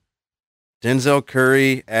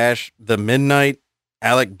Curry, Ash the Midnight,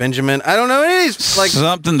 Alec Benjamin. I don't know any of these. Like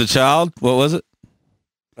something the Child. What was it?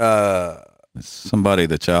 Somebody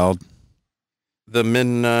the Child. The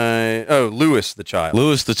Midnight. Oh, Louis the Child.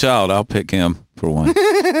 Louis the Child. I'll pick him for one. He's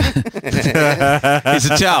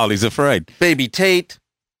a child. He's afraid. Baby Tate.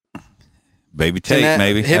 Baby Tate,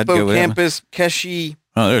 maybe. Hippocampus, Keshi.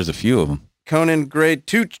 Oh, there's a few of them. Conan Gray,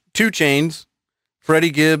 Two Chains, Freddie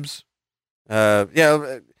Gibbs.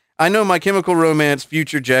 Yeah, I know My Chemical Romance,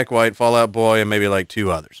 Future, Jack White, Fall Out Boy, and maybe like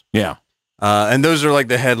two others. Yeah. And those are like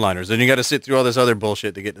the headliners. And you got to sit through all this other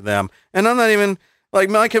bullshit to get to them. And I'm not even, like,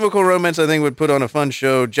 My Chemical Romance, I think, would put on a fun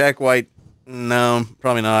show. Jack White, no,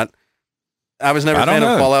 probably not. I was never a fan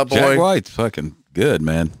of Fall Out Boy. Jack White's fucking good,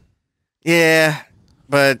 man. Yeah.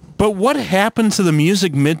 But what happened to the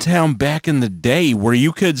Music Midtown back in the day where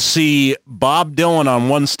you could see Bob Dylan on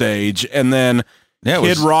one stage and then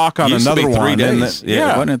Kid Rock on another one? 3 days.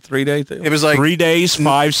 Yeah, wasn't it 3 days? It was like 3 days,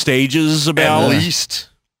 5 stages about. At least.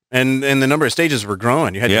 And the number of stages were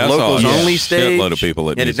growing. You had Yeah, I your saw locals a only stage. shitload of people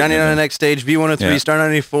at You had Music 99X stage, V103, Yeah. Star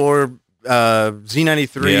 94,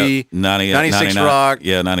 Z93, 96 Rock.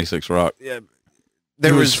 Yeah, 96 Rock. Yeah,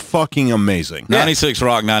 It was fucking amazing. 96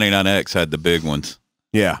 Rock, 99X had the big ones.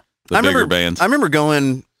 Yeah. The bigger bands. I remember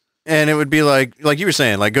going, and it would be like you were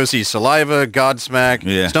saying, like go see Saliva,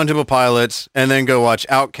 Godsmack, Stone Temple Pilots, and then go watch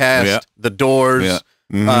Outkast, The Doors,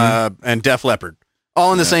 and Def Leppard,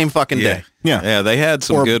 all in the same fucking day. Yeah. Yeah, they had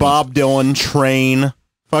some or good Bob Dylan, Train.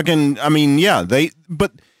 Fucking, I mean, yeah,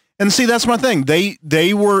 and see, that's my thing.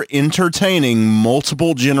 They were entertaining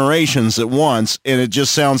multiple generations at once, and it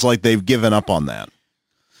just sounds like they've given up on that.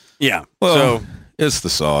 Yeah. Well, so it's the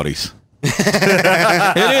Saudis. It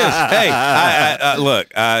is. Hey, I look,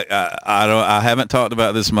 I haven't talked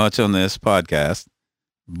about this much on this podcast,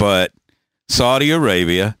 but Saudi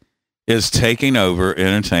Arabia is taking over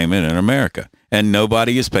entertainment in America, and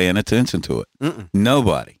nobody is paying attention to it.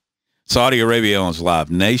 Nobody. Saudi Arabia owns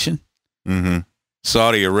Live Nation. Mm-hmm.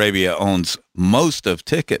 Saudi Arabia owns most of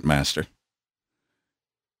Ticketmaster.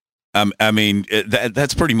 I mean,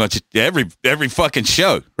 that's pretty much every fucking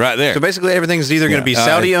show right there. So basically, everything's either going to be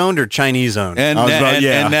Saudi owned or Chinese owned. And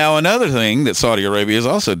now another thing that Saudi Arabia is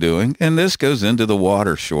also doing, and this goes into the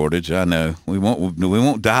water shortage. I know we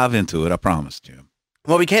won't dive into it. I promise, Jim.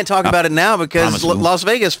 Well, we can't talk about it now because Las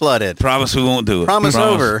Vegas flooded. Promise we won't do it. Promise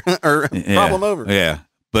over or problem over. Yeah,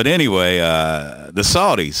 but anyway, the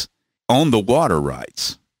Saudis own the water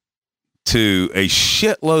rights to a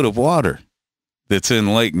shitload of water that's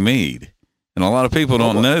in Lake Mead. And a lot of people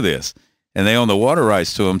don't know this. And they own the water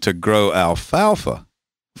rights to them to grow alfalfa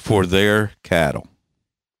for their cattle.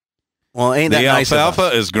 Well, ain't that the nice?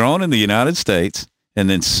 Alfalfa is grown in the United States and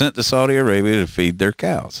then sent to Saudi Arabia to feed their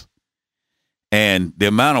cows. And the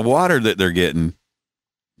amount of water that they're getting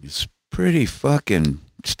is pretty fucking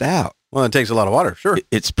stout. Well, it takes a lot of water, sure.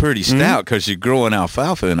 It's pretty stout because you're growing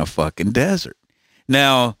alfalfa in a fucking desert.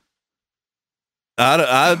 Now,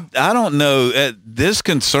 I don't know. This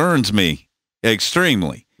concerns me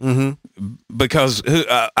extremely because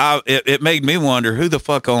it made me wonder who the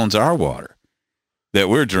fuck owns our water that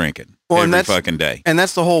we're drinking every fucking day. And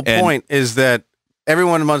that's the whole point is that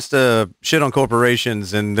everyone wants to shit on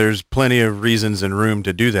corporations, and there's plenty of reasons and room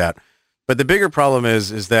to do that. But the bigger problem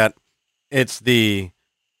is that it's the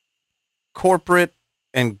corporate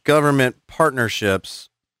and government partnerships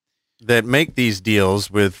that make these deals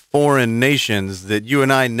with foreign nations that you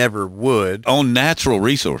and I never would own natural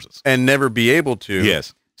resources and never be able to.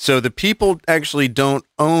 Yes. So the people actually don't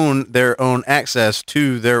own their own access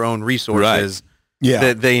to their own resources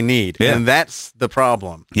that they need. Yeah. And that's the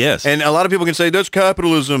problem. Yes. And a lot of people can say, that's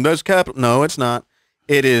capitalism. That's capital. No, it's not.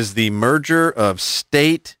 It is the merger of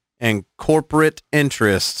state and corporate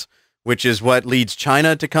interests, which is what leads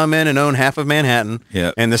China to come in and own half of Manhattan,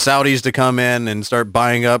 and the Saudis to come in and start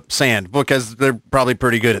buying up sand because they're probably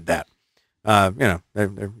pretty good at that.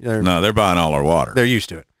 They're buying all our water. They're used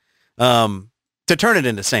to it. To turn it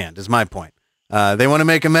into sand is my point. They want to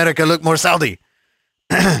make America look more Saudi.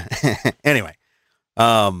 Anyway,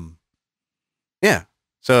 yeah.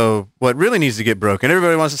 So what really needs to get broken?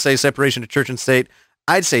 Everybody wants to say separation of church and state.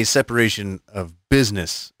 I'd say separation of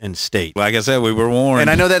business and state. Like I said, we were warned. And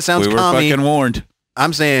I know that sounds we were fucking warned.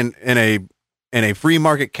 I'm saying in a free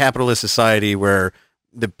market capitalist society where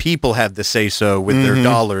the people have the say so with their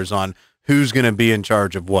dollars on who's going to be in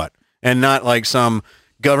charge of what, and not like some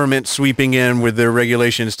government sweeping in with their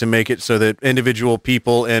regulations to make it so that individual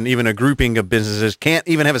people and even a grouping of businesses can't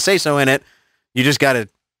even have a say so in it. You just got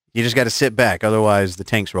to sit back, otherwise the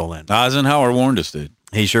tanks roll in. Eisenhower warned us, dude.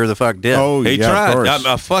 He sure the fuck did. Oh, he yeah, tried.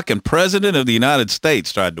 A fucking president of the United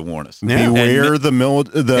States tried to warn us. Yeah. Beware the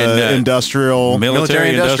military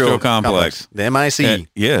industrial complex. The MIC.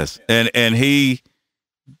 Yes. And he,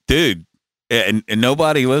 dude, and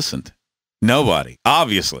nobody listened. Nobody,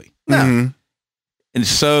 obviously. No. And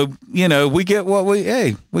so, we get what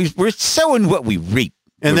we're sowing what we reap.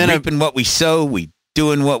 And we're then reaping what we sow, we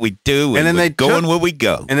doing what we do, and then they going where we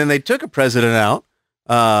go. And then they took a president out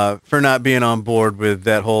for not being on board with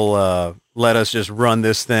that whole let us just run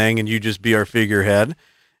this thing and you just be our figurehead.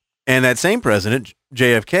 And that same president,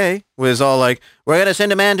 JFK, was all like, we're going to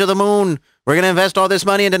send a man to the moon. We're going to invest all this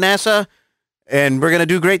money into NASA, and we're going to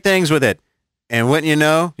do great things with it. And wouldn't you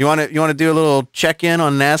know, you want to do a little check-in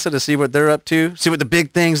on NASA to see what they're up to, see what the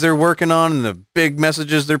big things they're working on and the big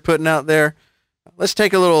messages they're putting out there. Let's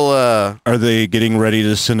take a little... Are they getting ready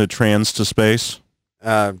to send a trans to space?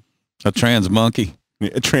 A trans monkey.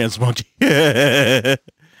 A trans monkey.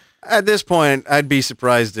 At this point, I'd be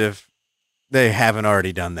surprised if they haven't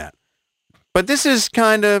already done that. But this is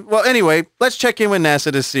kind of, well, anyway, let's check in with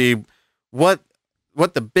NASA to see what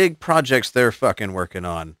the big projects they're fucking working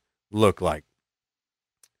on look like.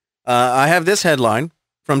 I have this headline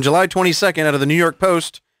from July 22nd out of the New York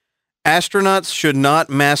Post. Astronauts should not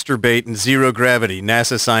masturbate in zero gravity,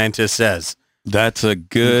 NASA scientist says. That's a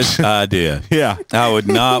good idea. Yeah. I would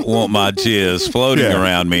not want my jizz floating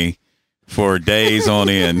around me for days on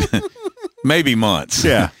end, maybe months.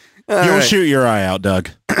 Yeah. You'll shoot your eye out, Doug.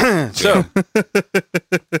 So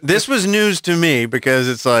this was news to me because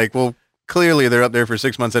it's like, well, clearly they're up there for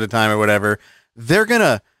 6 months at a time or whatever. They're going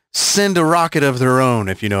to send a rocket of their own,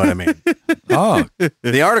 if you know what I mean. Oh.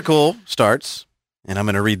 The article starts, and I'm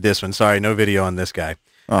going to read this one. Sorry, no video on this guy.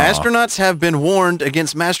 Astronauts have been warned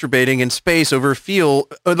against masturbating in space over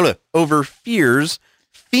fears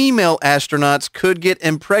female astronauts could get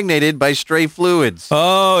impregnated by stray fluids.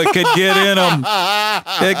 Oh, it could get in them.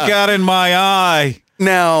 It got in my eye.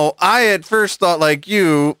 Now, I at first thought like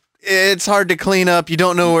you, it's hard to clean up. You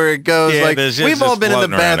don't know where it goes. Yeah, like we've all been in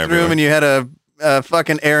the bathroom and you had a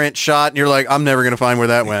fucking errant shot and you're like, I'm never going to find where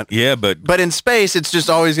that went. Yeah, but in space, it's just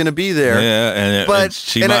always going to be there. Yeah, and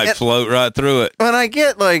she might float right through it. When I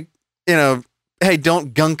get like, hey,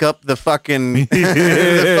 don't gunk up the fucking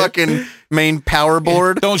the fucking main power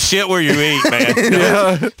board. Don't shit where you eat,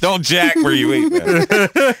 man. Don't jack where you eat, man.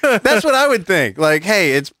 That's what I would think. Like,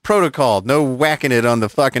 hey, it's protocol. No whacking it on the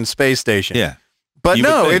fucking space station. Yeah. But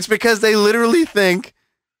no, it's because they literally think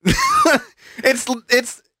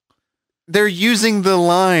it's they're using the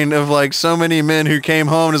line of like so many men who came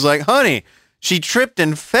home and is like, honey, she tripped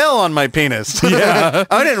and fell on my penis. Yeah.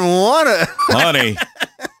 I didn't want to. Honey,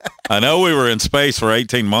 I know we were in space for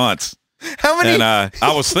 18 months. How many? And I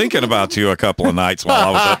was thinking about you a couple of nights while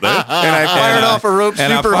I was up there. And I fired off a rope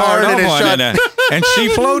super hard and it shot. And she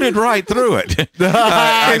floated right through it.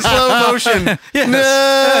 In slow motion. Yes.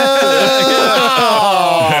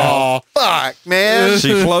 No. Fuck, man.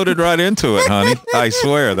 She floated right into it, honey. I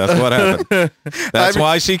swear, that's what happened. That's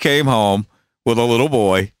why she came home with a little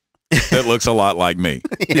boy that looks a lot like me.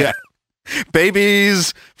 Yeah.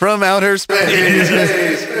 Babies from outer space.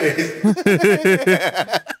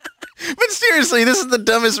 But seriously, this is the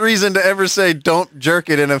dumbest reason to ever say don't jerk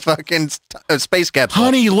it in a fucking space capsule.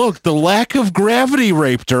 Honey, look, the lack of gravity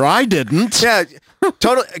raped her. I didn't. Yeah,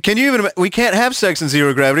 total. Can you even? We can't have sex in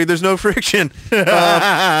zero gravity. There's no friction.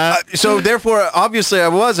 So therefore, obviously, I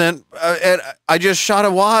wasn't. And I just shot a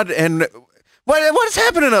wad. And what is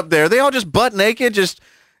happening up there? They all just butt naked, just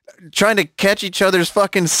trying to catch each other's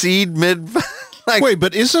fucking seed mid. Wait,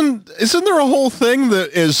 but isn't there a whole thing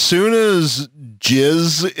that as soon as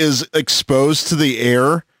jizz is exposed to the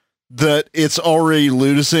air, that it's already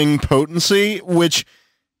losing potency, which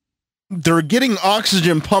they're getting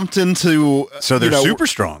oxygen pumped into. So they're super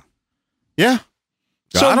strong. Yeah.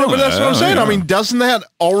 So but that's what I'm saying. I mean, doesn't that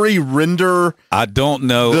already render? I don't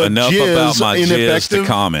know enough about my jizz to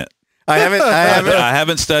comment. I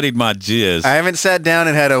haven't studied my jizz. I haven't sat down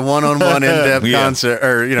and had a one-on-one in-depth concert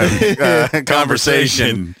or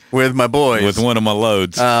conversation with my boys, with one of my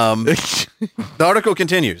loads. The article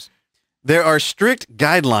continues. There are strict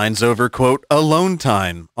guidelines over, quote, alone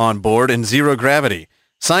time on board in zero gravity.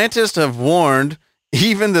 Scientists have warned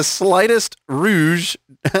even the slightest rouge.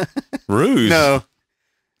 Rouge? No.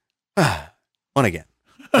 One again.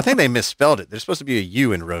 I think they misspelled it. There's supposed to be a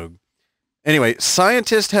U in rogue. Anyway,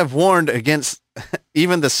 scientists have warned against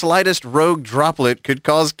even the slightest rogue droplet could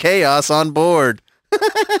cause chaos on board.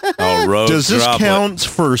 Oh, rogue Does this droplet count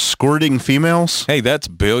for squirting females? Hey, that's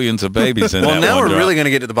billions of babies in that Well, now one we're drop. really going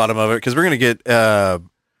to get to the bottom of it because we're going to get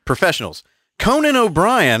professionals. Conan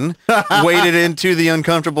O'Brien waded into the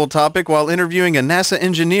uncomfortable topic while interviewing a NASA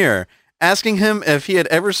engineer, asking him if he had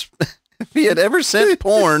ever sent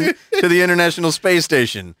porn to the International Space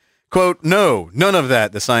Station. Quote, no, none of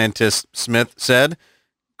that, the scientist Smith said.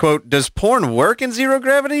 Quote, does porn work in zero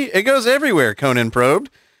gravity? It goes everywhere, Conan probed.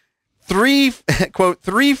 Three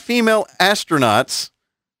female astronauts,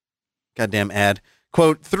 goddamn ad,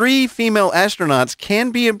 quote, 3 female astronauts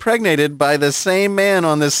can be impregnated by the same man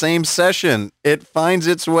on the same session. It finds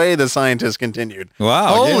its way, the scientist continued.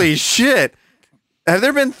 Wow. Holy shit. Have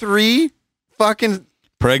there been 3 fucking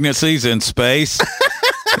pregnancies in space?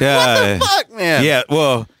 Yeah. Fuck, man. Yeah,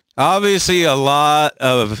 well, obviously a lot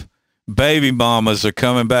of baby mamas are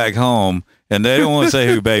coming back home and they don't want to say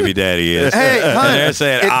who baby daddy is. Hey, and hun, they're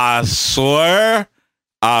saying, I swear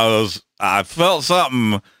I felt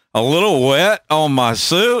something a little wet on my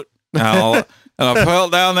suit. And I fell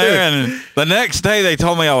down there and the next day they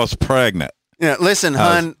told me I was pregnant. Yeah, listen,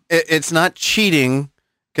 hon, it's not cheating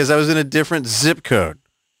because I was in a different zip code.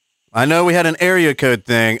 I know we had an area code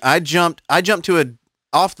thing. I jumped to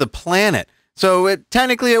off the planet. So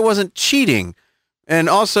technically it wasn't cheating. And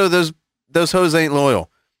also those hoes ain't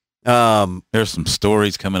loyal. There's some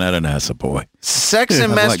stories coming out of NASA, boy. Sex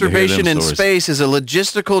and masturbation in space is a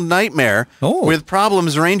logistical nightmare with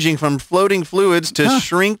problems ranging from floating fluids to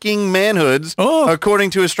shrinking manhoods,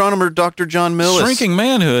 according to astronomer Dr. John Millis. Shrinking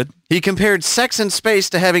manhood? He compared sex in space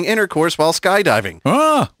to having intercourse while skydiving.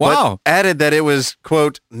 Oh, wow. But added that it was,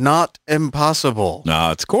 quote, not impossible.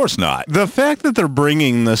 No, it's of course not. The fact that they're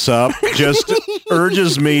bringing this up just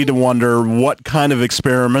urges me to wonder what kind of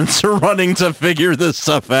experiments are running to figure this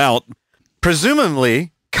stuff out.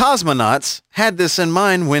 Presumably, cosmonauts had this in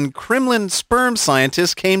mind when Kremlin sperm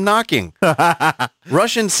scientists came knocking.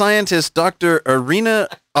 Russian scientist Dr. Irina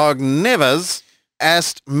Ognevas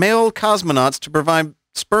asked male cosmonauts to provide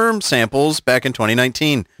sperm samples back in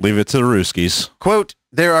 2019. Leave it to the Ruskies. Quote,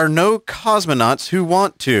 there are no cosmonauts who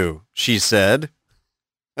want to, she said.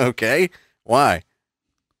 Okay, why?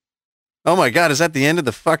 Oh my God, is that the end of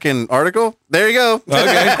the fucking article? There you go.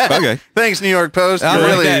 Okay. Thanks, New York Post. I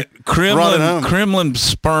really like that. Kremlin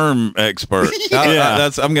sperm expert.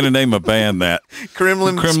 I'm going to name a band that.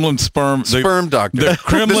 Kremlin sperm doctor. The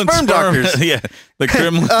Kremlin sperm doctors. Yeah, the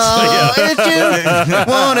Kremlin. If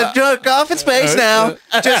you want to jerk off in space now,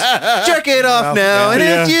 just jerk it off now. And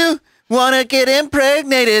if you want to get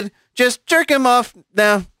impregnated, just jerk him off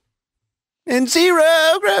now. In zero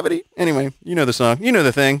gravity. Anyway, you know the song. You know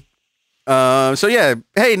the thing. So yeah,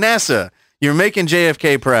 hey NASA, you're making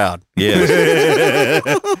JFK proud. Yeah.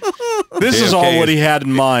 This is all what he had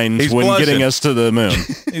in mind when blushing. getting us to the moon.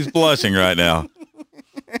 He's blushing right now.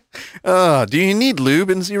 Do you need lube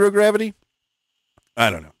in zero gravity? I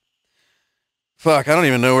don't know. Fuck, I don't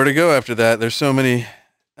even know where to go after that. There's so many.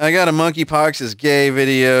 I got a monkeypox is gay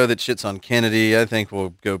video that shits on Kennedy. I think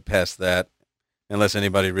we'll go past that, unless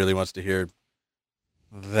anybody really wants to hear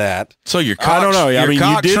that. So your cock, I don't know. I mean,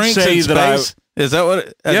 you did say that is that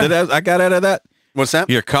what I got out of that? What's that?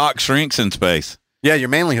 Your cock shrinks in space. Yeah, your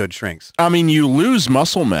manlyhood shrinks. I mean, you lose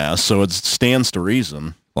muscle mass, so it stands to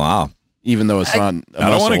reason. Wow. Even though it's not I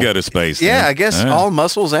don't want to go to space. Yeah, then. I guess all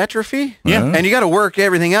muscles atrophy. Yeah. And you got to work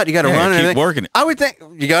everything out. You got to run keep everything. working it. I would think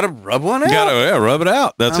you got to rub one out. You gotta rub it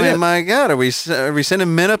out. That's I it. mean, my God, are we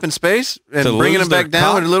sending men up in space and To bringing lose them back their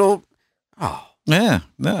down cock? with a little... Yeah.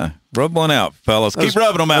 Rub one out, fellas. Keep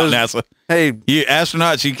rubbing them out, NASA. Hey, you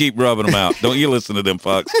astronauts, you keep rubbing them out. Don't you listen to them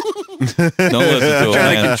fucks. Don't listen to them,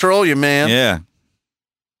 trying to man. control you, man. Yeah.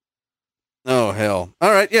 Oh, hell.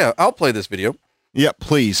 All right, yeah, I'll play this video. Yeah,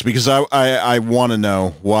 please, because I want to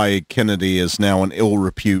know why Kennedy is now in ill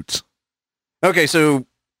repute. Okay, so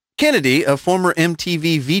Kennedy, a former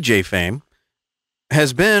MTV VJ fame,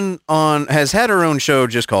 has had her own show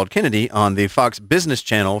just called Kennedy on the Fox Business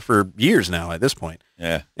Channel for years now at this point.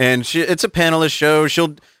 Yeah. And it's a panelist show.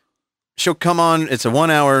 She'll come on. It's a 1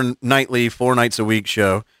 hour nightly, 4 nights a week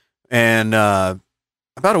show. And about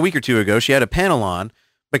a week or two ago, she had a panel on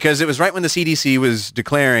because it was right when the CDC was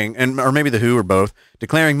declaring, or maybe the WHO or both,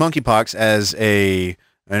 declaring monkeypox as an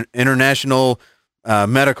international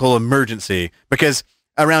medical emergency because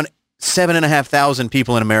around 7,500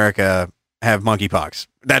 people in America have monkeypox.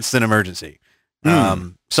 That's an emergency.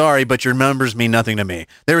 Sorry, but your numbers mean nothing to me.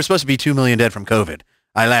 There were supposed to be 2 million dead from COVID.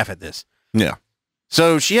 I laugh at this. Yeah.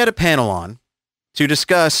 So she had a panel on to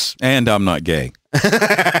discuss. And I'm not gay.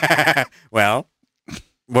 Well,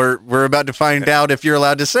 we're about to find out if you're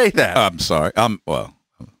allowed to say that. I'm sorry.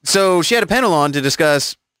 So she had a panel on to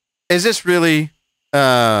discuss, is this really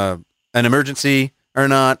an emergency or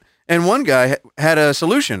not? And one guy had a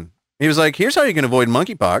solution. He was like, here's how you can avoid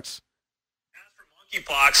monkeypox.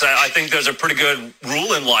 Monkeypox, I think there's a pretty good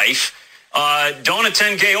rule in life. Don't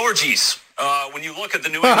attend gay orgies. When you look at the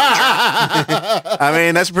New England Journal. I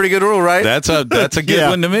mean, that's a pretty good rule, right? That's a good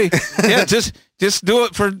one to me. Yeah, just do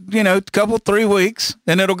it for, a couple, 3 weeks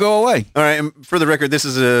and it'll go away. All right. And for the record, this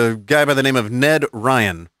is a guy by the name of Ned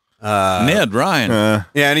Ryan. Ned Ryan.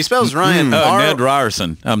 Yeah, and he spells Ryan. Ned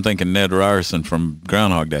Ryerson. I'm thinking Ned Ryerson from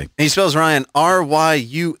Groundhog Day. He spells Ryan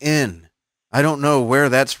R-Y-U-N. I don't know where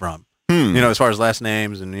that's from. As far as last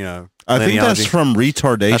names and, I think that's from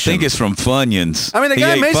retardation. I think it's from Funyuns. I mean, the he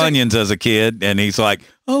guy ate makes Funyuns as a kid, and he's like,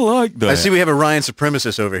 I like that. I see we have a Ryan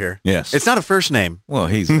supremacist over here. Yes. It's not a first name. Well,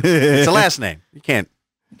 it's a last name. You can't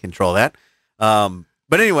control that.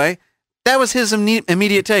 But anyway, that was his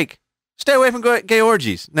immediate take. Stay away from gay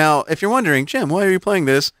orgies. Now, if you're wondering, Jim, why are you playing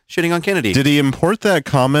this shitting on Kennedy? Did he import that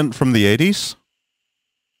comment from the 80s?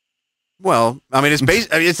 Well, I mean, it's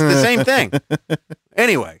the same thing.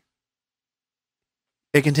 Anyway,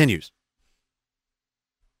 it continues.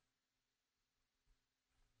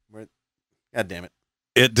 God damn it.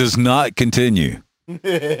 It does not continue.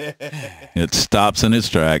 It stops in its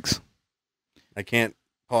tracks. I can't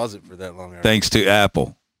pause it for that long. Thanks to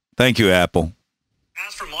Apple. Thank you, Apple.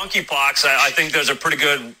 As for monkeypox, I think there's a pretty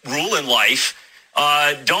good rule in life.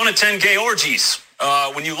 Don't attend gay orgies.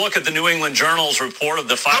 When you look at the New England Journal's report of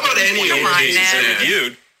the 528 cases they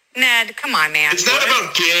reviewed. Ned, come on, man. It's not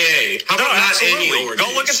about gay. How about not any orgies?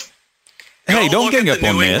 Go look at Hey, don't gang up the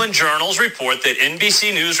on New Ned. England Journal's report that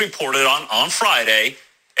NBC News reported on Friday,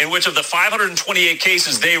 in which of the 528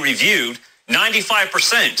 cases they reviewed,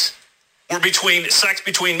 95% were sex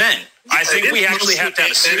between men. I think we actually have to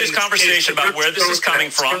have a serious conversation about where this is coming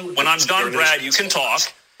from. When I'm done, Brad, you can talk.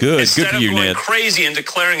 Good Instead for of you, going Ned. crazy and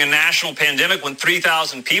declaring a national pandemic when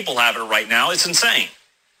 3,000 people have it right now, it's insane.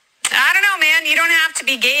 I don't know, man. You don't have to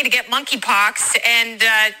be gay to get monkeypox, and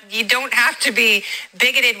you don't have to be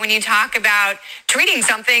bigoted when you talk about treating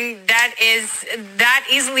something that is that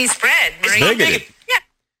easily spread. Bigoted. Yeah.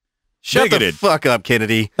 Shut Bigoted. the fuck up,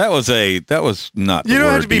 Kennedy. That was not the You don't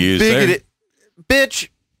word have to be use there. bigoted. Bitch,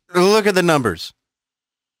 look at the numbers.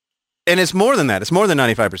 And it's more than that. It's more than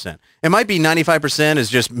 95%. It might be 95% is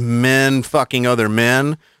just men fucking other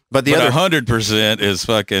men, but the But other 100% is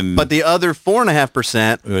fucking. But the other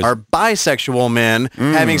 4.5% are bisexual men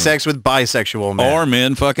having sex with bisexual men. Or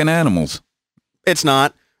men fucking animals. It's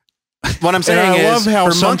not. What I'm saying I is, love how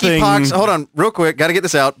for something- monkeypox, hold on, real quick, got to get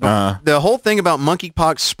this out. The whole thing about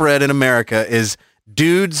monkeypox spread in America is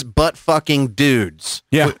dudes butt fucking dudes.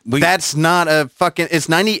 Yeah, that's not a fucking.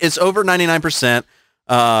 It's over 99%.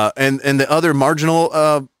 And the other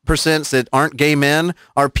marginal percents that aren't gay men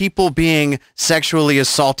are people being sexually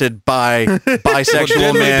assaulted by bisexual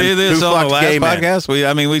Didn't men we do this who on the fucked last gay men.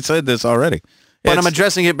 podcast? We said this already. But I'm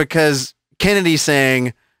addressing it because Kennedy's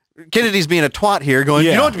being a twat here going,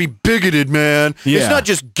 you don't have to be bigoted, man. Yeah. It's not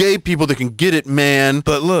just gay people that can get it, man.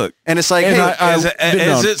 But look. And it's like, And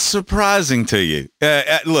hey, is it surprising to you?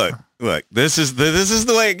 Look, this is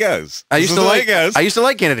the way it goes. I used to like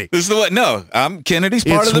Kennedy. This is the way. No, Kennedy's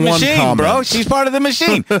part of the machine, bro. She's part of the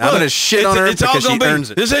machine. I'm going to shit on her because she earns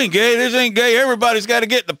it. This ain't gay. This ain't gay. Everybody's got to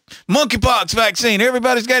get the monkeypox vaccine.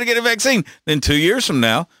 Everybody's got to get a vaccine. Then 2 years from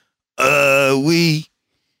now, we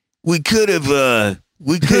could have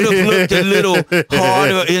looked a little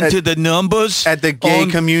harder into the numbers at the gay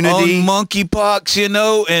community on monkeypox,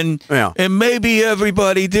 and maybe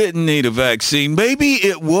everybody didn't need a vaccine. Maybe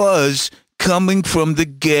it was coming from the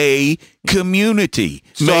gay community.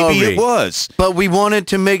 Maybe Sorry. it was. But we wanted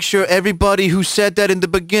to make sure everybody who said that in the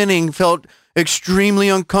beginning felt extremely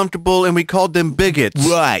uncomfortable, and we called them bigots.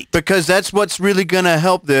 Right. Because that's what's really going to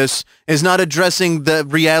help this, is not addressing the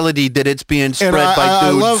reality that it's being spread by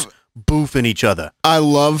dudes boofing each other. I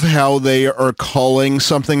love how they are calling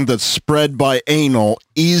something that's spread by anal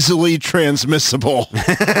easily transmissible.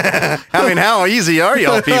 I mean, how easy are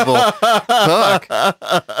y'all people? Fuck.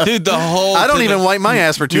 Dude, the whole... I don't even wipe my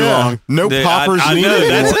ass for too long. No Dude, poppers I needed. know,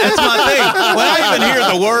 that's my thing. When I even hear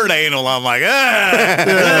the word anal, I'm like,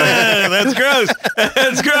 that's gross.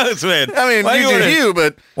 That's gross, man. I mean,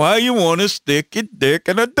 but why you want to stick your dick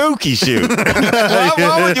in a dookie shoe?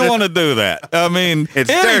 why would you want to do that? I mean, It's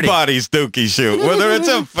anybody's dookie shoe, whether it's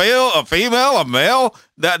a female, a male.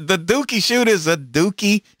 That the dookie shoot is a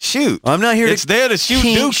dookie shoot. I'm not here It's to there to shoot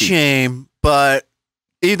kink dookie. shame, but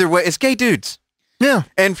either way, it's gay dudes. Yeah.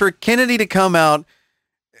 And for Kennedy to come out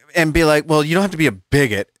and be like, well, you don't have to be a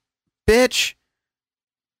bigot. Bitch,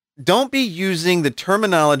 don't be using the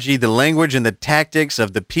terminology, the language, and the tactics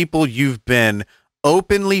of the people you've been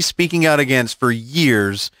openly speaking out against for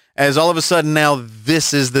years, as all of a sudden now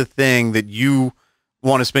this is the thing that you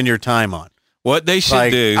want to spend your time on. What they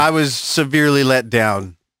should do. I was severely let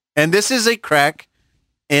down. And this is a crack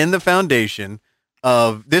in the foundation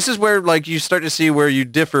of, this is where like you start to see where you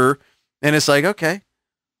differ, and it's like, okay,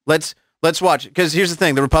 let's watch. Because here's the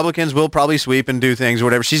thing, the Republicans will probably sweep and do things or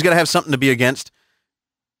whatever. She's got to have something to be against.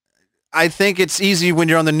 I think it's easy when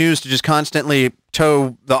you're on the news to just constantly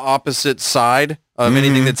toe the opposite side of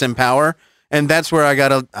anything that's in power. And that's where I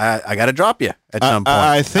gotta drop you at some point.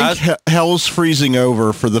 I think hell's freezing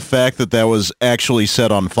over for the fact that was actually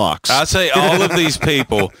said on Fox. I say all of these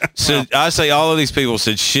people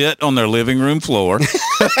should shit on their living room floor. and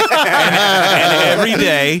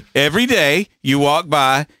every day you walk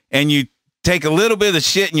by and you take a little bit of the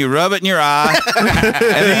shit and you rub it in your eye. And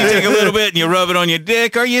then you take a little bit and you rub it on your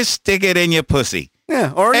dick, or you stick it in your pussy.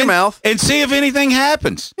 Yeah, or in your mouth. And see if anything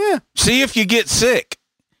happens. Yeah. See if you get sick.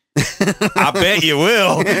 I bet you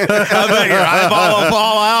will. I bet your eyeball will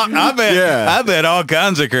fall out. I bet all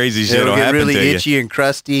kinds of crazy shit will It'll get happen really to you. itchy and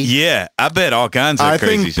crusty. Yeah, I bet all kinds of I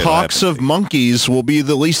crazy think shit will pox happen. of monkeys will be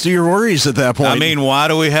the least of your worries at that point. I mean, why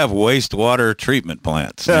do we have wastewater treatment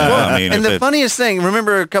plants? You know, I mean, And if the it- funniest thing,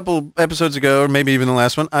 remember a couple episodes ago, or maybe even the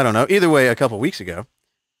last one, I don't know. Either way, a couple weeks ago,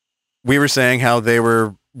 we were saying how they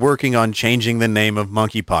were working on changing the name of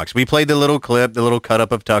monkeypox. We played the little clip, the little cut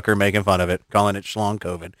up of Tucker making fun of it, calling it schlong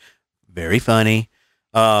COVID. Very funny.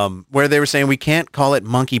 Where they were saying we can't call it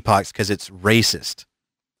monkeypox because it's racist.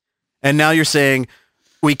 And now you're saying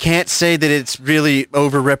we can't say that it's really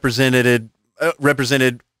overrepresented,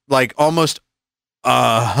 represented like almost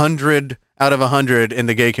 100 out of 100 in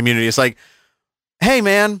the gay community. It's like, hey,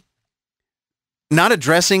 man, not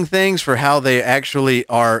addressing things for how they actually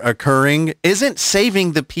are occurring isn't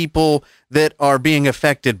saving the people that are being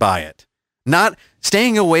affected by it. Not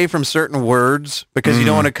staying away from certain words because you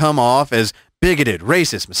don't want to come off as bigoted,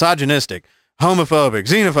 racist, misogynistic, homophobic,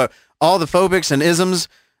 xenophobic, all the phobics and isms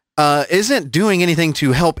isn't doing anything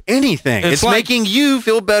to help anything. It's like- making you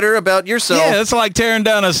feel better about yourself. Yeah, it's like tearing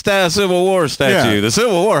down a Civil War statue. Yeah. The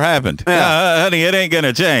Civil War happened. Honey, it ain't going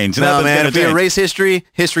to change. No, Nothing's man, gonna if we change. erase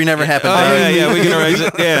history never happened. Oh, baby. yeah, we can erase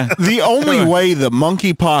it. Yeah. The only way the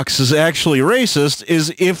monkeypox is actually racist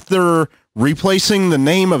is if they're replacing the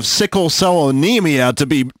name of sickle cell anemia to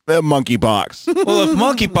be monkeypox. Well, if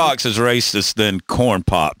monkeypox is racist, then corn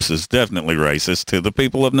pops is definitely racist to the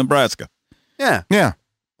people of Nebraska. Yeah. Yeah.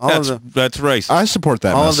 All That's racist. I support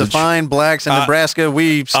that all message. of the fine blacks in Nebraska,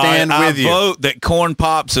 we stand I with you. vote that corn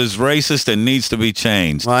pops is racist and needs to be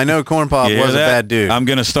changed. Well, I know Corn Pop You was hear a that? bad dude. I'm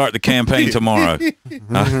going to start the campaign tomorrow.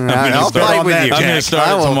 I'll fight with you. I'm going to start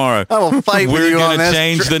I it will- tomorrow. I will fight with We're you on gonna this.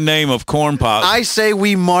 change the name of corn pops. I say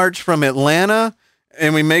we march from Atlanta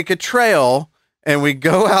and we make a trail and we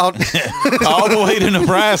go out all the way to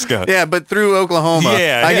Nebraska. Yeah, but through Oklahoma.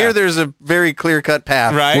 Yeah, I yeah. hear there's a very clear-cut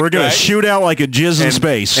path. Right. We're going to shoot out like a jizz in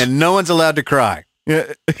space. And no one's allowed to cry.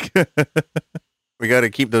 Yeah. We got to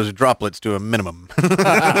keep those droplets to a minimum.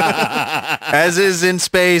 As is in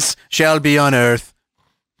space, shall be on Earth.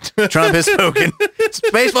 Trump has spoken.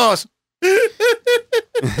 Space Force.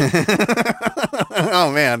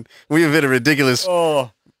 Oh, man. We have hit a ridiculous... I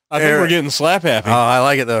think we're getting slap happy. Oh, I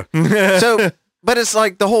like it, though. So, but it's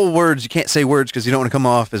like the whole words. You can't say words because you don't want to come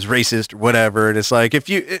off as racist or whatever. And it's like,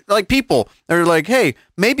 like people are like, hey,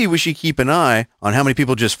 maybe we should keep an eye on how many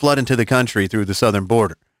people just flood into the country through the southern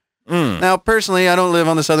border. Now, personally, I don't live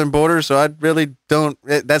on the southern border, so I really don't.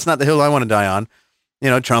 That's not the hill I want to die on. You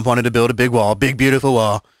know, Trump wanted to build a big wall, big, beautiful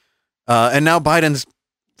wall. And now Biden's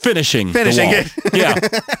finishing the wall. it. Yeah.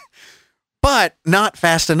 But not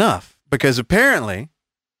fast enough because apparently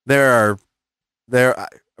there are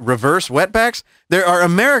reverse wetbacks. There are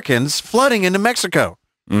Americans flooding into Mexico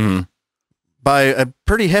by a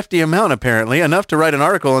pretty hefty amount, apparently, enough to write an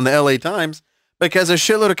article in the LA Times because a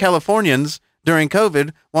shitload of Californians during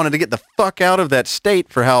COVID wanted to get the fuck out of that state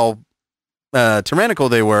for how tyrannical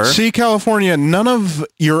they were. See, California, none of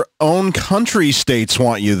your own country states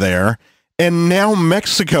want you there. And now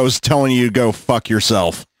Mexico's telling you to go fuck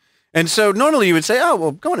yourself. And so normally you would say, oh,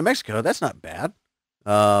 well, going to Mexico, that's not bad.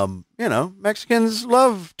 You know, Mexicans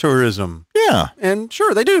love tourism. Yeah. And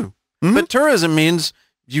sure, they do. But tourism means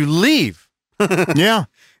you leave. Yeah.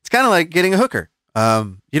 It's kind of like getting a hooker.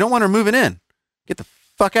 You don't want her moving in. Get the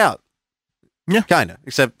fuck out. Yeah. Kind of.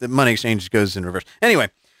 Except the money exchange goes in reverse. Anyway,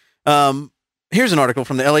 here's an article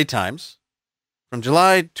from the LA Times from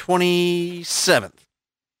July 27th.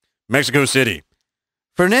 Mexico City.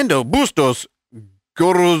 Fernando Bustos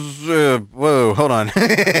Goros... whoa, hold on.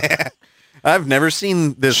 I've never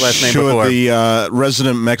seen this last name Should before. the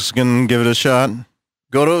resident Mexican give it a shot?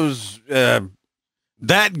 Goros...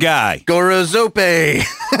 that guy. Gorozope.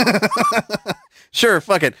 Sure,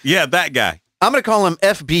 fuck it. Yeah, that guy. I'm going to call him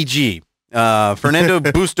FBG. Fernando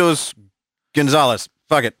Bustos Gonzalez.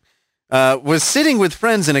 Fuck it. Was sitting with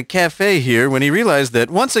friends in a cafe here when he realized that,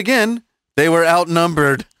 once again, they were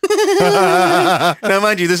outnumbered. Now,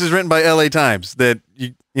 mind you, this is written by LA Times, that,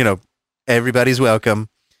 you know, everybody's welcome.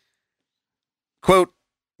 Quote,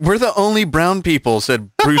 "We're the only brown people," said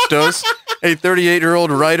Bustos, a 38-year-old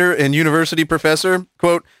writer and university professor.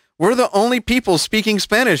 Quote, "We're the only people speaking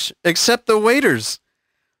Spanish, except the waiters.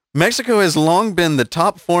 Mexico has long been the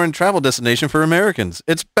top foreign travel destination for Americans.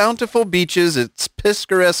 Its bountiful beaches, its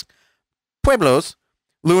picturesque pueblos,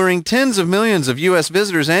 luring tens of millions of U.S.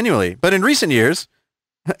 visitors annually. But in recent years,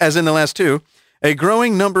 as in the last two, a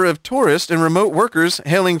growing number of tourists and remote workers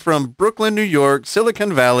hailing from Brooklyn, New York,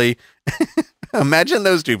 Silicon Valley," imagine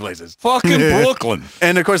those two places. Fucking Brooklyn.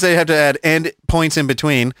 And of course they have to add "and" points in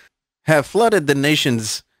between, have flooded the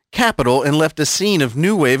nation's capital and left a scene of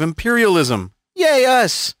new wave imperialism. Yay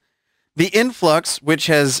us! The influx, which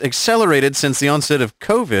has accelerated since the onset of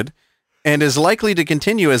COVID and is likely to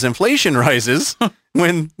continue as inflation rises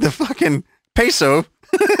when the fucking peso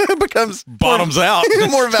becomes bottoms out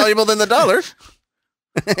more valuable than the dollar.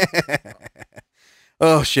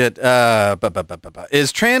 Oh shit!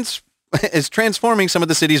 Is transforming some of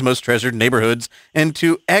the city's most treasured neighborhoods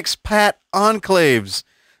into expat enclaves.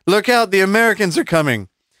 Look out! The Americans are coming.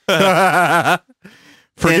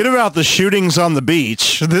 Forget about the shootings on the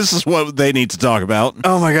beach. This is what they need to talk about.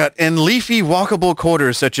 Oh my God. And leafy walkable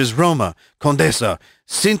quarters such as Roma, Condesa,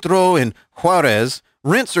 Centro, and Juarez,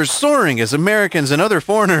 rents are soaring as Americans and other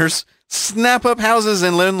foreigners snap up houses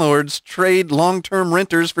and landlords trade long-term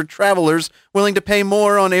renters for travelers willing to pay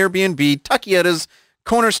more on Airbnb, taqueras,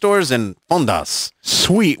 corner stores, and fondas.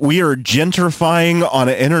 Sweet. We are gentrifying on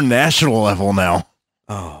an international level now.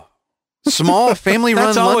 Oh. Small family-run...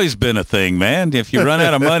 That's always been a thing, man. If you run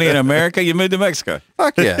out of money in America, you move to Mexico.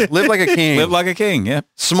 Fuck yeah. Live like a king. Live like a king, yeah.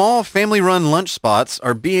 Small family-run lunch spots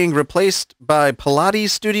are being replaced by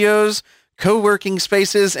Pilates studios, co-working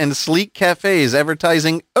spaces, and sleek cafes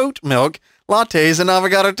advertising oat milk, lattes, and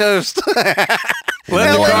avocado toast.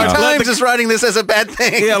 LA Times is writing this as a bad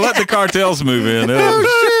thing. Yeah, let the cartels move in.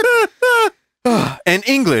 Oh, shit. And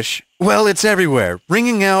English, well, it's everywhere.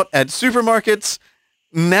 Ringing out at supermarkets,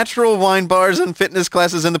 natural wine bars, and fitness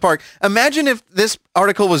classes in the park. Imagine if this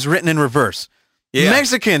article was written in reverse. Yeah.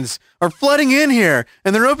 Mexicans are flooding in here,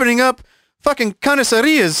 and they're opening up fucking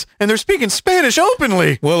carnicerias, and they're speaking Spanish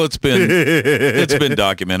openly. Well, it's been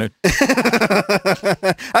documented.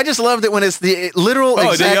 I just love that when it's the literal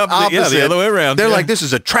exact opposite. Yeah, the other way around. They're like, this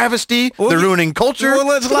is a travesty. They're ruining culture.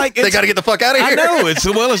 Well, it's like they got to get the fuck out of here. I know.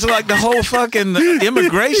 It's like the whole fucking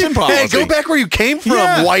immigration policy. Hey, go back where you came from,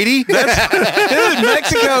 Whitey. Dude,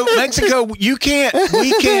 Mexico.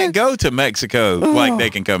 We can't go to Mexico like they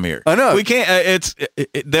can come here. I know. We can't.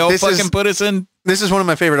 They'll fucking put us in. This is one of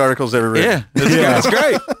my favorite articles ever written. Yeah, that's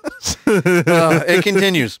great. It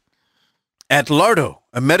continues. At Lardo,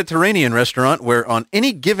 a Mediterranean restaurant where on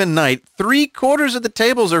any given night, 3/4 of the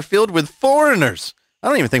tables are filled with foreigners. I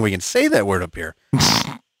don't even think we can say that word up here.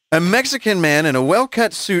 A Mexican man in a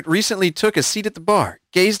well-cut suit recently took a seat at the bar,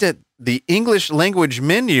 gazed at the English language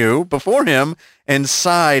menu before him, and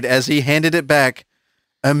sighed as he handed it back.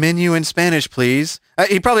 A menu in Spanish, please.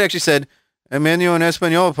 He probably actually said, a menu en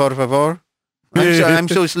español, por favor. I'm sorry, I'm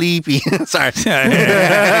so sleepy. Sorry.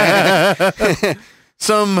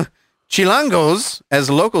 Some chilangos, as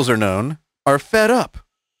locals are known, are fed up.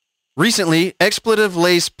 Recently,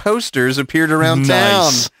 expletive-laced posters appeared around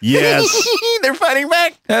town. Yes. They're fighting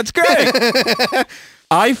back. That's great.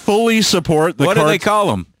 I fully support the What do they call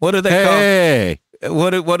them? What do they call Hey.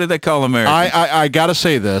 What do they call Americans? I got to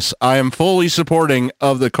say this. I am fully supporting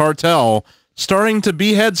of the cartel starting to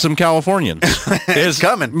behead some Californians. It's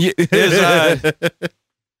coming.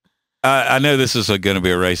 I know this is going to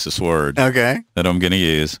be a racist word. Okay. That I'm going to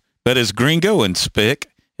use. But is gringo and spick,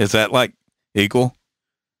 is that like equal?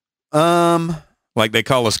 Like they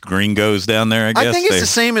call us gringos down there, I guess. I think it's the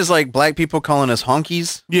same as like black people calling us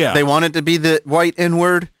honkies. Yeah. They want it to be the white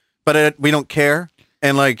N-word, but we don't care.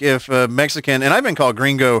 And like if a Mexican, and I've been called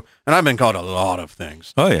gringo, and I've been called a lot of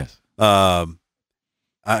things. Oh, yes.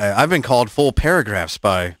 I've been called full paragraphs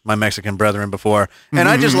by my Mexican brethren before, and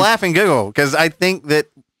I just laugh and giggle because I think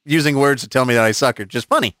that using words to tell me that I suck are just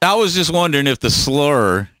funny. I was just wondering if the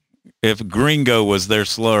slur, if gringo was their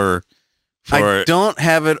slur I don't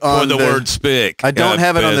have it on the word spick. I don't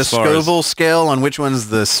have it on the Scoville scale on which one's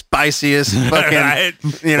the spiciest fucking, Right.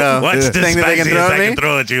 What's the thing that they can throw at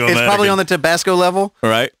me. It's probably on the Tabasco level.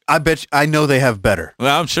 Right. I know they have better.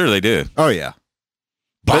 Well, I'm sure they do. Oh, yeah.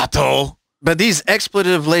 Bato. But these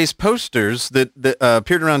expletive-laced posters that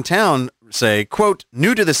appeared around town say, quote,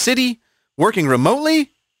 new to the city, working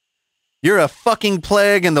remotely? You're a fucking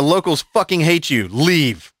plague and the locals fucking hate you.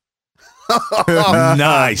 Leave.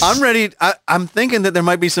 Nice. I'm ready. I'm thinking that there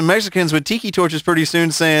might be some Mexicans with tiki torches pretty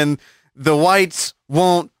soon saying the whites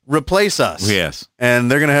won't replace us. Yes. And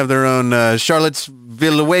they're going to have their own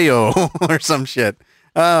Charlottesville or some shit.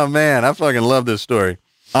 Oh, man. I fucking love this story.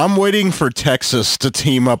 I'm waiting for Texas to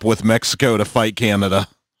team up with Mexico to fight Canada.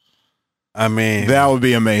 I mean, that would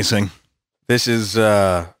be amazing. This is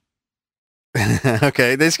okay.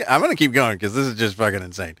 I'm going to keep going because this is just fucking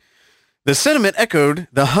insane. The sentiment echoed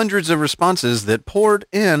the hundreds of responses that poured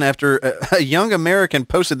in after a young American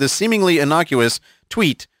posted this seemingly innocuous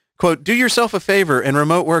tweet. Quote, do yourself a favor and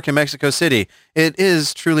remote work in Mexico City. It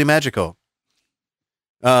is truly magical.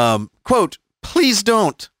 Quote, please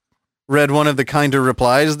don't. read one of the kinder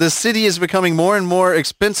replies. The city is becoming more and more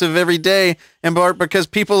expensive every day, in part because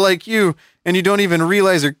people like you, and you don't even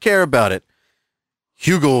realize or care about it.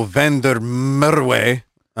 Hugo van der Merwe,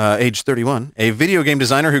 age 31, a video game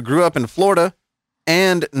designer who grew up in Florida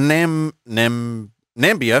and Namibia.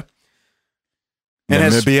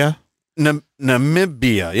 Namibia?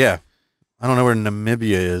 Namibia, yeah. I don't know where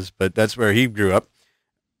Namibia is, but that's where he grew up.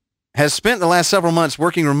 Has spent the last several months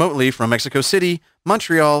working remotely from Mexico City,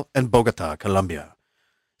 Montreal, and Bogota, Colombia.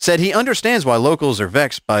 Said he understands why locals are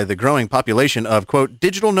vexed by the growing population of, quote,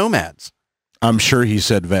 digital nomads. I'm sure he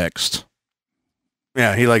said vexed.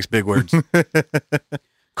 Yeah, he likes big words.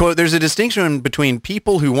 Quote, there's a distinction between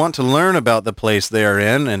people who want to learn about the place they are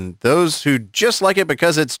in and those who just like it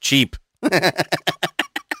because it's cheap.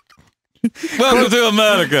 Welcome to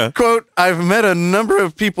America. Quote, I've met a number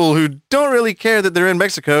of people who don't really care that they're in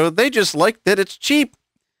Mexico. They just like that it's cheap.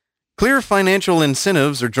 Clear financial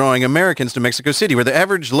incentives are drawing Americans to Mexico City, where the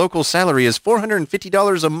average local salary is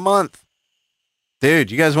 $450 a month.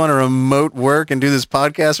 Dude, you guys want to remote work and do this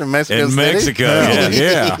podcast from Mexico City? In Mexico,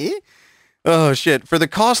 yeah. Oh, shit. For the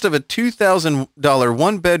cost of a $2,000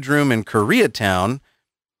 one-bedroom in Koreatown,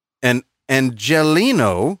 an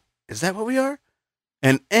Angelino, is that what we are?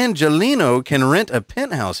 An Angelino can rent a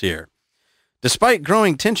penthouse here. Despite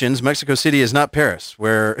growing tensions, Mexico City is not Paris,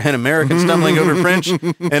 where an American stumbling over French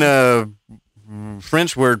in a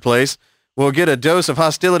French word place will get a dose of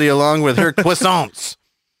hostility along with her croissants.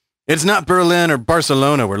 It's not Berlin or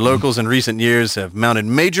Barcelona, where locals in recent years have mounted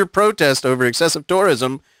major protest over excessive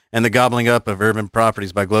tourism and the gobbling up of urban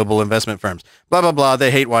properties by global investment firms. Blah, blah, blah.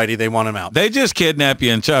 They hate Whitey. They want him out. They just kidnap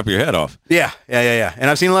you and chop your head off. Yeah. And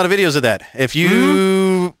I've seen a lot of videos of that. If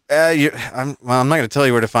you, I'm not going to tell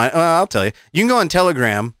you where to find. I'll tell you. You can go on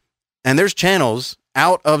Telegram, and there's channels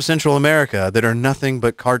out of Central America that are nothing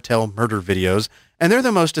but cartel murder videos, and they're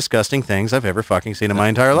the most disgusting things I've ever fucking seen in my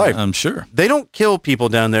entire life. I'm sure. They don't kill people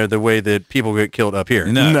down there the way that people get killed up here.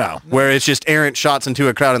 No. Where it's just errant shots into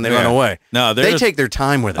a crowd and they run away. No, they take their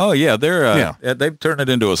time with it. Oh yeah, they've turned it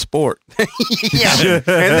into a sport. Yeah,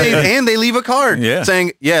 and they leave a card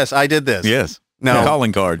saying, "Yes, I did this." Yes, no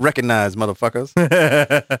calling card. Recognize, motherfuckers.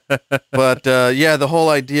 But the whole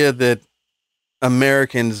idea that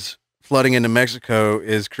Americans flooding into Mexico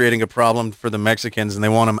is creating a problem for the Mexicans and they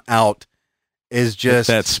want them out is just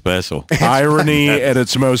that's special. Irony at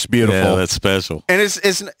its most beautiful. Yeah, that's special. And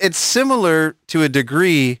it's similar to a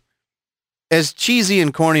degree, as cheesy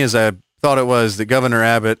and corny as I thought it was, that Governor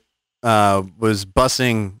Abbott was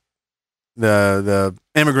busing the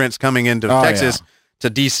immigrants coming into Texas to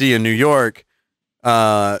D.C. and New York.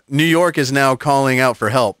 New York is now calling out for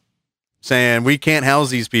help, saying we can't house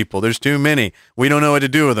these people. There's too many. We don't know what to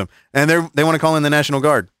do with them, and they want to call in the National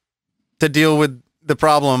Guard to deal with the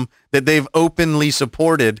problem that they've openly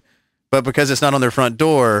supported, but because it's not on their front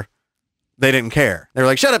door, they didn't care. They're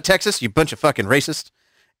like, shut up, Texas, you bunch of fucking racists.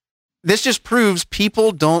 This just proves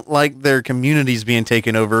people don't like their communities being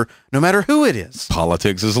taken over, no matter who it is.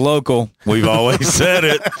 Politics is local. We've always said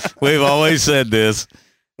it. We've always said this.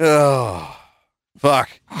 Oh,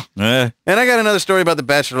 fuck. And I got another story about the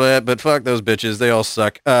Bachelorette, but fuck those bitches. They all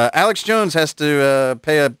suck. Alex Jones has to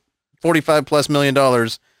pay a $45+ million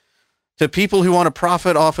to people who want to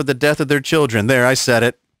profit off of the death of their children. There, I said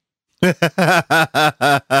it.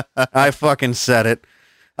 I fucking said it.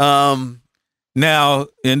 Now,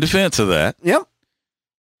 in defense of that, yep.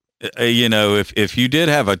 If you did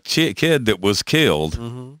have a kid that was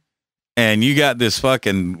killed, and you got this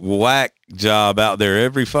fucking whack job out there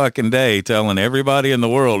every fucking day telling everybody in the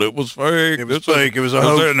world it was fake, it was fake, it was a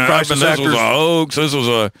hoax, this was a hoax, this was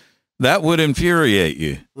a. That would infuriate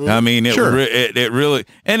you. I mean, it really,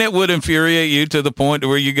 and it would infuriate you to the point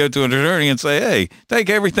where you go to an attorney and say, hey, take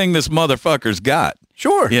everything this motherfucker's got.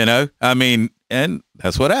 Sure. I mean, and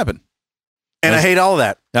that's what happened. And I hate all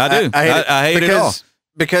that. I do. I hate it all.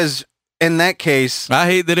 Because in that case, I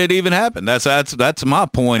hate that it even happened. That's my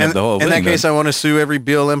point of the whole thing. In that case, I want to sue every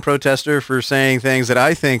BLM protester for saying things that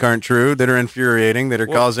I think aren't true, that are infuriating, that are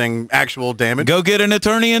causing actual damage. Go get an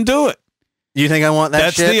attorney and do it. You think I want that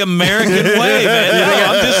That's shit? the American way, man. No,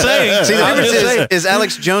 I'm just saying. See, the difference is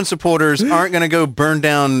Alex Jones supporters aren't going to go burn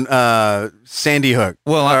down Sandy Hook.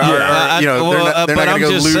 Well, they're not going to go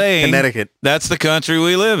loot Connecticut. That's the country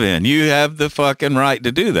we live in. You have the fucking right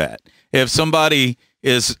to do that. If somebody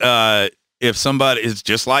is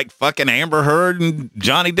just like fucking Amber Heard and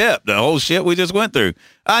Johnny Depp, the whole shit we just went through,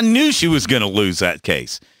 I knew she was going to lose that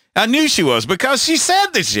case. I knew she was because she said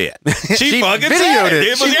the shit. She fucking videoed said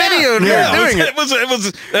it. She videoed her doing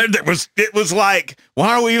it. It was like,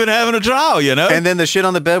 why are we even having a trial? You know. And then the shit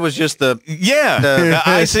on the bed was just the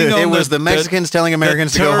icing on it was the Mexicans telling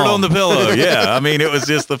Americans to go turd home. on the pillow. Yeah, I mean, it was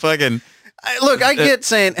just the fucking. Look, I get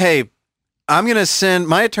saying, hey,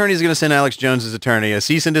 my attorney is going to send Alex Jones's attorney a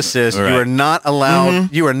cease and desist. Right. You are not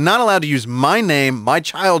allowed. You are not allowed to use my name, my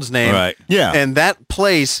child's name, Right. Yeah. and that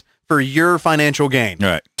place for your financial gain.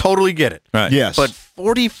 Right. Totally get it. Right. Yes. But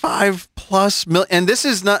 45 plus million, and this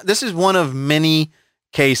is one of many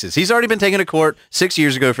cases. He's already been taken to court 6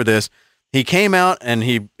 years ago for this. He came out and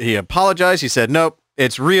he apologized. He said, nope,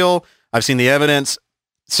 it's real. I've seen the evidence.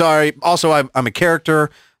 Sorry. Also, I'm a character.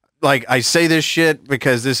 Like, I say this shit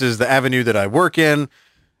because this is the avenue that I work in.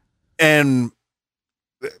 And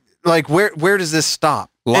like, where does this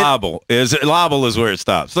stop? Libel is where it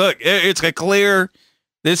stops. Look, it's clear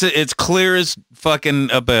as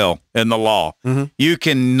fucking a bell in the law. Mm-hmm. You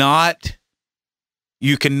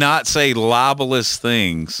cannot say libelous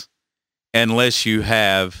things unless you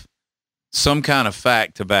have some kind of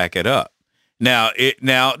fact to back it up. Now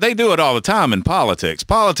they do it all the time in politics.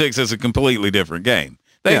 Politics is a completely different game.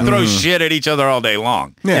 They throw shit at each other all day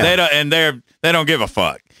long. Yeah. They don't give a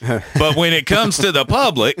fuck. But when it comes to the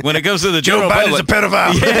public, when it comes to the Joe general Biden's public, a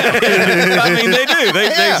pedophile. Yeah. I mean, they do. They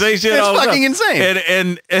say shit all the time. It's fucking insane.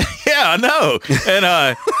 And yeah, I know.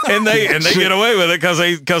 And they get away with it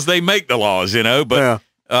because they make the laws, you know. But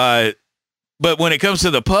but when it comes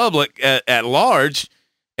to the public at large,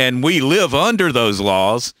 and we live under those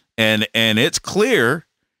laws, and it's clear,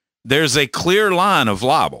 there's a clear line of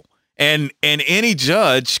libel, and any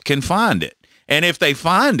judge can find it. And if they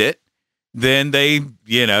find it, then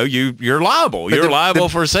you're liable. You're liable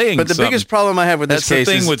for saying. But the something. biggest problem I have with this case That's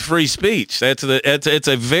the thing is with free speech. It's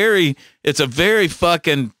a very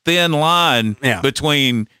fucking thin line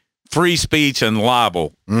between free speech and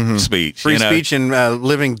libel speech. free speech and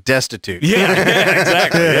living destitute. Yeah,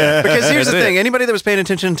 exactly. Yeah. Because here's That's the thing: it. anybody that was paying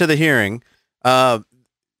attention to the hearing,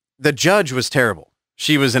 the judge was terrible.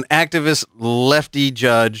 She was an activist, lefty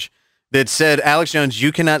judge that said, Alex Jones,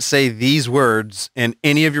 you cannot say these words in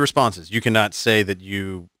any of your responses. You cannot say that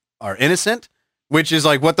you are innocent, which is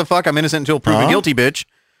like, what the fuck? I'm innocent until proven guilty, bitch.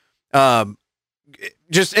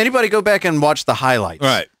 Just anybody go back and watch the highlights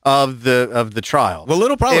of the trial. Well,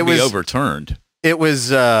 it'll probably be overturned. It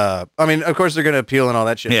was, I mean, of course they're going to appeal and all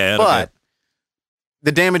that shit. Yeah, but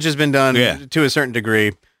the damage has been done to a certain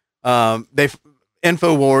degree.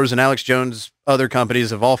 InfoWars and Alex Jones, other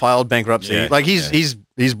companies have all filed bankruptcy. Yeah, like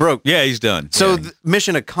he's broke. Yeah, he's done. So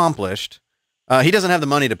mission accomplished. He doesn't have the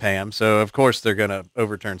money to pay him, so of course they're going to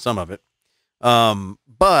overturn some of it.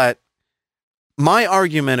 But my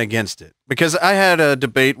argument against it, because I had a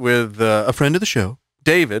debate with a friend of the show,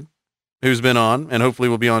 David, who's been on and hopefully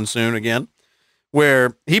will be on soon again,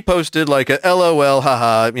 where he posted like a LOL,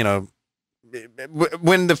 haha,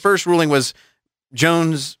 when the first ruling was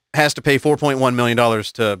Jones has to pay $4.1 million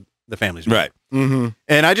to the families. Right. Mm-hmm.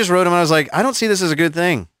 And I just wrote him and I was like, I don't see this as a good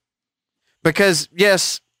thing. Because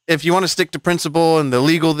yes, if you want to stick to principle and the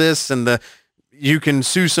legal this and you can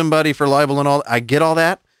sue somebody for libel and all, I get all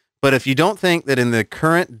that. But if you don't think that in the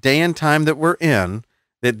current day and time that we're in,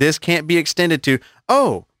 that this can't be extended to,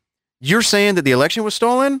 oh, you're saying that the election was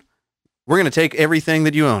stolen? We're going to take everything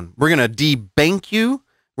that you own. We're going to debank you.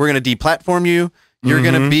 We're going to deplatform you. You're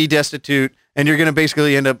going to be destitute. And you're going to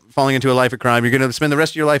basically end up falling into a life of crime. You're going to spend the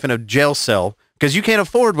rest of your life in a jail cell because you can't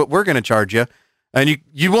afford what we're going to charge you. And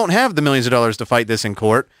you won't have the millions of dollars to fight this in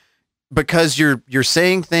court because you're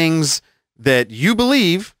saying things that you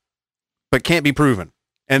believe but can't be proven.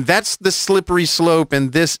 And that's the slippery slope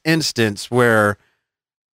in this instance where,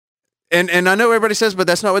 and I know everybody says, but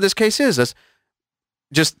that's not what this case is. That's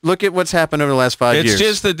just look at what's happened over the last 5 years. It's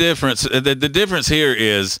just the difference. The difference here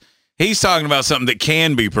is he's talking about something that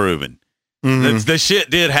can be proven. Mm-hmm. The shit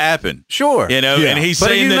did happen. Sure. And he's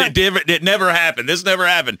saying that it never happened. This never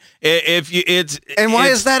happened. And why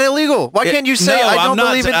is that illegal? Why can't you say, I don't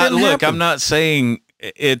believe it didn't happen? I'm not saying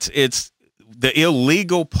it's the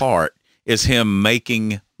illegal part is him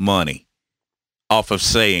making money off of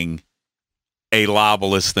saying a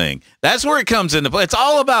libelous thing. That's where it comes into play. It's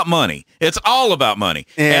all about money. It's all about money.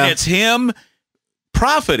 Yeah. And it's him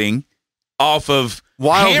profiting off of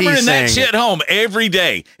hammering that shit home every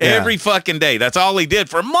day, every fucking day. That's all he did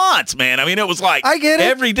for months, man. I mean, it was like I get it.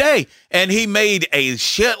 every day. And he made a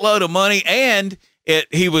shitload of money, and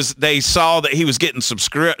they saw that he was getting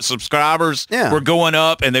subscribers were going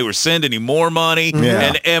up, and they were sending him more money.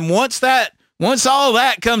 Yeah. And once that Once all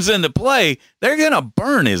that comes into play, they're going to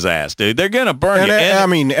burn his ass, dude. They're going to burn you. I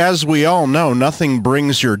mean, as we all know, nothing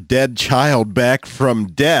brings your dead child back from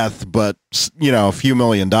death but, a few $1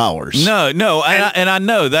 million. No. And I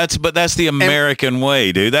know that's the American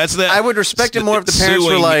way, dude. I would respect it more if the parents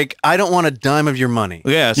were like, I don't want a dime of your money.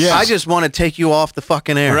 Yes. I just want to take you off the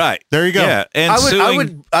fucking air. Right. There you go. Yeah. And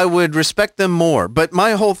I would respect them more. But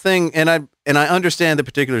my whole thing, and I understand the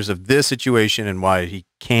particulars of this situation and why he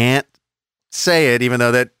can't say it, even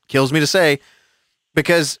though that kills me to say,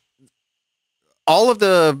 because all of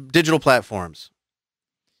the digital platforms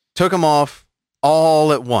took them off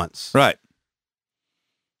all at once. Right.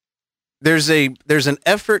 There's an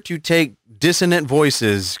effort to take dissonant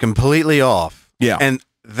voices completely off. Yeah. And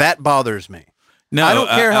that bothers me. No, I don't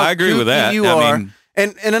care how I agree with that. you are.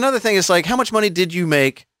 And another thing is like, how much money did you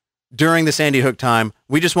make during the Sandy Hook time?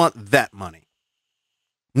 We just want that money.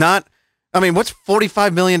 What's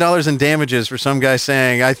 $45 million in damages for some guy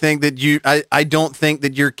saying, I don't think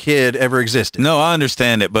that your kid ever existed? No, I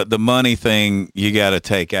understand it, but the money thing you got to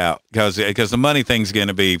take out because the money thing's going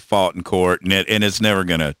to be fought in court, and it's never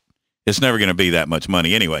going to be that much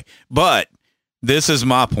money anyway. But this is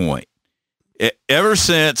my point. Ever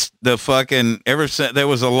since there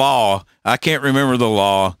was a law, I can't remember the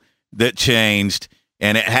law that changed,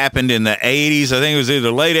 and it happened in the 80s. I think it was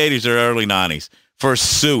either late 80s or early 90s for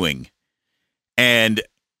suing. And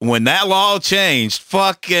when that law changed,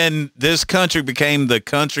 fucking this country became the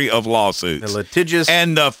country of lawsuits. The litigious.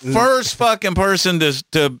 And the first fucking person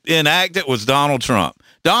to enact it was Donald Trump.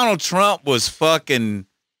 Donald Trump was fucking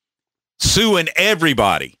suing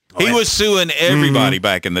everybody. He was suing everybody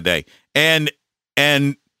back in the day. And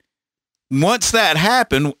once that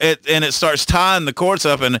happened, it starts tying the courts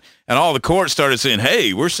up, and all the courts started saying,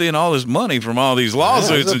 hey, we're seeing all this money from all these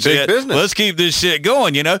lawsuits and shit. Business. Let's keep this shit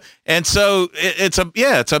going, And so it's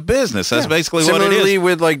a business. That's basically what it is. Similarly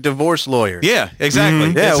with like divorce lawyers. Yeah,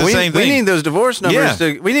 exactly. Yeah, it's the same thing. We need those divorce numbers.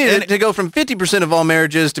 We need it to go from 50% of all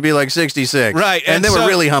marriages to be like 66. Right. And then we're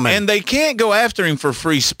really humming. And they can't go after him for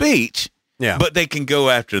free speech. Yeah. But they can go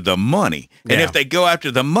after the money. And if they go after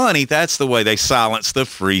the money, that's the way they silence the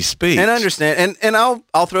free speech. And I understand. And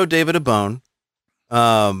I'll throw David a bone.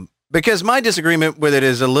 Because my disagreement with it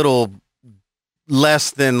is a little less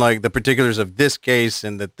than like the particulars of this case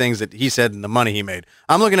and the things that he said and the money he made.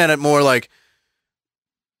 I'm looking at it more like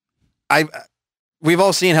we've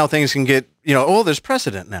all seen how things can get, there's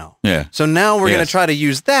precedent now. Yeah. So now we're going to try to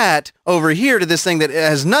use that over here to this thing that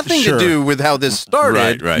has nothing to do with how this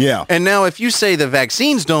started. Right. Yeah. And now if you say the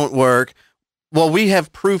vaccines don't work, well, we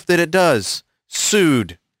have proof that it does.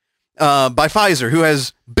 Sued by Pfizer, who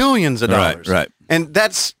has billions of dollars. Right. And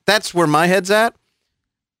that's where my head's at.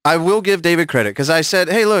 I will give David credit because I said,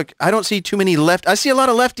 hey, look, I don't see too many I see a lot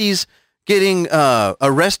of lefties getting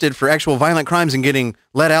arrested for actual violent crimes and getting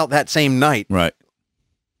let out that same night. Right.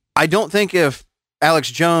 I don't think if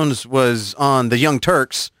Alex Jones was on the Young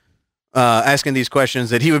Turks asking these questions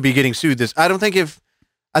that he would be getting sued. I think if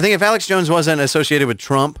Alex Jones wasn't associated with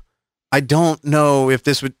Trump, I don't know if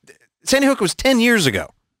this would. Sandy Hook was 10 years ago.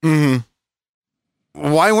 Mm-hmm.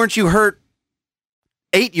 Why weren't you hurt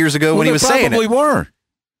 8 years ago when he was saying it? Probably were.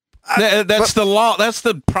 That's the law. That's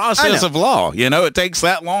the process of law. It takes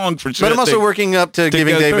that long for sure. But I'm also working up to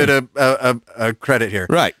giving David a credit here.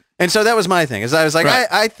 Right. And so that was my thing. Is I was like,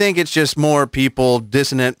 I think it's just more people,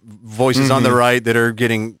 dissonant voices on the right that are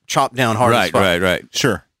getting chopped down hard. as fuck. Right.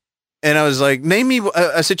 Sure. And I was like, name me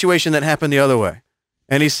a situation that happened the other way.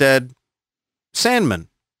 And he said, Sandman,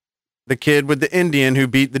 the kid with the Indian who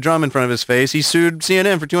beat the drum in front of his face. He sued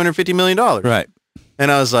CNN for $250 million. Right.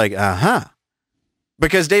 And I was like,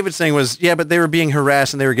 Because David's thing was, but they were being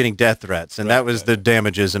harassed and they were getting death threats. And that was the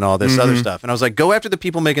damages and all this other stuff. And I was like, go after the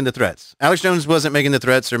people making the threats. Alex Jones wasn't making the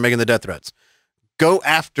threats or making the death threats. Go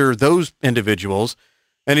after those individuals.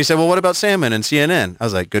 And he said, well, what about Salmon and CNN? I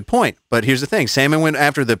was like, good point. But here's the thing. Salmon went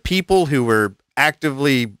after the people who were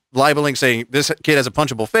actively libeling, saying this kid has a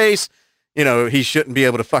punchable face. He shouldn't be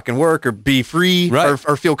able to fucking work or be free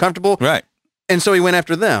or feel comfortable. Right. And so he went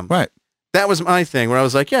after them. Right. That was my thing where I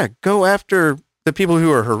was like, go after the people who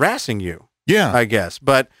are harassing you. Yeah. I guess.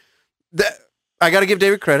 But I got to give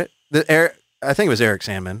David credit. I think it was Eric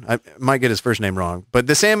Salmon. I might get his first name wrong. But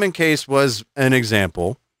the Salmon case was an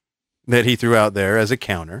example that he threw out there as a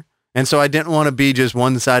counter. And so I didn't want to be just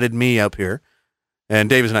one-sided me up here. And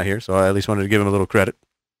David's not here, so I at least wanted to give him a little credit.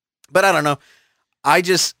 But I don't know. I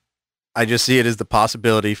just see it as the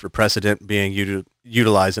possibility for precedent being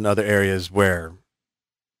utilized in other areas where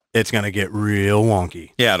it's going to get real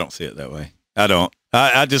wonky. Yeah, I don't see it that way. I don't.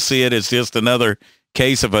 I just see it as just another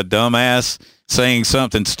case of a dumbass saying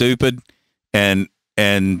something stupid and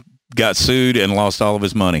got sued and lost all of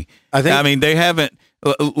his money. I mean, they haven't.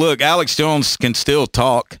 Look, Alex Jones can still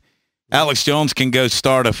talk. Alex Jones can go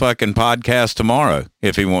start a fucking podcast tomorrow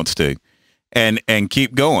if he wants to, and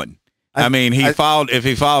keep going. I mean, if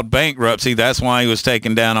he filed bankruptcy, that's why he was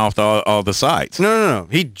taken down off all the sites. No.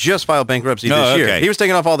 He just filed bankruptcy this year. He was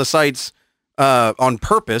taken off all the sites on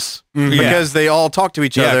purpose because they all talk to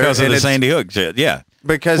each other. Yeah, because of the Sandy Hook shit. Yeah.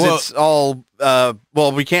 Because it's all,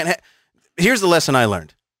 we can't. Here's the lesson I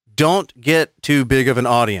learned. Don't get too big of an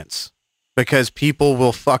audience because people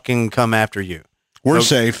will fucking come after you. We're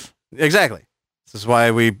safe. Exactly. This is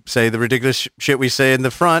why we say the ridiculous shit we say in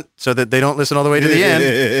the front so that they don't listen all the way to the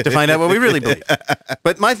end to find out what we really believe.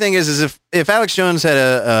 But my thing is if Alex Jones had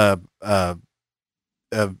a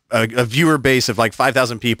viewer base of like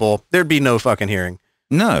 5,000 people, there'd be no fucking hearing.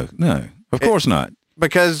 No, of course not.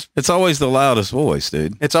 Because it's always the loudest voice,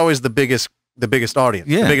 dude. It's always the biggest audience,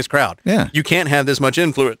 the biggest crowd. Yeah. You can't have this much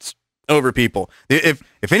influence over people. If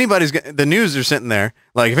anybody's, the news are sitting there,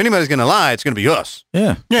 like if anybody's going to lie, it's going to be us.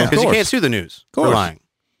 Yeah. Because you can't sue the news for lying.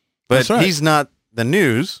 But he's not the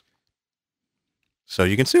news, so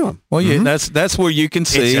you can sue him. Well, that's where you can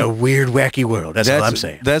see. It's a weird, wacky world. That's what I'm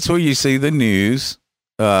saying. That's where you see the news.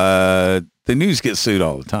 The news gets sued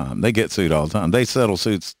all the time. They get sued all the time. They settle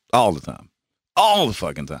suits all the time. All the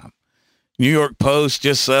fucking time. New York Post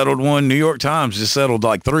just settled one. New York Times just settled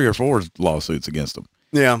like 3 or 4 lawsuits against them.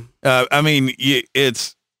 Yeah. I mean,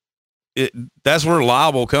 that's where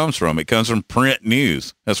libel comes from. It comes from print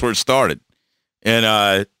news. That's where it started.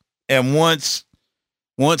 And once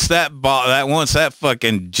that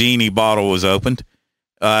fucking genie bottle was opened,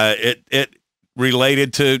 it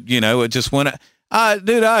related to, it just went.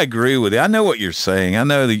 Dude, I agree with you. I know what you're saying. I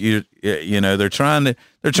know that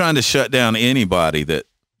they're trying to shut down anybody that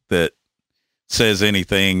says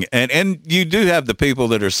anything. And you do have the people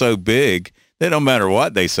that are so big that no matter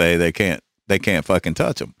what they say, they can't fucking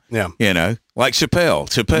touch them. Yeah. Like Chappelle.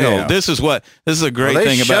 Yeah. This is a great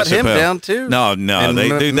thing about Chappelle. They shut him down too. No,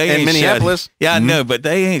 they ain't Minneapolis. I know, but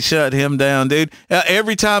they ain't shut him down, dude.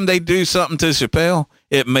 Every time they do something to Chappelle,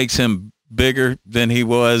 it makes him bigger than he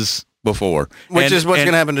was before. Which is what's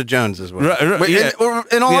going to happen to Jones as well.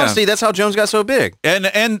 In all honesty, that's how Jones got so big.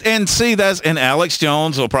 And see, and Alex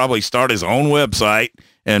Jones will probably start his own website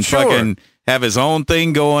and fucking have his own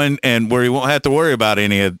thing going, and where he won't have to worry about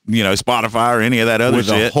any of Spotify or any of that other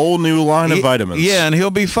shit. With a whole new line of vitamins. Yeah, and he'll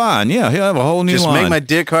be fine. Yeah, he'll have a whole new line. Just make my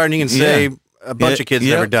dick hard, and you can say a bunch of kids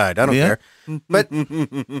never died. I don't care. But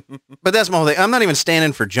that's my whole thing. I'm not even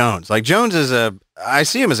standing for Jones. Like Jones I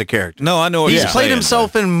see him as a character. No, I know what he's played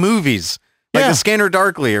himself in movies, like The Scanner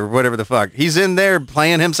Darkly or whatever the fuck. He's in there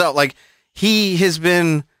playing himself. Like he's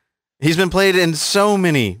been played in so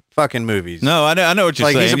many fucking movies. No, I know what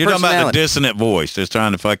you're saying. You're talking about the dissonant voice, just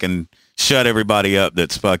trying to fucking shut everybody up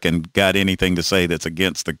that's fucking got anything to say that's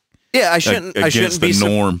against the I shouldn't be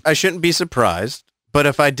norm. I shouldn't be surprised, but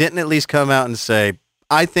if I didn't at least come out and say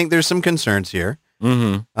I think there's some concerns here,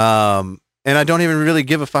 and I don't even really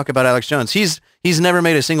give a fuck about Alex Jones. He's never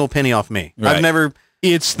made a single penny off me. Right. I've never.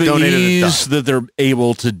 It's the ease that they're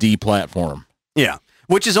able to deplatform. Yeah,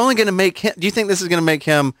 which is only going to make him. Do you think this is going to make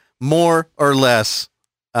him more or less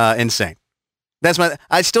insane?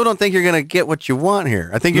 I still don't think you're going to get what you want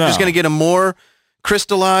here. I think you're just going to get a more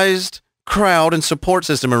crystallized crowd and support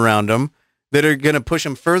system around him that are going to push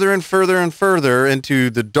him further and further and further into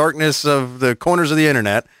the darkness of the corners of the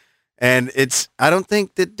internet. And I don't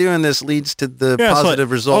think that doing this leads to the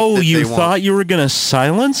positive result. Oh, you thought you were going to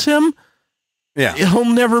silence him? Yeah. He'll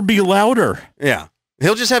never be louder. Yeah.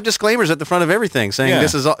 He'll just have disclaimers at the front of everything saying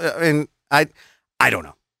this is all, and I don't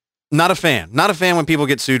know. Not a fan. Not a fan when people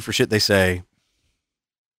get sued for shit they say.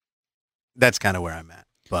 That's kind of where I'm at.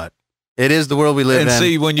 But it is the world we live in. And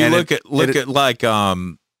see, when you look at like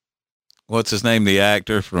what's his name, the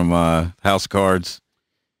actor from House of Cards?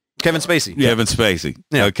 Kevin Spacey. Kevin Spacey.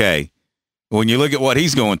 Yeah. Okay. When you look at what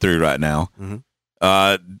he's going through right now,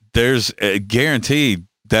 there's guaranteed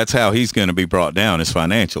that's how he's going to be brought down is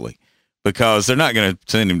financially, because they're not going to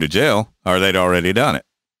send him to jail, or they'd already done it,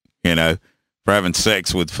 for having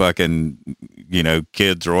sex with fucking,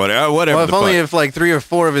 kids or whatever. Well, if like 3 or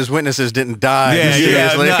 4 of his witnesses didn't die.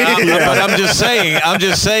 But I'm just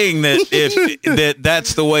saying that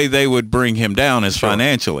that's the way they would bring him down is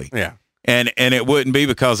financially. Yeah. And it wouldn't be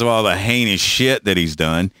because of all the heinous shit that he's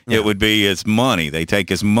done. Yeah. It would be his money. They take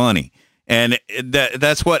his money. And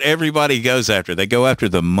that's what everybody goes after. They go after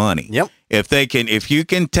the money. Yep. If you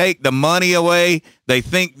can take the money away, they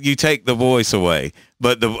think you take the voice away.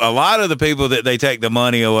 But a lot of the people that they take the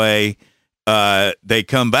money away, they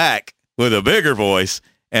come back with a bigger voice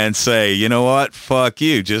and say, you know what, fuck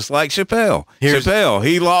you, just like Chappelle. Chappelle,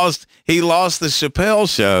 he lost the Chappelle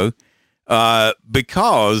show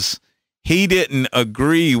because he didn't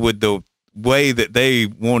agree with the way that they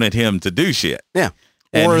wanted him to do shit. Yeah.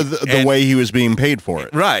 Or the way he was being paid for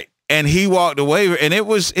it. Right. And he walked away, and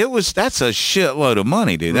that's a shitload of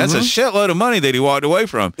money, dude. That's a shitload of money that he walked away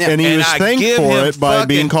from. Yeah. And he was thanked for it by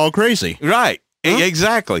being called crazy. Right.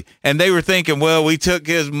 Exactly. And they were thinking, well, we took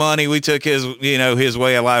his money, we took his, his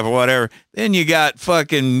way of life or whatever. Then you got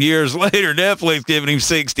fucking years later, Netflix giving him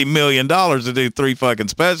 $60 million to do 3 fucking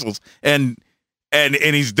specials. And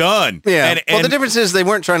he's done. Yeah. And, well, the difference is they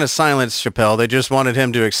weren't trying to silence Chappelle. They just wanted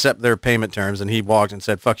him to accept their payment terms, and he walked and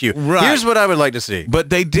said, fuck you. Right. Here's what I would like to see. But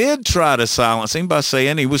they did try to silence him by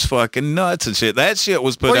saying he was fucking nuts and shit. That shit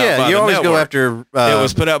was put out by the network. You always go after... it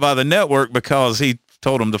was put out by the network because he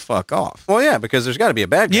told him to fuck off. Well, yeah, because there's got to be a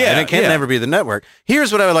bad guy, and it can never be the network.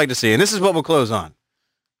 Here's what I would like to see, and this is what we'll close on.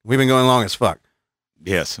 We've been going long as fuck.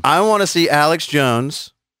 Yes. I want to see Alex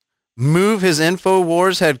Jones move his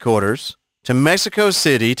InfoWars headquarters to Mexico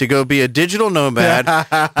City to go be a digital nomad,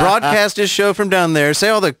 broadcast his show from down there, say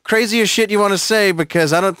all the craziest shit you want to say,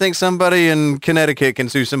 because I don't think somebody in Connecticut can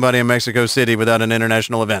sue somebody in Mexico City without an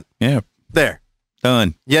international event. Yeah. There.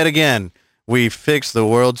 Done. Yet again, we fix the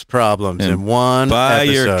world's problems in one Buy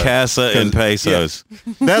episode. your casa in pesos.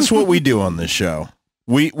 Yeah. That's what we do on this show.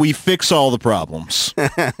 We fix all the problems.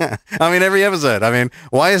 I mean, every episode. I mean,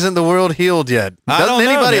 why isn't the world healed yet? Doesn't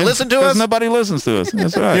anybody listen to us? Nobody listens to us.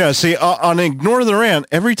 That's right. Yeah, see, on Ignore the Rant,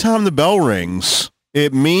 every time the bell rings,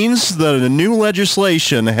 it means that a new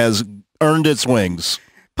legislation has earned its wings.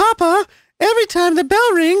 Papa, every time the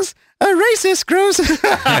bell rings, a racist grows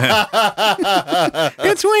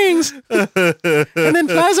its wings and then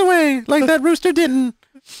flies away like that rooster didn't.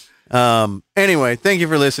 Anyway, thank you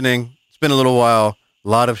for listening. It's been a little while. A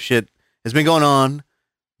lot of shit has been going on,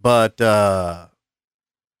 but I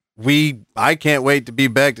can't wait to be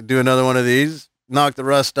back to do another one of these, knock the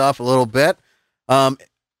rust off a little bit. And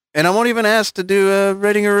I won't even ask to do a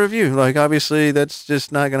rating or review. Like, obviously, that's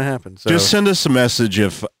just not going to happen. So just send us a message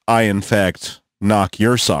if I, in fact, knock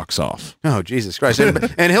your socks off. Oh, Jesus Christ.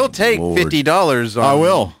 And he'll take $50 on I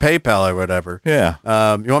will. PayPal or whatever. Yeah.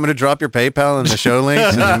 You want me to drop your PayPal in the show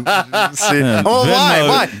links? See? Oh,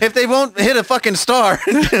 why? If they won't hit a fucking star,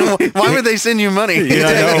 why would they send you money?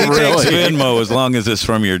 Yeah, he takes Venmo as long as it's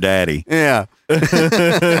from your daddy. Yeah.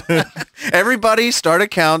 Everybody start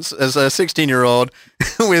accounts as a 16-year-old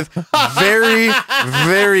with very,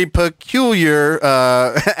 very peculiar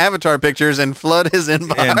avatar pictures and flood his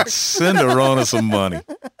inbox. And send Arona some money.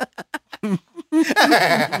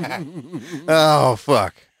 Oh,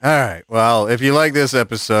 fuck. All right. Well, if you like this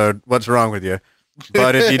episode, what's wrong with you?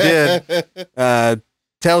 But if you did,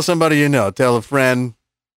 tell somebody you know. Tell a friend.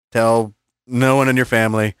 Tell no one in your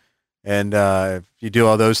family. And if you do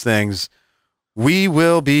all those things, we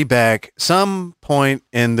will be back some point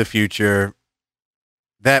in the future.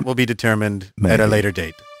 That will be determined at a later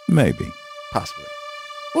date. Maybe. Possibly.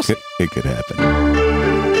 We'll see. It could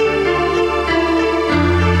happen.